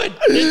 we do it.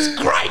 It's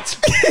great.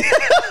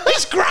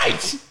 It's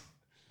great.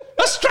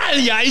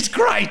 Australia is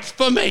great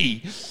for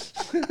me.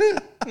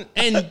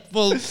 And,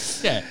 well,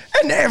 yeah.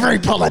 And every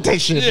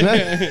politician.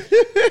 Yeah.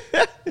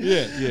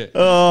 Yeah.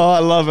 Oh, I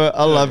love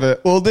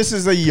it. Well, this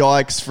is a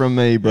yikes from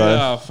me, bro.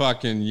 Yeah,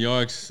 fucking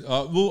yikes.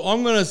 Well,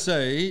 I'm going to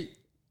say,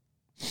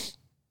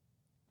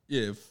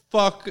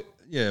 fuck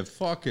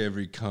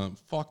every cunt.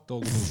 Fuck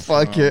Donald Trump.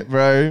 Fuck it,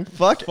 bro.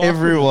 Fuck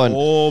everyone.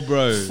 Oh,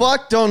 bro.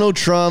 Fuck Donald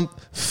Trump.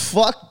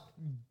 Fuck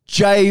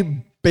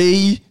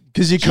JB.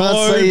 Because you can't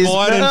Joe say his...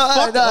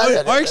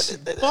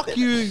 Biden. Fuck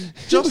you.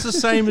 Just the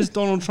same as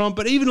Donald Trump,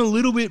 but even a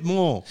little bit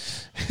more.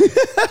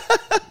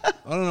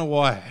 I don't know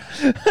why.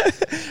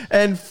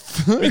 And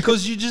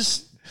because you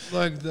just,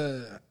 like,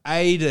 the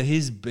A to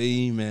his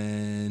B,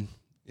 man.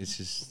 It's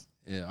just...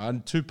 Yeah,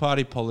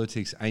 two-party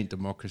politics ain't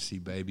democracy,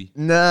 baby.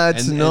 Nah,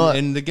 it's not.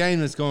 And the game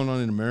that's going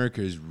on in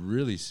America is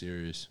really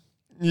serious.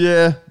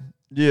 Yeah.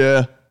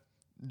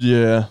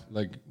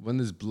 Like, when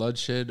there's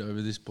bloodshed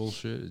over this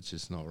bullshit, it's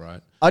just not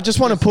right. I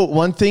just want to put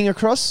one thing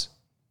across.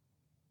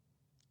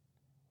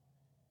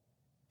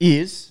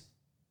 Is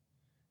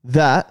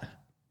that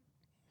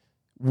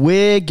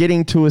we're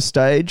getting to a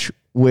stage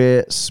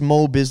where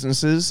small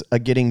businesses are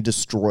getting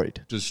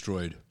destroyed.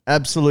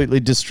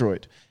 Absolutely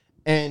destroyed.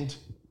 And...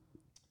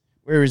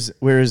 Where is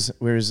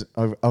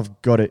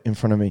I've got it in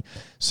front of me.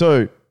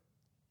 So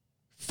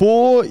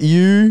for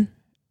you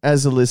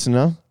as a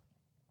listener,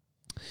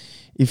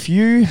 if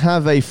you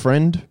have a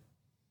friend,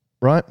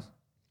 right?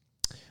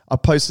 I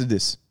posted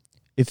this.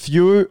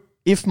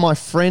 If my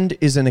friend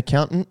is an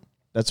accountant,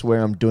 that's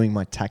where I'm doing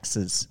my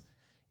taxes.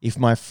 If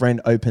my friend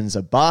opens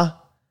a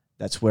bar,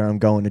 that's where I'm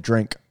going to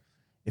drink.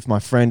 If my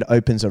friend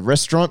opens a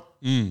restaurant,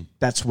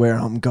 that's where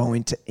I'm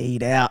going to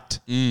eat out.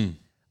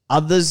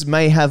 Others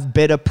may have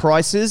better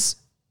prices,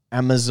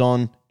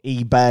 Amazon,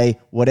 eBay,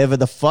 whatever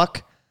the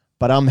fuck,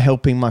 but I'm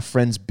helping my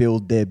friends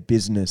build their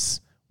business.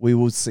 We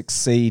will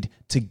succeed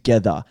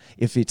together.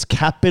 If it's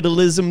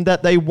capitalism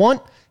that they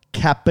want,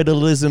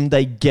 capitalism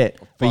they get.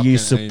 But you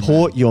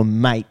support your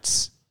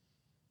mates.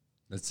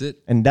 That's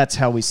it. And that's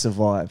how we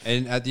survive.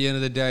 And at the end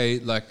of the day,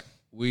 like,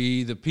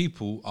 we, the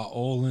people, are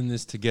all in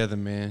this together,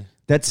 man.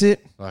 That's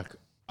it. Like,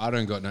 I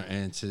don't got no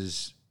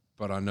answers,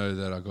 but I know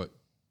that I got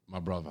my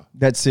brother.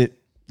 That's it.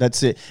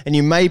 And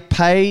you may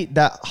pay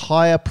that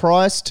higher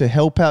price to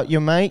help out your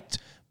mate,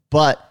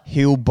 but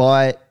he'll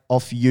buy it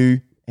off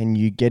you and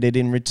you get it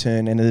in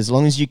return. And as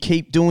long as you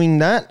keep doing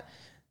that,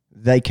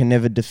 they can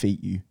never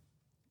defeat you.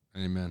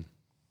 Amen.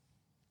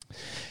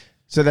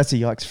 So that's a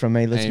yikes from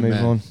me. Let's move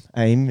on.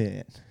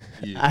 Amen.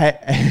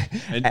 Yeah.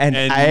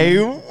 And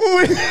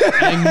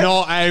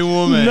not a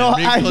woman. Not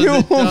a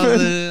woman.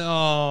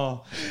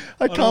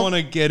 I don't want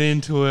to get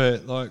into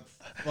it. Like,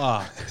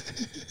 fuck.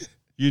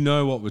 You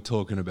know what we're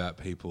talking about,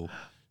 people.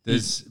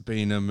 There's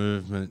been a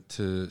movement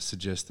to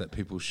suggest that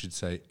people should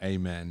say a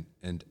man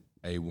and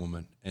a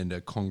woman. And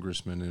a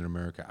congressman in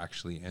America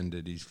actually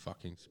ended his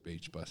fucking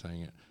speech by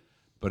saying it.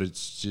 But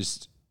it's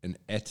just an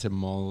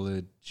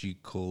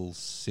etymological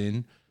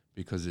sin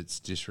because it's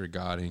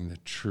disregarding the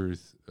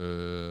truth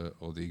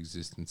or the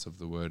existence of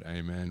the word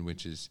amen,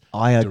 which is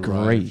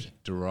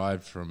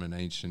derived from an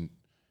ancient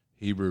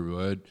Hebrew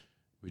word,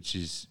 which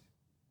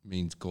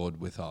means God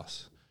with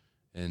us.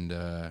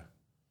 And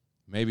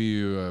maybe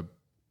you're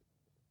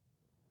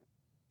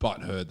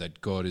butthurt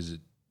that God is a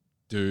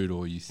dude,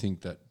 or you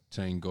think that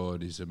saying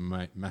God is a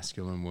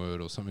masculine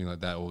word or something like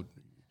that, or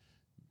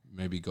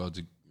maybe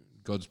God's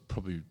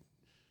probably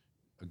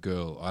a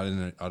girl. I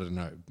don't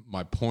know.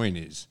 My point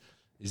is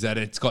that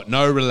it's got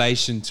no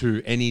relation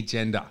to any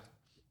gender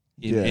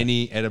in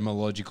any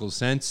etymological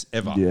sense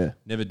ever. Yeah.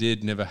 Never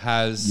did, never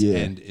has,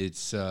 and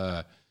it's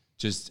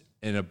just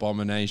an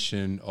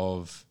abomination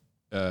of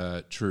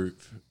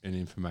truth and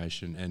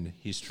information and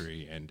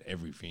history and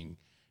everything.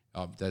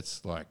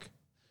 That's like,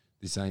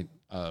 this ain't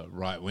a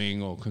right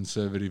wing or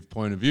conservative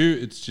point of view.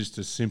 It's just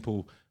a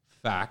simple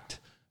fact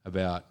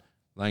about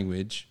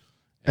language.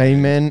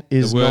 Amen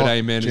is the word not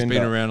amen gender.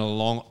 has been around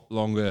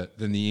longer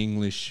than the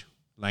English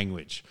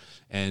language,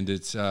 and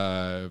it's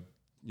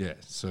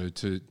So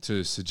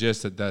to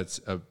suggest that that's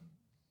a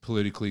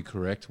politically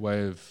correct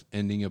way of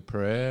ending a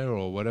prayer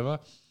or whatever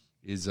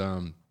is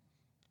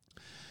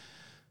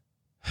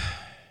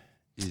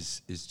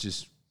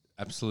just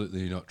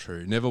absolutely not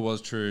true. Never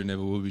was true,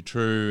 never will be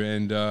true,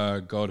 and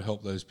God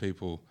help those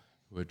people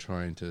who are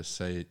trying to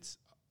say it's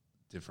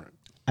different.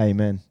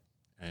 Amen.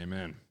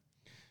 Amen.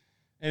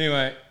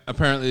 Anyway,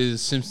 apparently the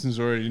Simpsons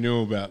already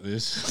knew about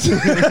this.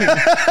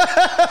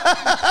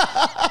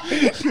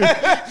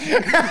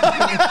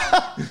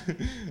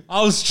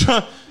 I was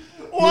trying...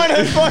 What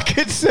a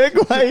fucking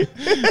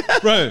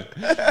segue. Bro,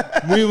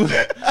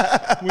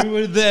 we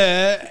were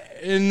there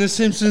and the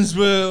Simpsons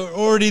were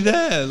already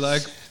there.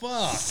 Like,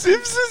 fuck.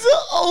 Simpsons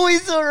are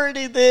always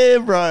already there,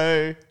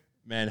 bro.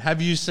 Man,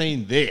 have you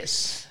seen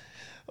this?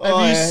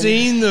 Have you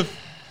seen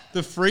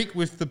the freak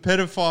with the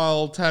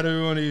pedophile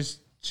tattoo on his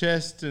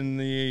chest and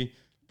the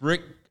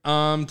brick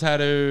arm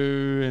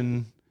tattoo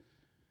and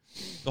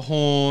the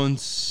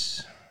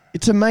horns?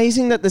 It's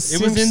amazing that the It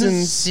Simpsons... was in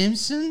the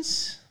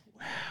Simpsons?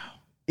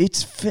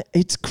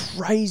 It's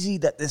crazy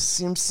that the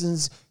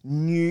Simpsons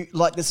knew...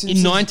 Like the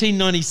Simpsons... In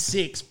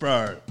 1996,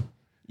 bro.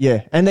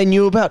 Yeah, and they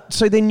knew about...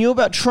 So they knew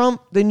about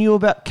Trump, they knew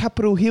about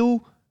Capitol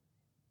Hill.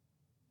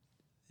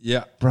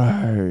 Yeah.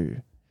 Bro.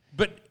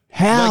 But...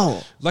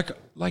 How? Like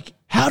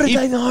How did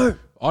they know?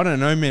 I don't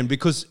know, man,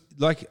 because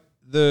like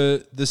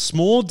the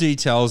small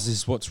details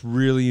is what's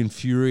really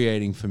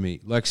infuriating for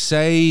me. Like,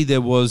 say there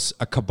was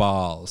a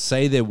cabal,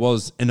 say there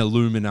was an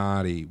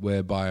Illuminati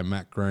whereby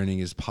Matt Groening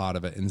is part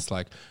of it, and it's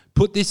like,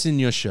 put this in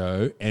your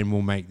show and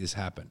we'll make this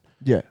happen.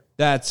 Yeah.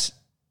 That's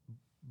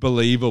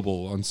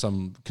believable on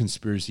some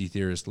conspiracy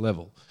theorist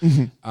level.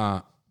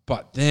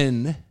 But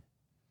then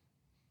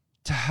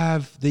to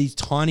have these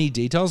tiny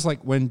details,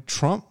 like when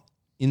Trump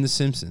in The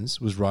Simpsons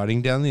was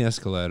riding down the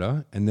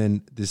escalator and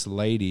then this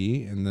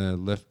lady in the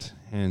left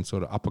hand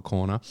sort of upper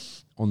corner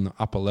on the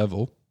upper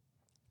level,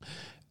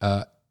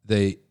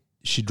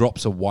 she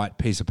drops a white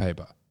piece of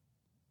paper.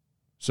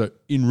 So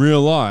in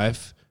real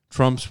life,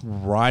 Trump's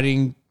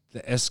riding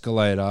the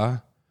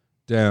escalator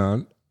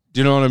down.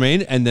 Do you know what I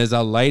mean? And there's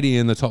a lady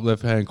in the top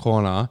left hand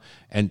corner,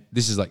 and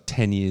this is like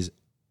 10 years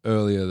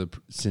earlier, the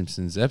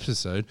Simpsons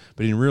episode,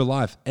 but in real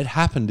life, it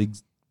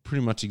happened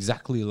pretty much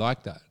exactly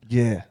like that.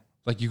 Yeah.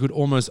 Like you could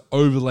almost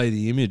overlay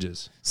the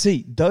images.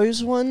 See,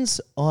 those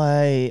ones,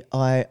 I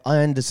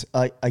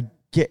understand. I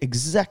get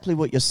exactly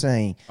what you're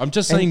saying. I'm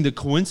just saying the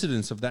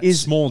coincidence of that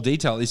small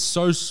detail is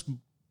so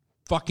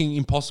fucking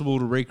impossible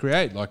to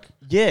recreate. Like,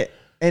 yeah,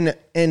 and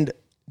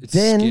it's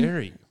then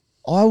scary.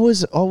 I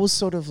was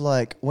sort of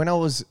like when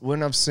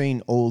I've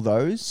seen all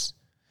those,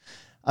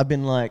 I've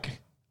been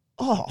like,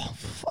 oh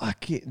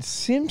fuck it,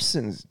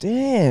 Simpsons,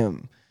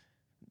 damn,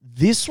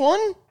 this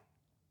one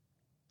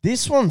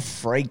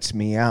freaked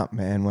me out,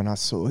 man, when I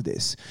saw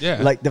this.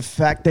 Yeah. Like the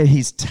fact that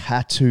his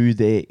tattoo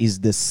there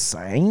is the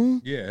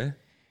same. Yeah.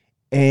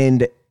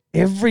 And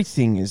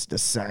everything is the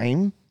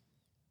same.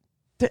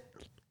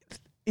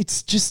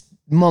 It's just,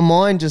 my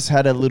mind just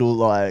had a little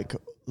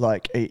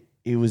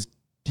there was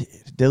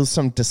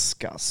some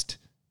disgust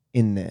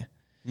in there.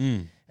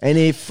 And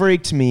it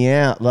freaked me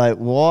out. Like,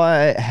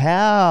 why?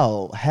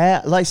 How?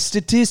 Like,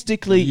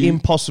 statistically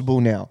impossible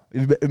now.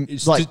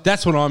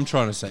 That's what I'm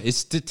trying to say. It's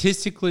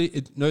statistically...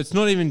 it's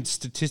not even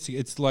statistic.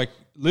 It's like,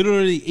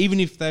 literally, even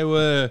if they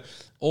were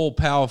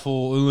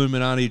all-powerful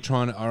Illuminati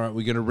trying to, all right,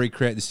 we're going to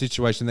recreate the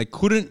situation, they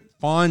couldn't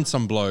find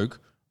some bloke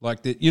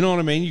like that. You know what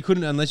I mean? You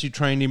couldn't, unless you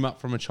trained him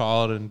up from a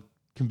child and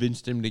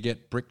convinced him to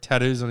get brick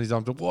tattoos on his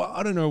arm. Well,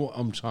 I don't know what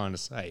I'm trying to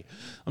say.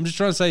 I'm just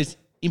trying to say it's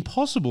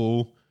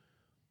impossible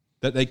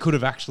that they could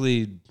have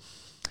actually...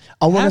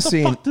 I want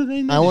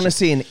to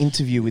see an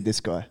interview with this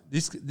guy.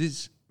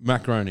 This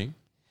Matt Groening.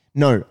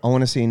 No, I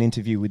want to see an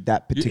interview with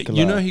that particular...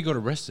 You know he got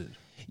arrested.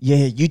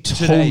 Yeah, you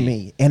told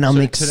me, and I'm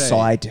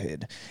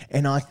excited.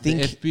 And I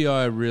think... The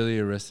FBI really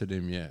arrested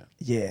him, yeah.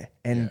 Yeah,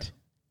 and...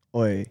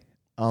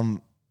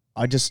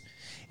 It's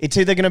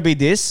either going to be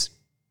this,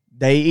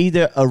 they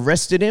either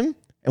arrested him,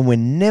 and we're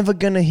never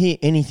going to hear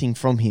anything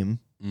from him,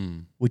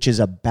 which is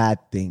a bad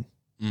thing.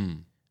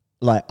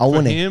 Like, I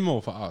want him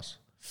or for us?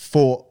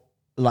 For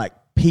like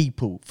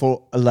people,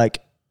 for like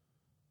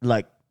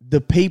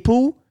the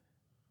people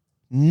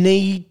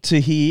need to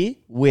hear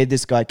where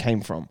this guy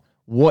came from,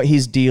 what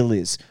his deal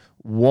is,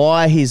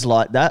 why he's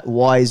like that,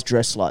 why he's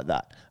dressed like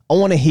that. I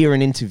want to hear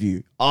an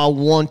interview. I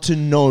want to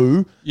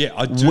know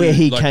where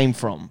he came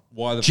from.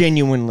 Why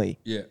genuinely.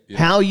 Yeah.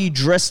 How you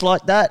dressed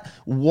like that?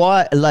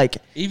 Why, like...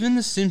 Even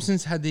the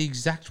Simpsons had the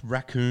exact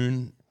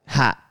raccoon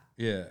hat.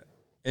 Yeah.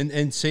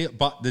 And see,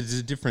 but there's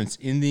a difference.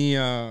 In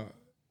the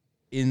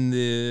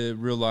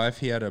real life,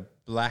 he had a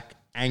black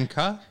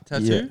anchor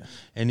tattoo.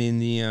 And in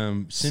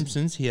the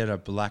Simpsons, he had a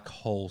black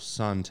hole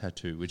sun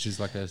tattoo, which is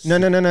like a... No.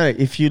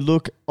 If you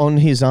look on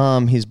his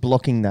arm, he's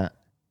blocking that.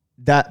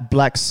 That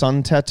black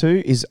sun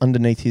tattoo is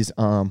underneath his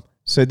arm.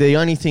 So the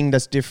only thing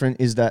that's different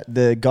is that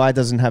the guy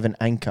doesn't have an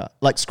anchor.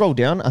 Like, scroll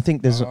down. I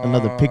think there's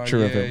another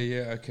picture of him.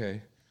 Yeah,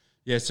 okay.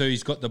 Yeah, so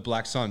he's got the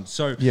black sun.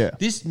 So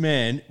this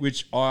man,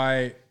 which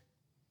I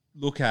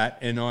look at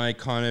and I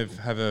kind of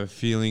have a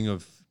feeling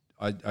of,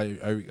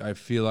 I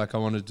feel like I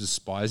want to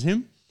despise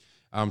him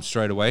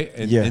straight away.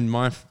 And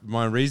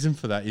my reason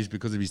for that is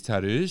because of his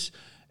tattoos.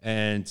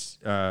 And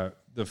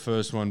the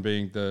first one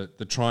being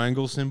the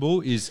triangle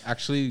symbol is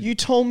actually... You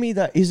told me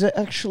that. Is it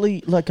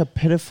actually like a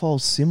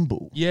pedophile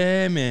symbol?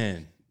 Yeah,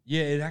 man.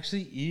 Yeah, it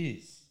actually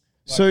is.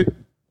 So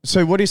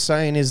So what he's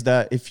saying is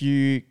that if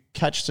you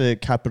catch the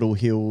Capitol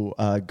Hill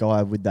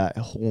guy with that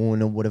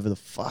horn or whatever the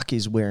fuck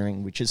he's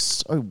wearing, which is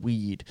so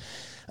weird,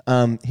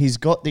 he's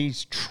got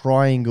these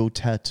triangle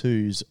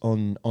tattoos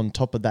on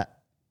top of that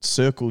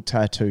circle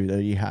tattoo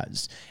that he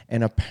has.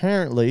 And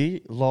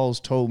apparently, Lyle's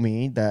told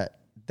me that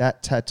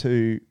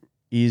tattoo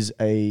is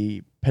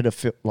a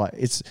pedophile. Like,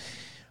 it's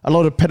a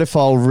lot of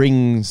pedophile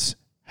rings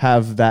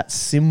have that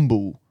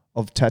symbol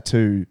of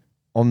tattoo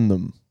on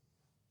them.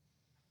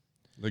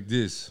 Like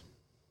this.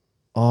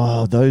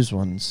 Oh, those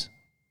ones.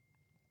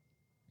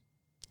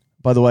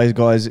 By the way,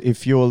 guys,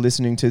 if you're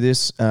listening to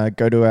this,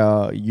 go to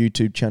our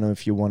YouTube channel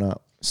if you want to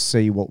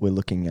see what we're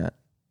looking at.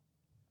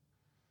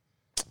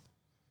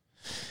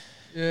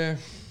 Yeah,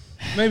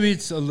 maybe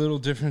it's a little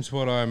different to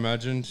what I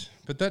imagined,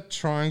 but that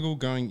triangle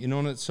going in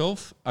on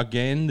itself,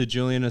 again, the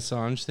Julian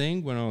Assange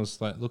thing, when I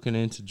was like looking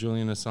into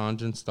Julian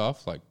Assange and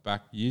stuff, like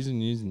back years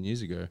and years and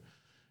years ago,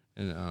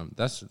 and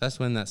that's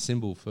when that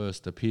symbol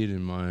first appeared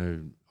in my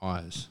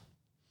eyes.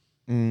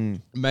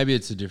 Maybe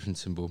it's a different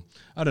symbol.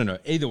 I don't know.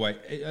 Either way,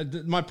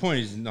 my point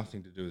is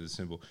nothing to do with the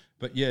symbol,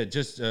 but yeah,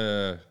 just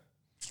I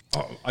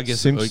guess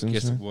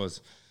Simpsons, it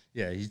was.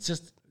 Yeah, he's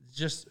just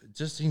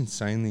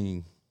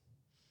insanely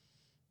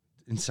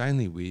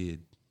weird.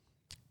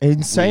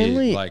 Insanely,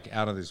 weird, like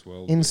out of this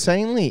world.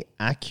 insanely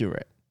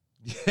accurate.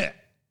 Yeah.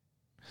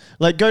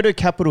 Like, go to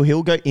Capitol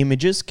Hill, go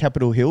images,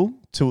 Capitol Hill,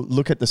 to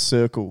look at the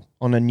circle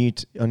on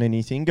on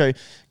anything. Go.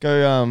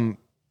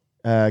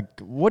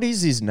 What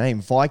is his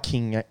name?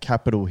 Viking at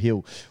Capitol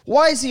Hill.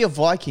 Why is he a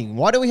Viking?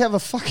 Why do we have a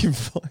fucking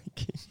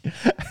Viking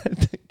at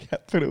the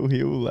Capitol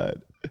Hill,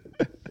 lad?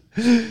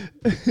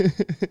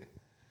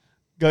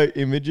 Go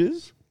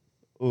images,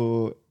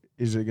 or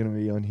is it going to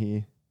be on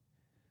here?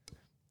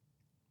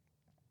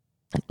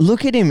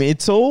 Look at him.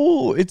 It's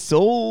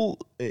a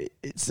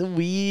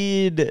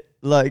weird,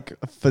 like,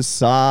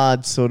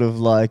 facade, sort of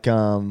like,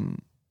 I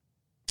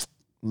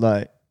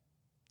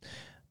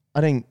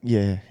think,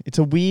 yeah, it's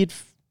a weird.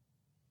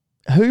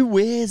 Who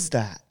wears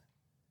that?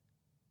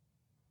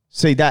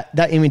 See that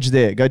image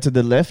there. Go to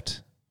the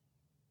left.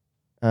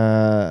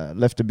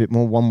 Left a bit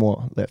more. One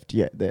more left.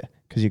 Yeah, there.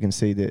 Because you can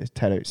see the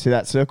tattoo. See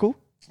that circle?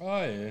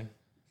 Oh yeah.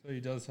 So he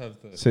does have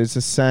So it's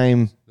the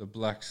same. the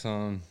black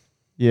sun.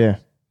 Yeah.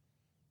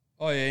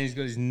 Oh yeah, he's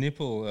got his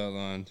nipple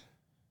outlined.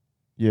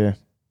 Yeah.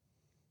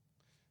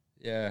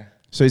 Yeah.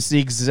 So it's the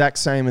exact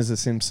same as the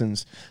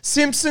Simpsons.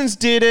 Simpsons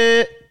did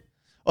it.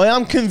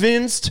 I'm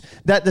convinced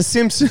that the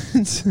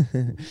Simpsons.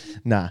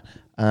 Nah.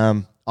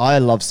 I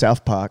love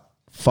South Park.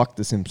 Fuck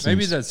the Simpsons.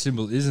 Maybe that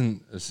symbol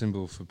isn't a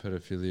symbol for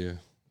pedophilia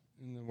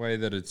in the way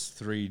that it's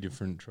three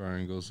different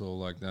triangles all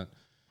like that.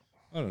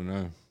 I don't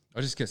know.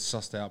 I just get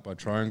sussed out by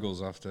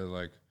triangles after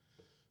like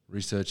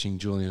researching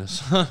Julian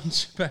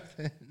Assange back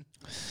then.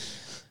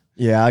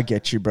 Yeah, I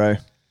get you, bro.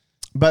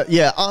 But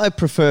yeah, I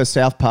prefer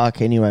South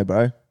Park anyway,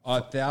 bro.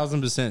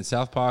 1,000%.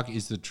 South Park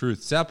is the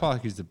truth. South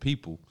Park is the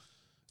people.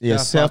 Yeah,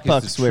 South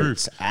Park's is the where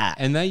truth. it's at.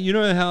 And they, you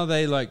know how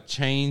they like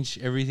change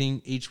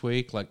everything each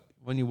week? Like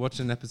when you watch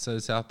an episode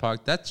of South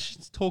Park,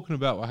 that's talking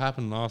about what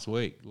happened last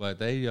week. Like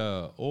they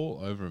are all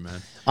over it,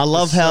 man. I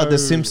love It's how so The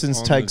Simpsons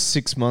on takes the-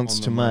 6 months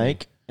on to the money.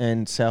 make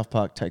and South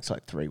Park takes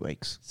like 3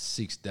 weeks.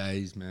 6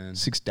 days, man.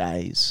 6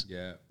 days.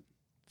 Yeah.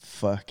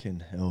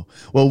 Fucking hell.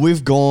 Well,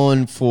 we've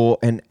gone for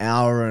an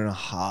hour and a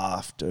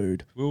half,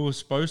 dude. We were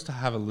supposed to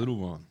have a little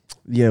one.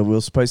 Yeah, we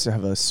were supposed to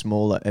have a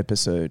smaller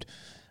episode.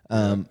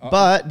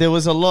 But there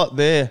was a lot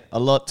there, a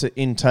lot to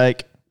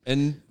intake.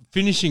 And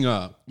finishing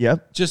up,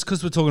 Yep. just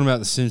because we're talking about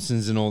The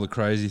Simpsons and all the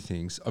crazy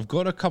things, I've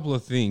got a couple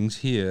of things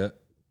here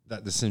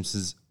that The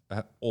Simpsons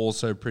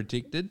also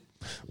predicted.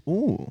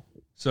 Ooh.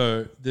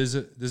 So there's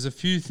a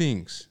few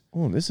things.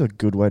 Oh, this is a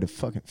good way to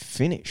fucking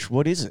finish.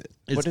 What is it?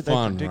 It's what did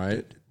fun, they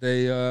predict? right?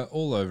 They are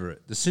all over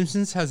it. The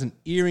Simpsons has an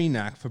eerie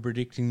knack for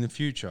predicting the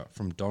future,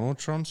 from Donald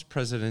Trump's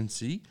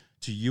presidency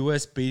to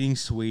US beating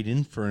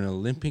Sweden for an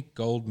Olympic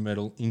gold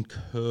medal in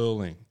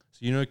curling. So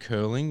you know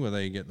curling, where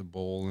they get the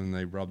ball and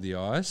they rub the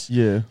ice?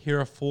 Yeah. Here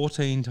are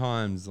 14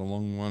 times the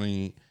long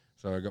money.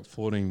 So I got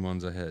 14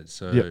 ones ahead.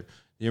 So Yep.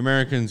 the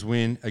Americans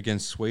win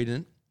against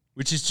Sweden,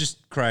 which is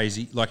just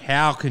crazy. Like,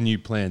 how can you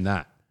plan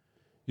that?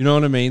 You know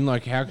what I mean?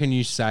 Like, how can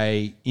you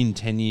say in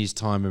 10 years'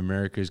 time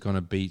America is going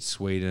to beat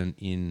Sweden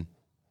in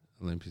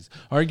Olympics?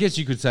 Or I guess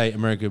you could say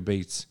America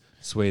beats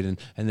Sweden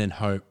and then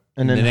hope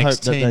And in then the hope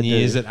next that 10 they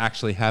years do. it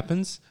actually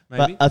happens,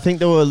 maybe? But I think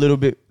they were a little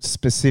bit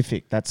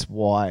specific. That's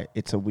why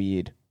it's a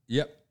weird.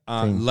 Yep.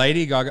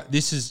 Lady Gaga,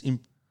 this is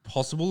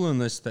impossible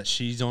unless that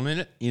she's on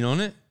it.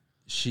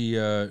 She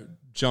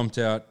jumped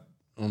out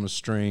on a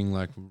string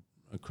like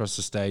across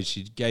the stage.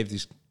 She gave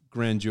this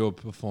grandeur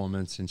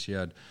performance and she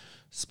had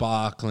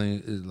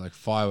sparkling like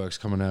fireworks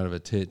coming out of her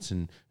tits,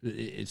 and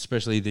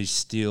especially these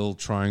steel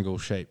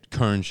triangle-shaped,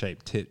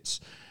 cone-shaped tits.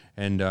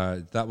 And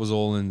that was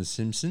all in The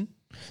Simpsons.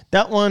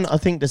 That one, I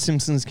think the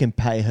Simpsons can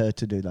pay her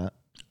to do that.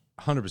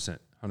 100%.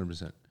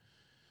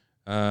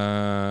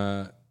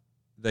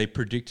 They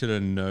predicted a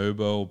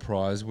Nobel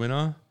Prize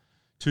winner,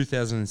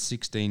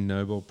 2016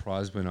 Nobel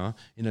Prize winner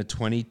in a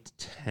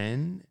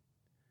 2010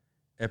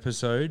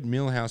 episode,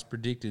 Milhouse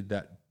predicted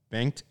that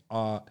Bengt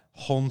R.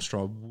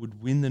 Holmström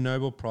would win the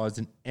Nobel Prize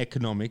in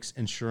Economics,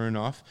 and sure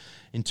enough,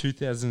 in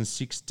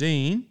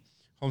 2016,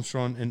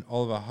 Holmström and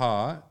Oliver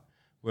Hart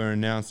were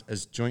announced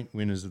as joint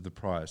winners of the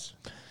prize.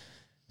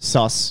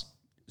 Sus.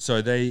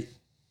 So they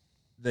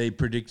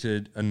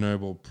predicted a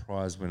Nobel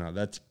Prize winner.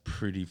 That's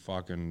pretty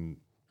fucking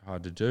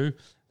hard to do.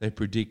 They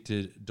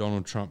predicted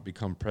Donald Trump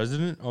become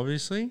president,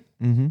 obviously,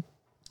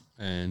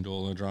 and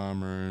all the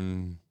drama.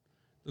 And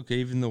look,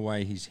 even the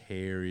way his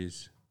hair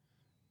is,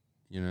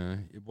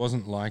 it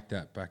wasn't like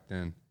that back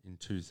then in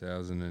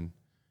 2000. And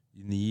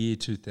in the year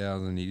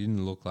 2000, he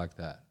didn't look like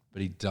that,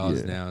 but he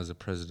does now as a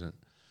president.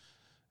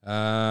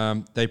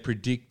 They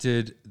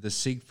predicted the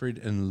Siegfried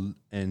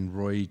and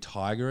Roy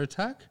tiger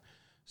attack.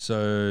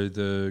 So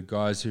the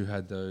guys who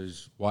had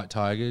those white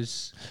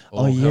tigers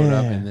all held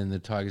up, and then the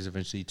tigers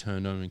eventually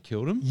turned on and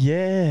killed them.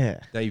 Yeah.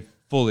 They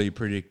fully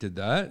predicted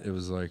that. It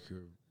was like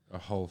a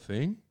whole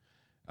thing.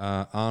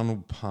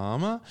 Arnold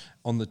Palmer.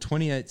 On the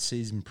 28th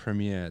season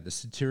premiere, the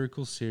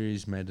satirical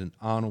series made an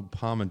Arnold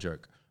Palmer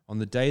joke. On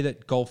the day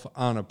that golfer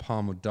Arnold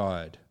Palmer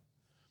died,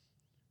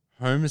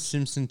 Homer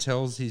Simpson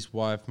tells his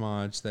wife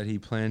Marge that he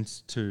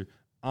plans to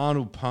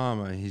Arnold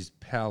Palmer his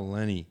pal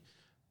Lenny.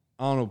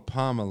 Arnold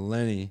Palmer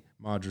Lenny,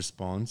 Marge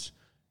responds,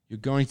 "You're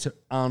going to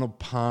Arnold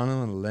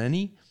Palmer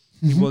Lenny?"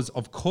 He was,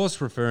 of course,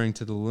 referring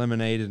to the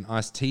lemonade and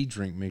iced tea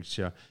drink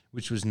mixture,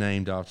 which was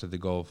named after the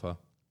golfer.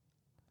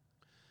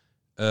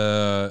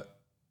 So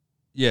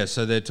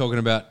they're talking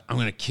about, I'm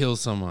going to kill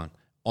someone.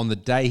 On the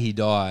day he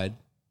died,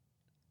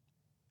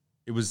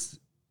 it was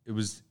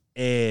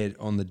aired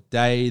on the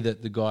day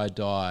that the guy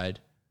died,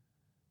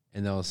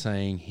 and they were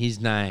saying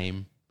his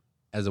name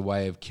as a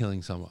way of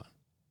killing someone,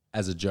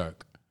 as a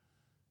joke.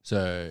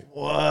 So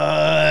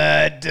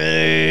What,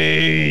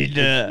 dude?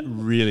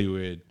 really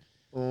weird.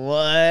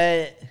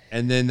 What?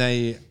 And then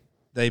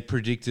they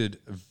predicted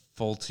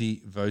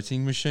faulty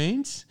voting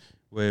machines,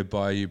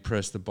 whereby you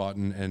press the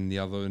button and the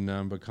other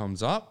number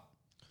comes up.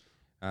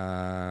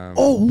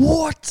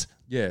 What?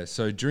 Yeah,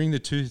 so during the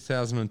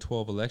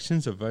 2012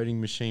 elections, a voting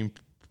machine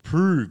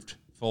proved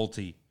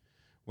faulty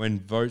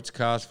when votes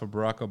cast for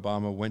Barack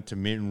Obama went to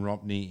Mitt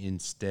Romney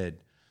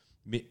instead.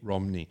 Mitt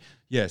Romney.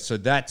 Yeah, so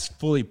that's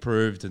fully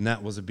proved, and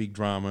that was a big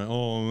drama.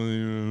 Oh,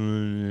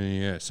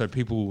 yeah. So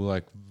people were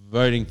like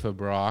voting for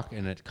Barack,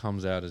 and it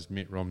comes out as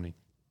Mitt Romney.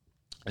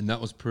 And that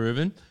was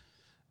proven.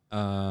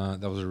 That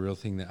was a real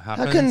thing that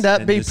happened. How can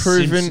that be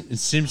proven?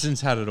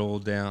 Simpsons had it all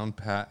down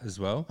pat as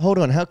well. Hold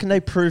on. How can they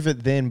prove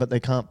it then, but they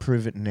can't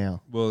prove it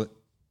now? Well,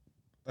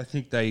 I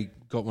think they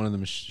got one of the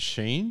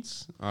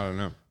machines. I don't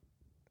know.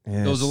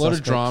 Yeah, There was a lot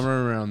of drama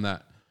around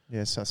that.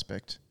 Yeah,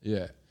 suspect.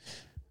 Yeah.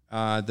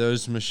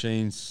 Those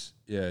machines,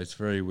 yeah, it's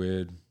very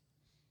weird.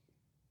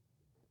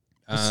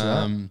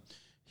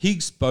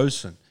 Higgs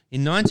boson.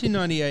 In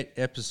 1998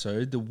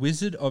 episode, The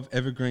Wizard of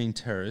Evergreen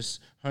Terrace,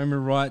 Homer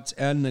writes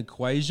out an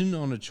equation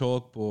on a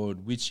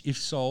chalkboard, which, if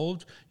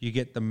solved, you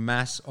get the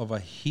mass of a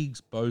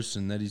Higgs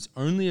boson that is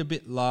only a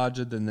bit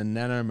larger than the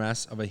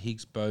nanomass of a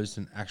Higgs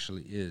boson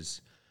actually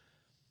is.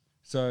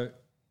 So,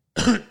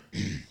 the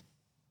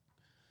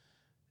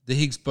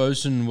Higgs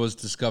boson was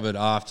discovered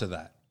after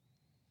that.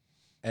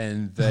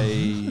 And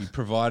they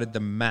provided the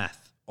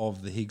math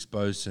of the Higgs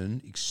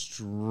boson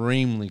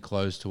extremely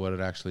close to what it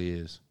actually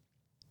is.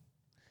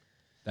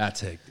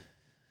 That's hectic.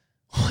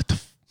 What the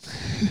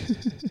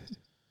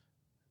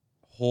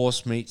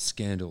Horse meat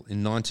scandal.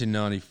 In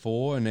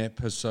 1994, an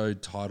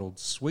episode titled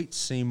Sweet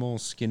Seymour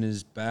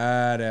Skinner's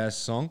Badass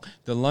Song,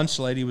 the lunch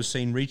lady was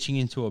seen reaching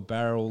into a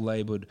barrel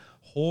labeled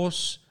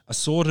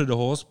assorted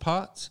horse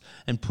parts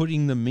and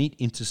putting the meat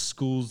into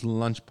school's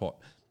lunch pot.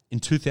 In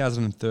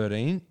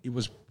 2013, it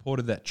was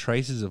reported that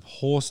traces of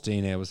horse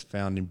DNA was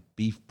found in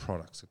beef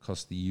products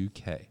across the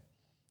UK.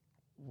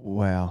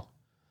 Wow.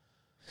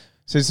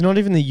 So it's not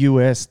even the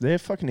US. They're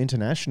fucking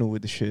international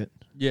with the shit.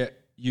 Yeah,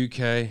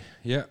 UK.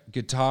 Yeah,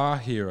 Guitar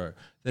Hero.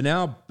 They're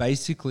now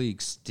basically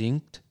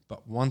extinct,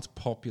 but once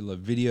popular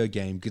video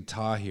game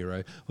Guitar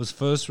Hero was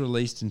first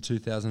released in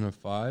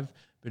 2005.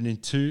 But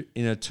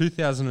in a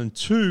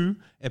 2002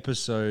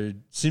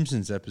 episode,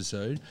 Simpsons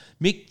episode,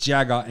 Mick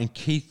Jagger and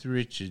Keith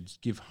Richards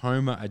give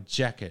Homer a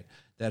jacket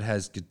that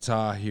has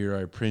Guitar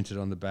Hero printed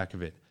on the back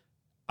of it.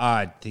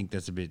 I think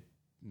that's a bit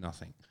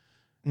nothing.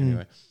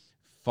 Anyway,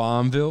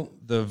 Farmville,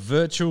 the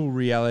virtual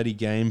reality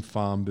game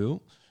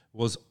Farmville,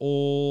 was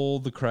all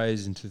the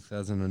craze in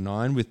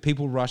 2009, with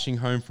people rushing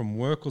home from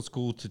work or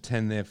school to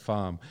tend their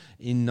farm.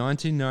 In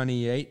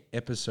 1998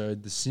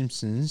 episode, The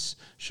Simpsons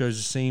shows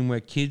a scene where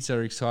kids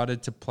are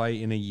excited to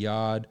play in a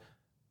yard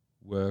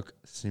work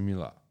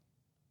simulator.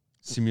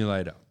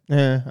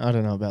 Yeah, I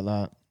don't know about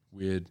that.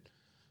 Weird.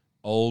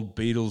 Old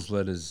Beatles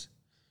letters.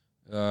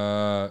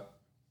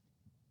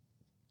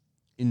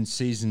 In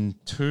season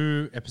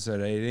 2, episode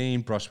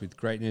 18, Brush with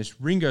Greatness,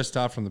 Ringo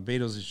Starr from the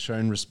Beatles is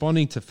shown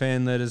responding to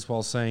fan letters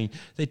while saying,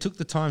 "They took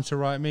the time to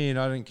write me, and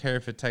I don't care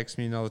if it takes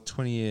me another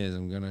 20 years.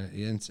 I'm going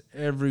to answer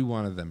every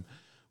one of them."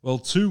 Well,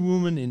 2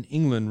 women in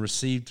England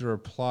received a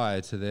reply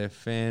to their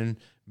fan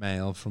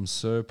mail from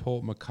Sir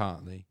Paul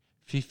McCartney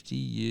 50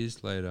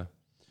 years later.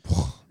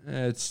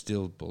 It's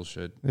still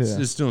bullshit. Yeah.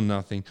 It's still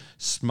nothing.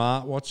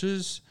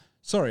 Smartwatches.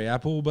 Sorry,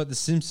 Apple, but The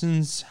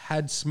Simpsons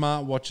had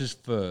smartwatches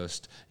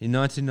first. In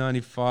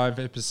 1995,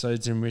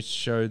 episodes in which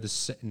show the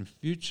set in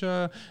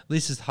future,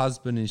 Lisa's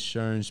husband is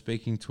shown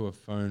speaking to a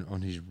phone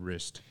on his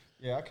wrist.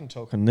 Yeah, I can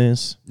talk on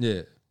this.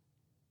 Yeah.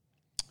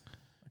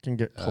 I can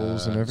get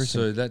calls and everything.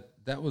 So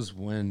that was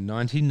when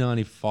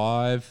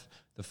 1995,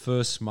 the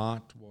first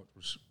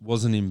smartwatch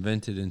wasn't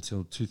invented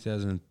until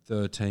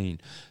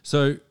 2013.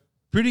 So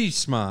pretty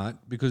smart,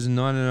 because in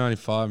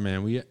 1995,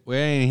 man, we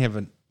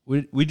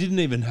didn't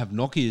even have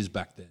Nokias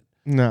back then.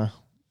 No.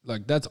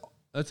 Like that's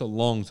a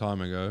long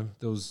time ago.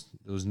 There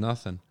was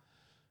nothing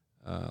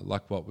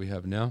like what we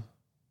have now.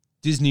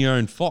 Disney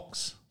owned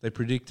Fox. They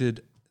predicted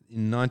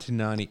in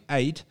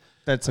 1998.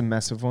 That's a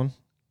massive one.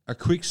 A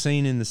quick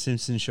scene in The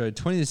Simpsons showed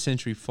 20th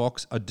Century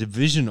Fox, a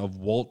division of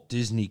Walt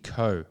Disney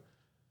Co.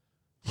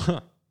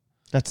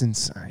 That's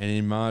insane. And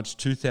in March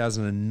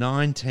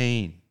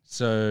 2019,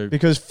 so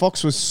Because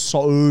Fox was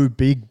so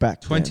big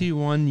back then.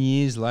 21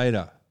 years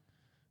later,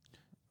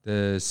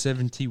 the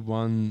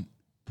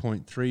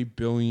 $71.3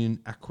 billion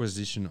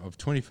acquisition of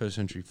 21st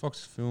Century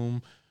Fox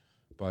film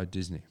by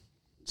Disney.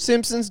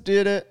 Simpsons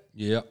did it.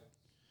 Yep.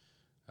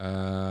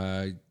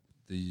 The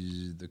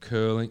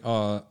curling,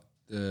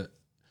 the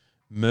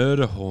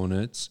murder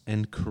hornets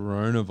and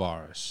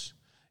coronavirus.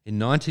 In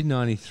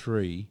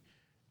 1993,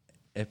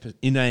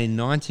 in a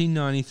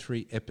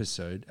 1993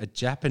 episode, a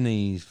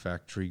Japanese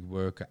factory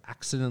worker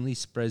accidentally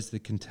spreads the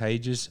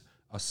contagious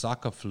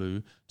Osaka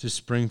flu to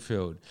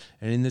Springfield,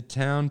 and in the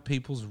town,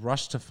 people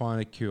rush to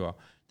find a cure.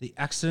 They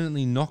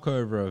accidentally knock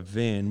over a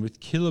van with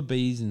killer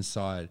bees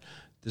inside.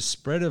 The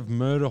spread of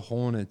murder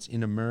hornets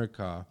in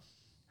America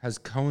has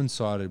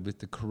coincided with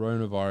the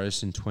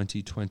coronavirus in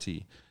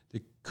 2020.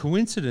 The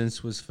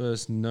coincidence was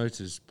first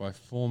noticed by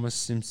former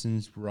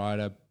Simpsons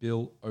writer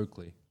Bill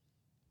Oakley.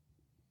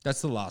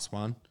 That's the last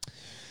one.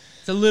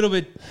 It's a little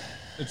bit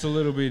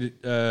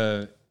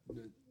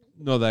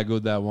not that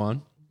good, that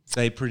one.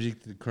 They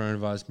predicted the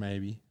coronavirus,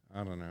 maybe.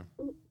 I don't know.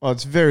 Well,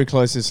 it's very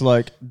close. It's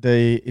like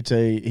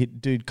a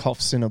dude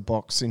coughs in a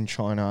box in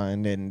China,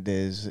 and then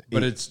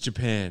But it's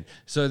Japan.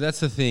 So that's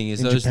the thing,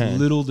 is In those Japan.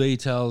 little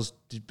details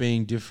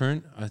being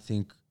different, I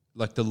think,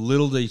 like the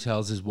little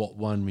details is what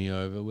won me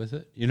over with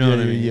it. You know what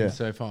I mean? Yeah.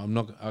 So far,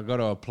 I got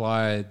to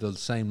apply the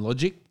same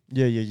logic.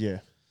 Yeah.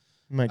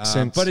 Makes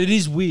sense. But it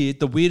is weird.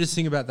 The weirdest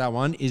thing about that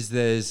one is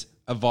there's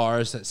a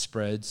virus that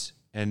spreads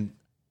and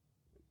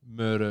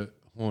murder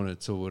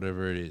hornets or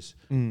whatever it is.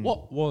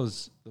 What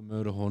was the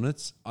murder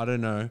hornets? I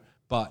don't know,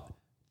 but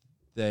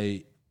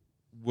they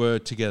were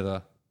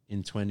together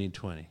in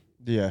 2020.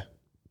 Yeah.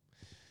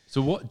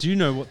 So what do you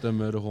know what the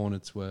murder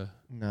hornets were?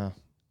 No.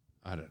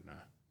 I don't know.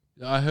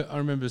 I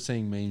remember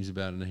seeing memes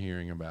about it and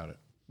hearing about it.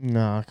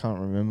 No, I can't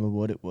remember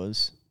what it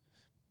was.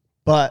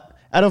 But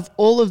out of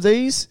all of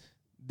these,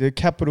 the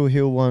Capitol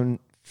Hill one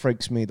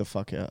freaks me the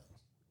fuck out.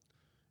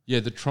 Yeah,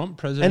 the Trump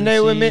presidency. And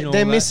they're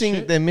they're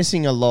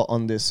missing a lot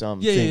on this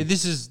thing. Yeah,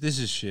 this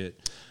is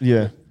shit.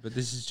 Yeah. But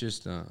this is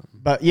just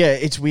But yeah,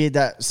 it's weird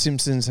that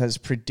Simpsons has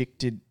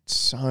predicted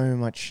so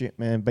much shit,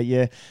 man. But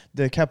yeah,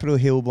 the Capitol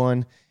Hill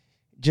one,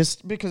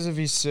 just because of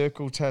his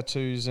circle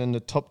tattoos and the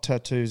top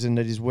tattoos, and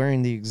that he's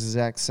wearing the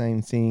exact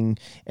same thing,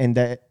 and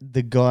that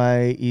the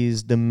guy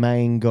is the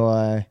main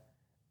guy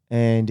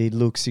and he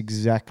looks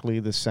exactly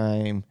the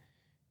same.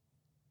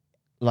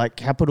 Like,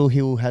 Capitol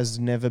Hill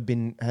hasn't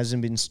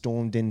been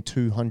stormed in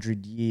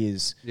 200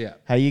 years. Yeah.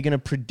 How are you going to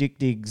predict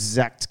the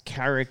exact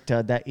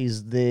character that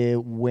is there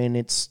when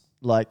it's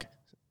like,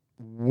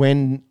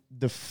 when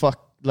the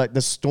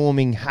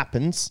storming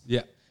happens?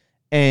 Yeah.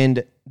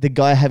 And the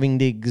guy having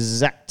the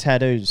exact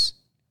tattoos.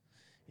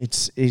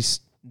 It's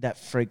that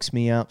freaks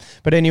me out.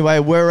 But anyway,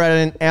 we're at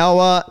an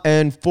hour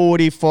and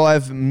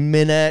 45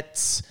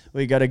 minutes.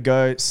 We got to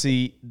go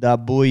see the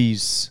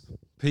boys.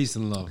 Peace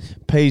and love.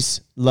 Peace,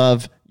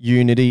 love,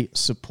 unity,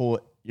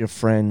 support your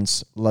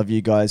friends. Love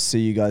you guys. See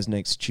you guys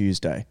next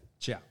Tuesday.